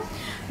hidup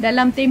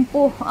dalam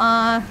tempoh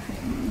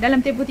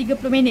 30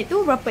 minit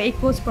tu, berapa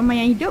ekor sperma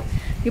yang hidup,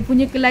 dia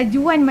punya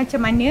kelajuan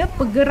macam mana,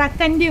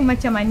 pergerakan dia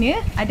macam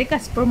mana, adakah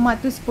sperma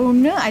tu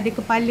sempurna, ada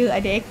kepala,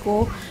 ada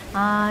ekor.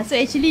 So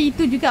actually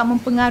itu juga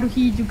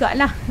mempengaruhi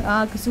jugalah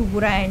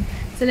kesuburan.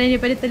 Selain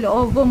daripada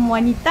telur ovum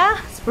wanita,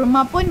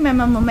 sperma pun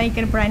memang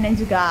memainkan peranan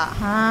juga.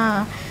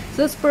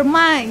 So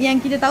sperma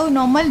yang kita tahu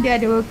normal dia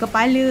ada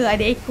kepala,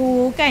 ada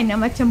ekor kan,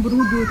 macam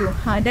berudu tu.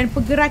 Dan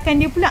pergerakan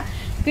dia pula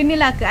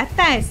kenalah ke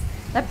atas.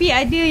 Tapi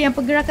ada yang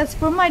pergerakan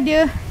sperma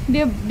dia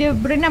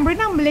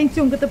berenang-berenang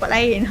melencong ke tempat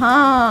lain.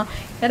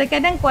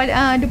 Kadang-kadang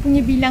dia punya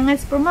bilangan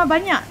sperma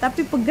banyak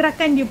tapi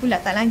pergerakan dia pula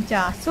tak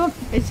lancar. So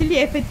actually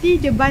Efferty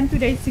dia bantu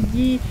dari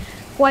segi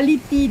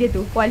kualiti dia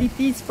tu.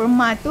 Kualiti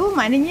sperma tu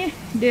maknanya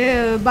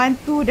dia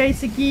bantu dari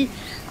segi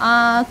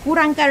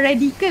kurangkan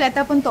radikal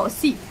ataupun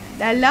toksik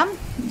dalam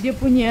dia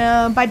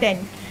punya badan.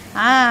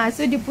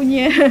 So dia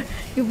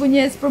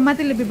punya sperma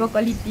tu lebih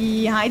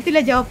berkualiti.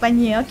 Itulah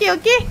jawapannya.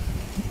 Okey.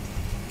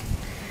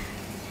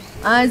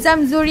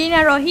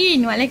 Zamzurina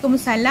Rohin,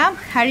 Waalaikumsalam.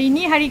 Hari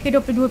ni hari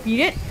ke-22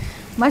 period.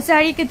 Masa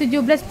hari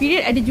ke-17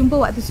 period ada jumpa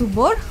waktu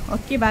subur.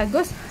 Okey,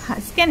 bagus.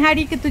 Scan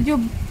hari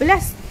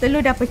ke-17 telur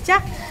dah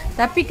pecah.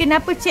 Tapi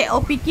kenapa cek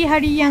OPK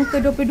hari yang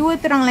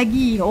ke-22 terang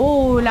lagi?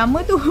 Oh,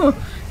 lama tu.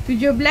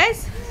 17,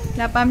 18,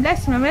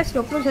 19,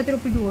 20,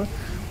 21, 22.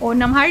 Oh,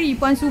 6 hari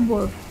puan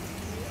subur.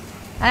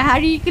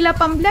 Hari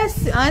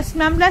ke-18,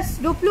 19,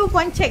 20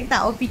 puan cek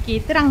tak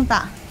OPK? Terang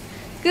tak?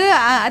 Ke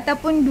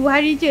ataupun 2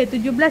 hari je,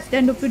 17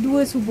 dan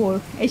 22 subur.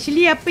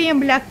 Actually apa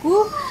yang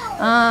berlaku,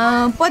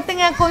 puan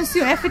tengah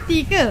consume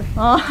Efferty ke?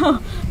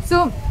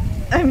 So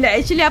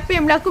actually apa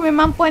yang berlaku,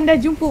 memang puan dah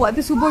jumpa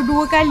waktu subur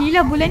 2 kali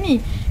lah bulan ni.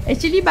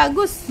 Actually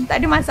bagus,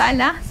 tak ada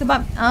masalah.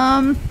 Sebab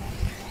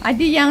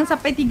ada yang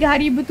sampai 3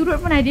 hari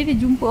berturut pun ada dia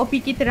jumpa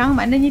OPK terang.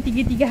 Maknanya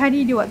 3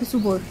 hari dia waktu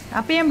subur.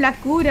 Apa yang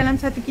berlaku dalam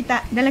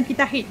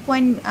kita haid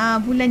puan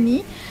bulan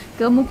ni,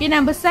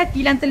 kemungkinan besar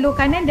kilang telur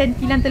kanan dan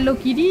kilang telur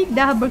kiri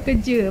dah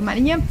bekerja.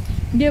 Maknanya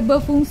dia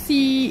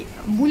berfungsi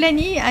bulan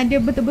ni ada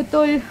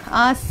betul-betul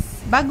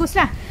bagus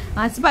lah.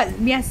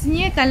 Sebab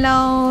biasanya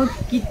kalau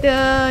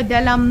kita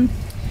dalam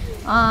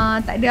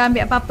tak ada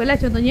ambil apa-apa lah,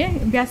 contohnya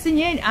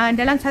biasanya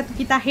dalam satu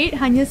kita haid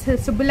hanya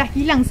sebelah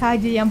kilang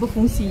sahaja yang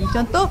berfungsi.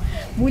 Contoh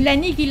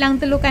bulan ni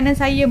kilang telur kanan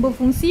saya yang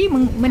berfungsi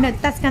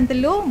menetaskan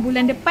telur,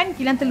 bulan depan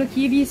kilang telur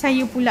kiri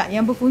saya pula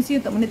yang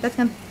berfungsi untuk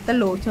menetaskan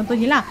telur,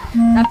 contohnya lah.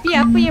 Tapi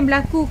apa yang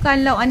berlaku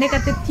kalau andai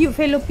kata tube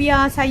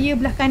fallopian saya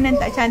belah kanan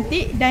tak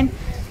cantik dan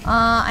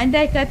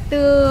andai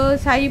kata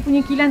saya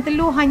punya kilang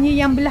telur hanya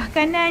yang belah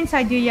kanan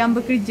saja yang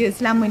bekerja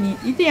selama ni,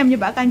 itu yang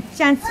menyebabkan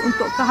chance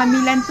untuk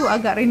kehamilan tu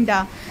agak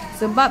rendah.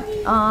 Sebab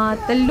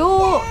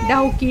telur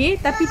dah okey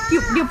tapi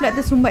tube dia pula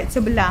tersumbat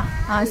sebelah.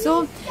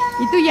 So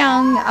itu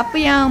yang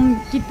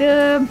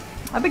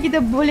kita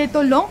boleh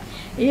tolong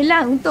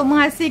ialah untuk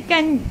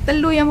menghasilkan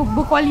telur yang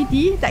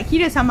berkualiti, tak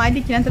kira sama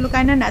ada kilang telur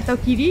kanan atau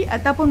kiri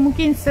ataupun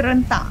mungkin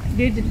serentak.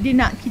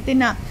 Kita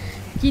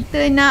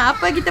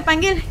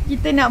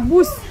nak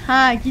boost,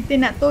 kita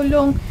nak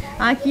tolong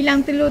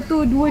kilang telur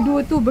tu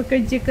dua-dua tu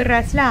bekerja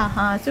keras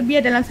lah. So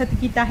biar dalam satu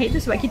kita haid tu,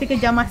 sebab kita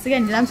kejar masa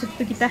kan, dalam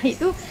satu kita haid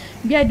tu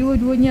biar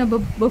dua-duanya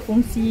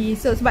berfungsi.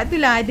 So sebab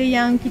itulah ada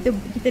yang kita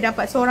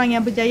dapat seorang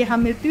yang berjaya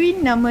hamil twin,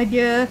 nama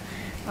dia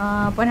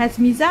Puan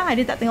Hasmiza.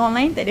 Ada tak tengok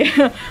online? Tak ada.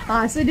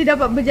 So dia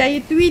dapat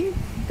berjaya twin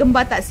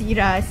kembar tak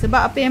seiras.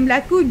 Sebab apa yang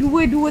berlaku,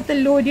 dua-dua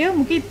telur dia,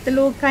 mungkin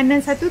telur kanan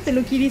satu,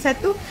 telur kiri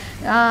satu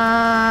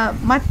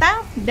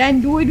matang,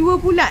 dan dua-dua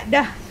pula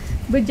dah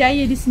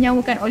berjaya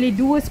disenyawakan oleh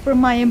dua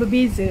sperma yang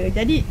berbeza.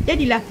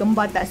 Jadilah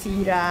kembar tak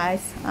seiras.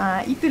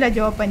 Itulah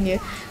jawapan dia.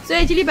 So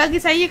actually bagi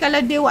saya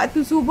kalau dia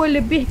waktu subur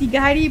lebih 3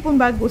 hari pun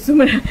bagus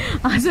sebenarnya.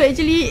 So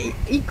actually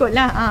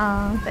ikutlah.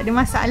 Tak ada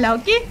masalah.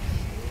 Okay.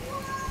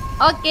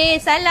 Okay.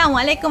 Salam.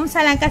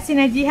 Waalaikumsalam. Kasih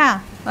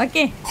Najiha.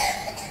 Okay.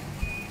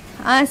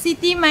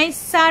 Siti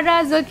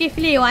Maisara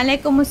Zulkifli.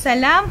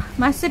 Waalaikumsalam.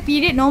 Masa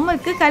period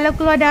normal ke kalau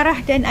keluar darah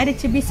dan ada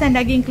cebisan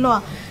daging keluar?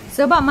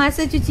 Sebab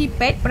masa cuci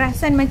pad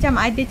perasan macam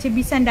ada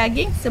cebisan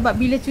daging, sebab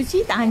bila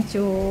cuci tak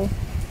hancur.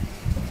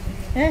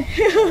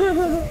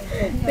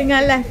 Tengah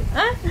live.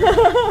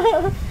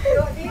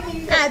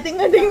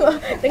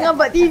 Tengah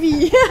buat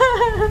TV.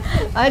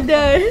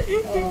 Ada.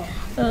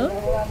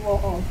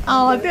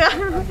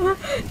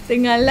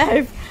 Tengah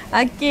live.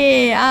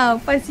 Okay.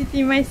 Puan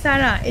Siti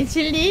Maisara.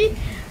 Actually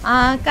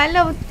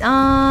kalau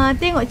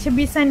tengok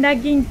cebisan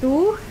daging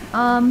tu,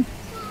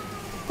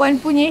 puan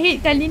punya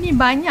haid kali ni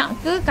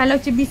banyak ke? Kalau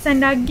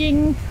cebisan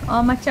daging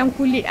macam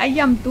kulit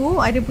ayam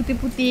tu ada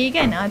putih-putih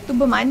kan, tu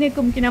bermakna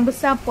kemungkinan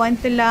besar puan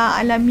telah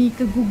alami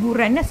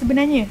keguguran lah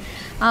sebenarnya.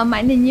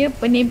 Maknanya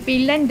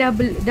penempelan dah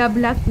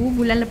berlaku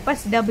bulan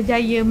lepas, dah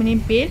berjaya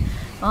menempel,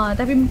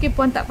 tapi mungkin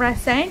puan tak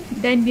perasan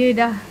dan dia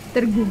dah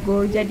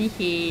tergugur jadi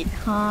haid.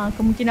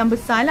 Kemungkinan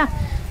besar lah.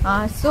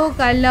 So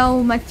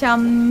kalau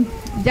macam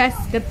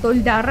just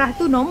ketol darah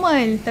tu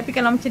normal, tapi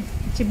kalau macam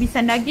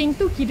cebisan daging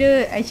tu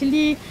kira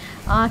actually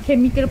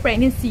chemical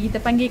pregnancy, kita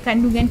panggil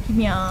kandungan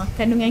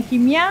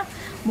kimia.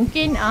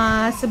 Mungkin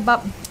sebab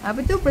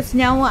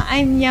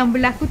persenyawaan yang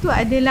berlaku tu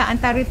adalah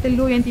antara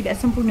telur yang tidak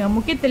sempurna.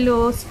 Mungkin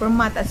telur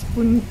sperma tak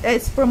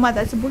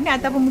sempurna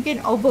ataupun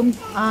mungkin ovum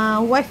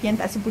wife yang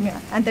tak sempurna,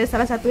 antara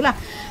salah satulah.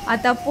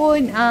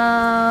 Ataupun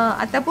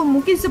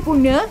mungkin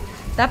sempurna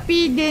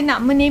tapi dia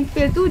nak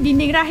menempel tu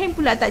dinding rahim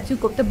pula tak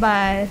cukup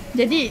tebal.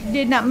 Jadi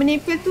dia nak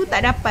menempel tu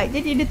tak dapat.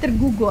 Jadi dia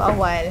tergugur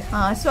awal.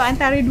 So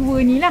antara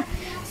dua ni lah.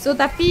 So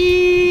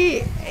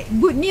tapi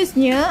good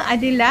newsnya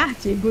adalah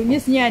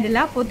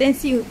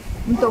potensi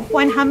untuk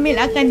puan hamil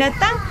akan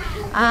datang,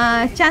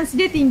 chance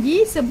dia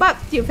tinggi sebab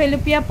tiub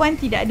falopia puan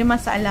tidak ada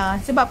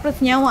masalah. Sebab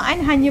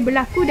persnyawaan hanya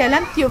berlaku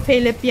dalam tiub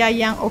falopia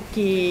yang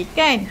okey,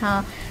 kan?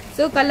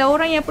 So kalau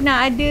orang yang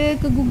pernah ada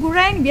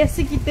keguguran,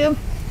 biasa kita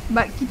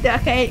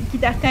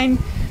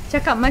akan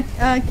cakap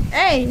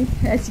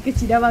si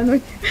kecil dah bangun.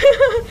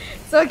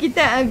 So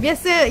kita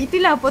biasa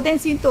itulah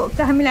potensi untuk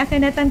kehamilan akan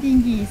datang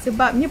tinggi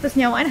sebabnya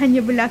persnyawaan hanya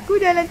berlaku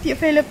dalam tiub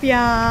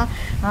falopia.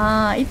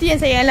 Itu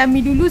yang saya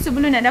alami dulu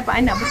sebelum nak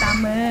dapat anak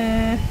pertama.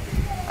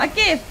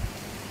 Okay.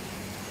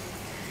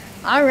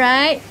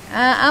 Alright.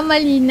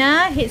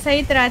 Amalina, head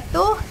saya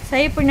teratur.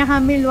 Saya pernah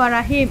hamil luar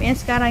rahim.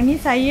 Yang sekarang ni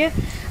saya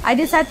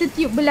ada satu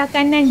tiub belah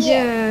kanan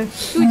je.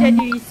 Tu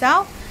jadi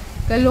risau.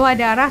 Keluar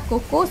darah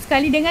koko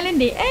sekali dengan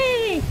lendir.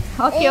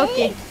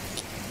 Okay.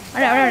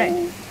 Alright.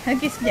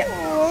 Okay, sekejap.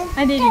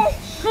 Ada ni.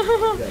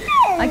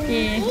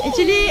 Okay.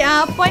 Actually,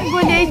 puan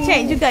boleh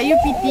check juga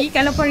UPT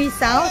kalau puan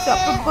risau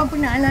sebab puan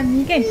pernah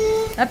alami, kan.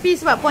 Tapi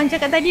sebab puan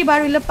cakap tadi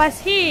baru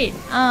lepas head.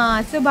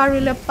 So baru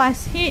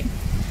lepas head.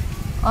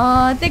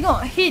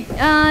 Tengok head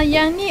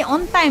yang ni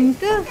on time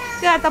ke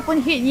ataupun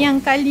head yang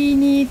kali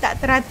ni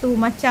tak teratur.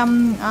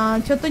 Macam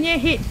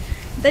contohnya head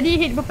tadi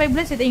head berapa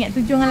bulan saya tak ingat,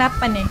 7 dengan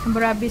 8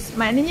 baru habis.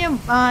 Maknanya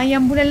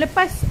yang bulan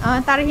lepas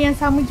tarikh yang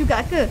sama juga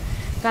ke?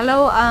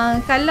 Kalau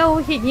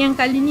head yang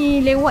kali ni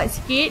lewat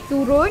sikit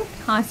turun,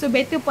 so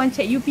better puan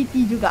check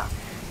UPT juga,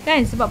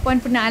 kan? Sebab puan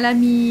pernah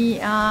alami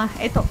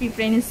ectopic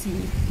pregnancy.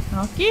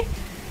 Okay.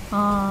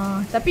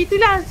 Tapi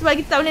itulah sebab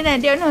kita tak boleh nak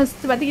diagnose.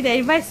 Sebab tu kita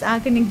advise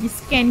kena pergi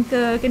scan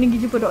ke, kena pergi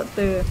jumpa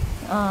doktor.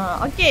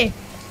 Okay.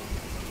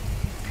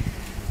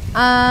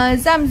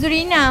 Zam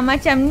Zurina,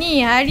 macam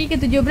ni hari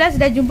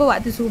ke-17 dah jumpa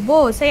waktu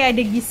subuh. Saya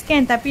ada pergi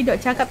scan tapi dok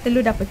cakap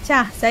telur dah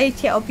pecah. Saya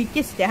check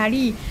OPK setiap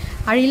hari.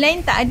 Hari lain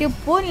tak ada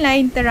pun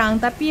line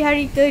terang, tapi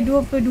hari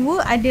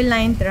ke-22 ada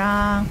line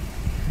terang.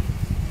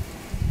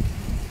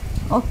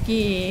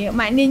 Okey,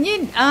 maknanya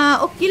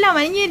okey lah,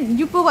 maknanya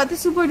jumpa waktu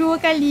subuh 2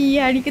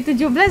 kali, hari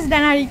ke-17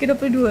 dan hari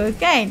ke-22,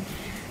 kan?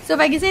 So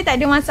bagi saya tak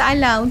ada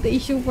masalah untuk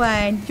isu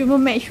puan. Cuma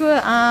make sure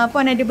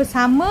puan ada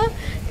bersama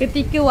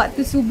ketika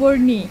waktu subuh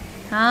ni.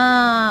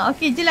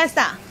 Okey, jelas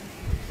tak?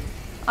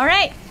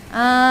 Alright.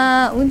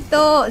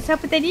 Untuk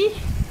siapa tadi?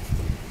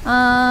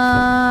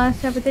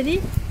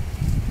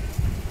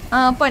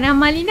 Puan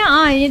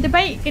Amalina, yang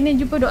terbaik kena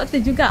jumpa doktor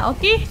juga,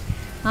 okey?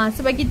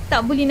 Sebab kita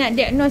tak boleh nak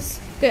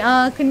diagnose,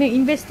 kena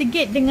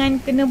investigate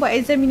dengan kena buat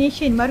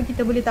examination baru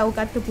kita boleh tahu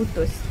kata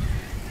putus.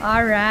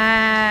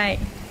 Alright.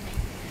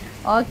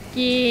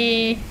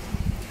 Okey.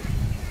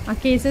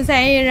 Okey, so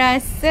saya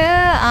rasa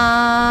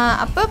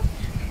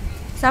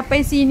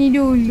sampai sini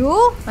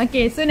dulu.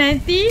 Okey, so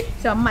nanti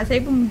mak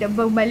saya pun dah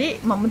baru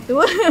balik, mak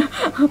mentua.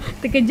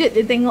 Terkejut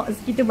dia tengok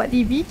kita buat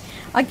TV.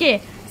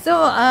 Okey. So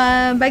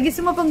bagi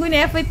semua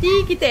pengguna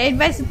Efferty, kita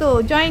advise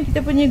untuk join kita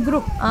punya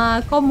group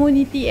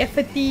community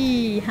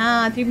Efferty.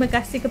 Terima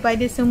kasih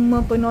kepada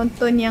semua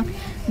penonton yang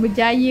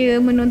berjaya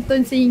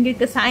menonton sehingga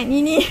ke saat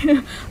ini.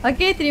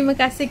 Okey, terima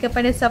kasih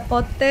kepada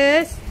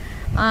supporters.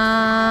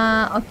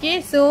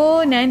 Okey,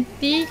 so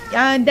nanti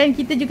dan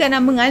kita juga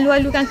nak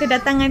mengalu-alukan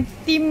kedatangan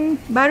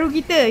tim baru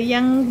kita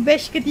yang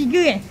batch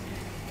ketiga, kan?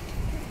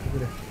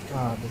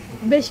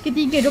 Batch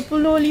ketiga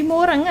 25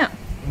 orang tak?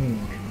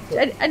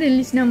 Ada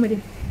list nama dia?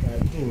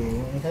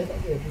 Saya tak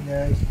ada punya.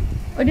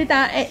 Oh,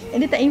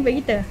 dia tak invite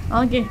kita.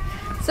 Okey.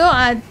 So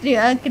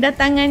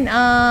kedatangan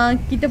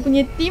kita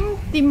punya tim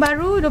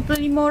baru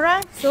 25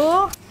 orang.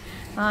 So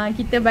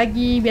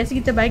biasa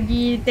kita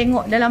bagi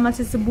tengok dalam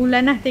masa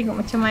sebulan lah,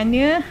 tengok macam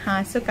mana.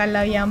 So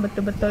kalau yang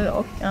betul-betul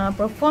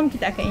perform,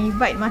 kita akan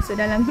invite masuk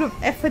dalam group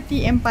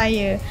Efferty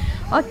Empire.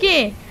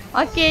 Okay,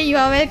 you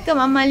are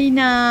welcome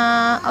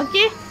Amalina.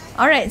 Okay.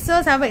 Alright, so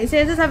sahabat,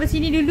 saya rasa sampai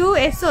sini dulu.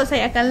 Esok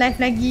saya akan live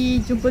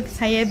lagi. Jumpa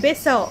saya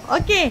besok.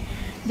 Okay,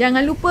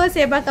 jangan lupa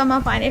saya bakal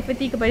manfaat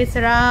Efferty kepada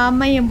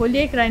seramai yang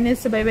boleh, kerana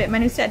sebaik-baik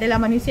manusia adalah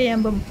manusia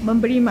yang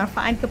memberi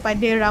manfaat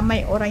kepada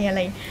ramai orang yang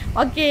lain.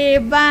 Okay,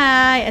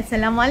 bye.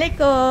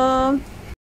 Assalamualaikum.